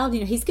child,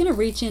 he's going to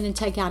reach in and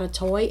take out a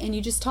toy and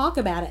you just talk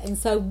about it. And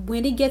so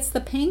when he gets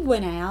the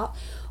penguin out,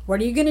 what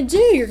are you going to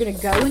do? You're going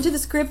to go into the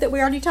script that we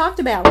already talked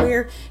about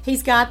where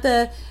he's got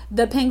the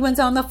penguins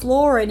on the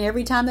floor, and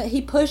every time that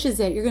he pushes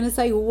it, you're going to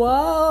say,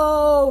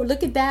 whoa,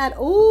 look at that.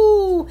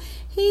 Ooh,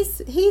 he's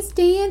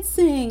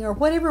dancing, or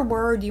whatever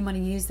word you want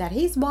to use that.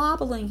 He's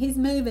wobbling, he's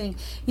moving.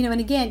 And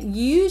again,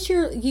 use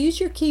your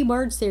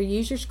keywords there,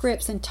 use your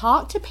scripts, and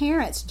talk to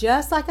parents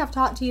just like I've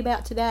talked to you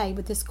about today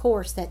with this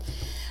course that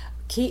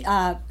we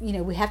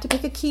have to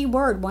pick a key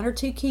word, 1 or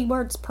 2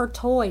 keywords per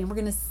toy, and we're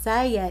going to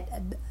say it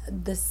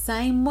the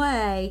same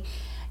way,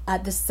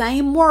 the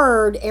same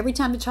word every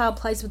time the child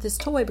plays with this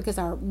toy, because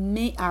our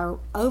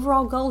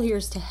overall goal here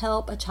is to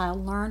help a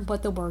child learn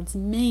what the words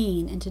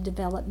mean and to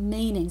develop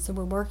meaning. So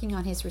we're working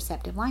on his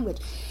receptive language,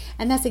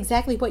 and that's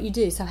exactly what you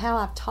do. So how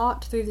I've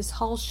talked through this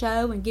whole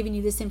show and given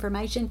you this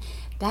information,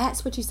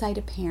 that's what you say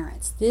to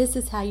parents. This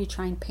is how you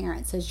train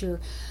parents as you're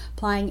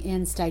playing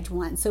in stage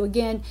 1. So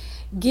again,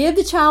 give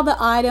the child the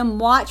item,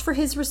 watch for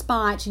his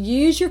response,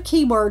 use your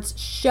keywords,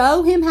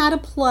 show him how to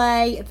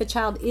play if the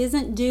child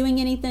isn't doing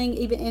anything,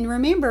 and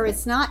remember,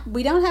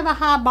 we don't have a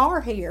high bar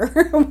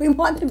here. We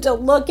want them to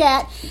look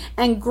at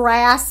and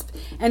grasp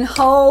and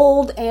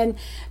hold and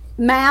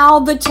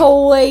mouth the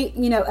toy,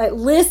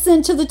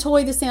 listen to the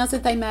toy, the sounds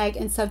that they make.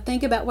 And so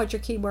think about what your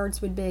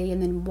keywords would be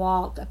and then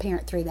walk a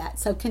parent through that.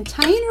 So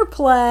container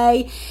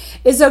play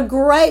is a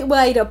great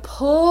way to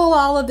pull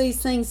all of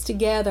these things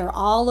together,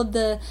 all of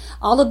the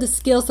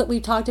skills that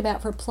we've talked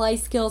about for play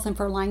skills and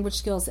for language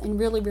skills, and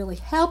really, really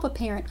help a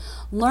parent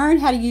learn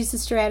how to use the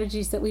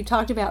strategies that we've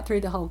talked about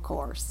through the whole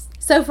course.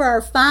 So for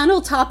our final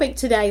topic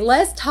today,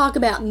 let's talk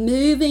about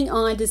moving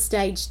on to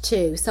stage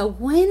 2. So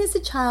when is a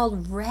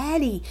child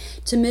ready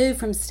to move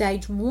from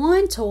stage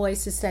 1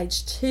 toys to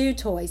stage 2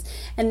 toys?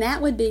 And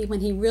that would be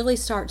when he really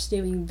starts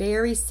doing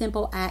very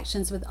simple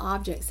actions with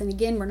objects. And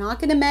again, we're not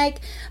going to make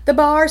the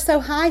bar so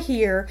high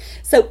here.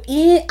 So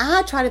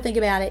I try to think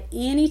about it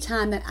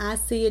anytime that I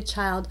see a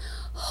child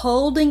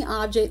holding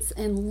objects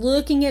and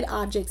looking at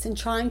objects and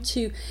trying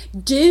to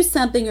do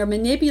something or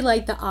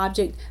manipulate the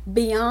object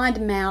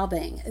beyond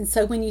mouthing. And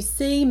so when you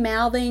see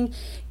mouthing's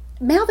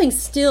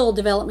still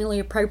developmentally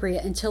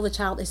appropriate until the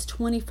child is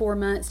 24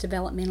 months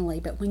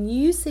developmentally. But when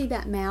you see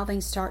that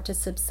mouthing start to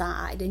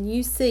subside and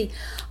you see,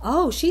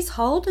 oh, she's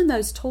holding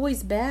those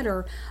toys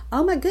better.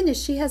 Oh my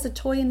goodness, she has a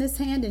toy in this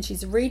hand and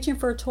she's reaching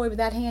for a toy with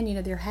that hand.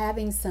 They're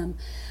having some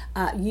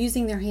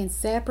using their hands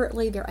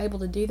separately. They're able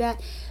to do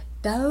that.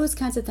 Those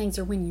kinds of things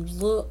are when you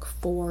look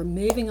for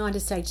moving on to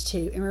stage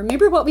 2. And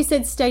remember what we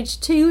said stage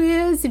 2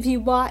 is, if you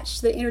watch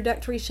the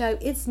introductory show,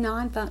 it's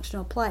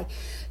non-functional play.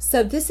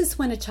 So this is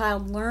when a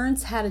child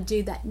learns how to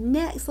do that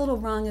next little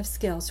rung of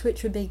skills,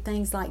 which would be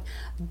things like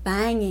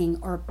banging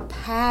or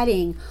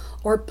patting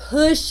or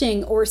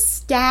pushing or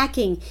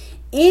stacking.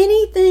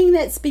 Anything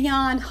that's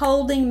beyond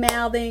holding,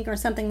 mouthing, or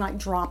something like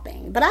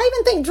dropping. But I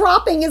even think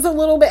dropping is a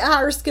little bit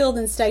higher skill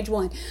than stage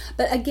 1.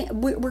 But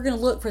again, we're going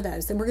to look for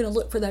those, and we're going to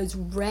look for those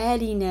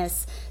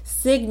readiness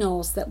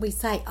signals that we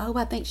say, oh,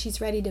 I think she's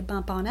ready to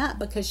bump on up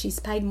because she's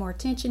paid more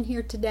attention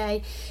here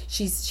today.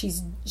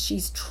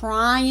 She's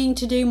trying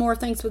to do more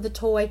things with the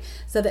toy,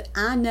 so that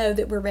I know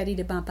that we're ready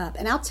to bump up.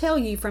 And I'll tell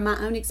you from my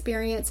own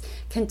experience,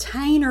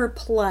 container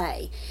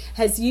play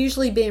has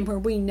usually been where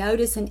we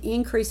notice an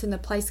increase in the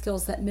play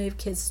skills that move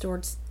kids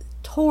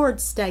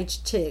towards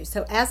stage 2.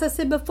 So as I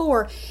said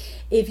before,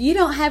 if you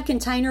don't have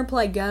container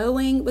play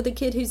going with a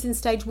kid who's in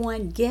stage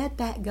 1, get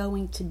that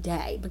going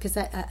today, because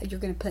you're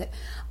going to put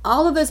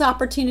all of those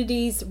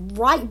opportunities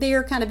right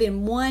there kind of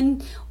in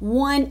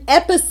one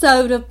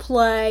episode of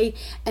play,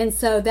 and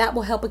so that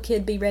will help a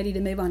kid be ready to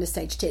move on to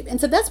stage 2.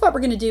 And so that's what we're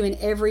going to do in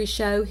every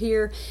show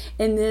here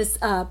in this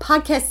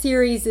podcast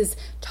series, is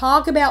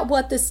talk about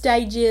what the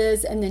stage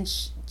is, and then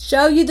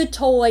show you the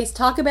toys,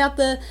 talk about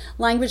the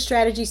language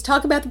strategies,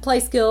 talk about the play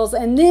skills,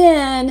 and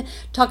then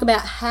talk about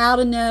how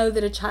to know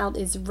that a child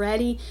is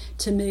ready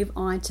to move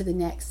on to the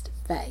next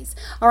phase.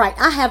 All right,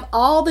 I have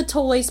all the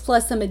toys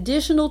plus some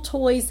additional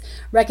toys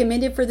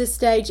recommended for this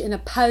stage in a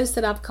post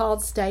that I've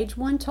called Stage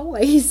 1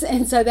 Toys.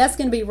 And so that's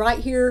going to be right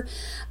here,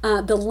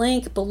 the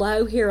link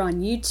below here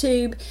on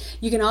YouTube.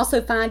 You can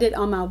also find it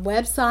on my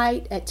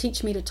website at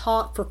Teach Me to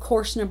Talk for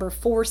course number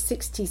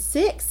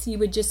 466. You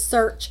would just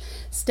search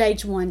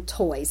Stage 1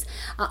 Toys.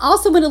 I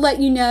also want to let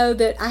you know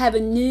that I have a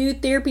new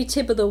Therapy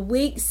Tip of the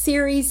Week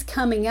series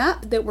coming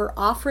up that we're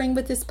offering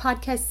with this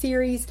podcast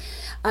series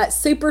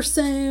super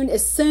soon.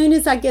 As soon as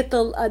as I get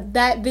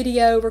that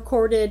video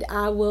recorded,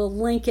 I will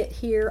link it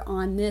here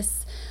on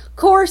this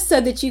course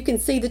so that you can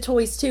see the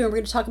toys too. And we're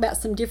going to talk about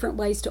some different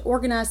ways to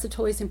organize the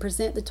toys and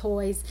present the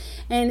toys.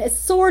 And it's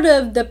sort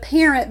of the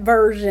parent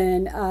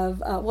version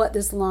of what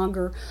this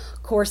longer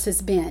course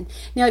has been.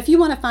 Now, if you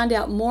want to find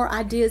out more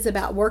ideas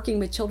about working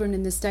with children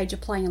in this stage of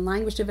play and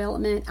language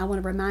development, I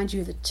want to remind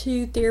you of the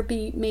 2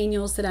 therapy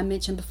manuals that I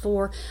mentioned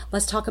before.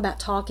 Let's Talk About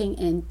Talking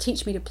and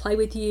Teach Me to Play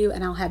with You,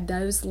 and I'll have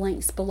those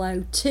links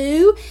below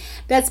too.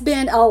 That's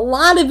been a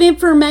lot of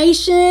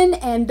information,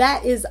 and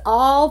that is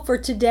all for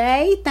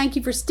today. Thank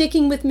you for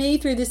sticking with me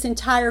through this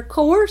entire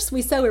course.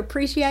 We so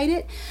appreciate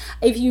it.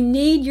 If you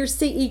need your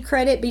CE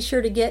credit, be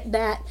sure to get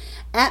that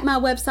at my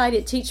website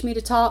at Teach Me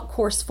to Talk,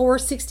 course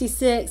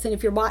 466. And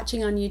if you're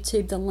watching on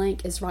YouTube, the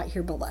link is right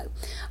here below. All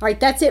right,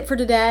 that's it for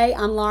today.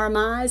 I'm Laura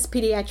Mize,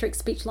 pediatric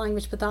speech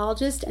language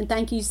pathologist, and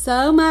thank you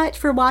so much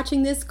for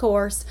watching this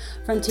course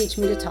from Teach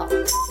Me to Talk.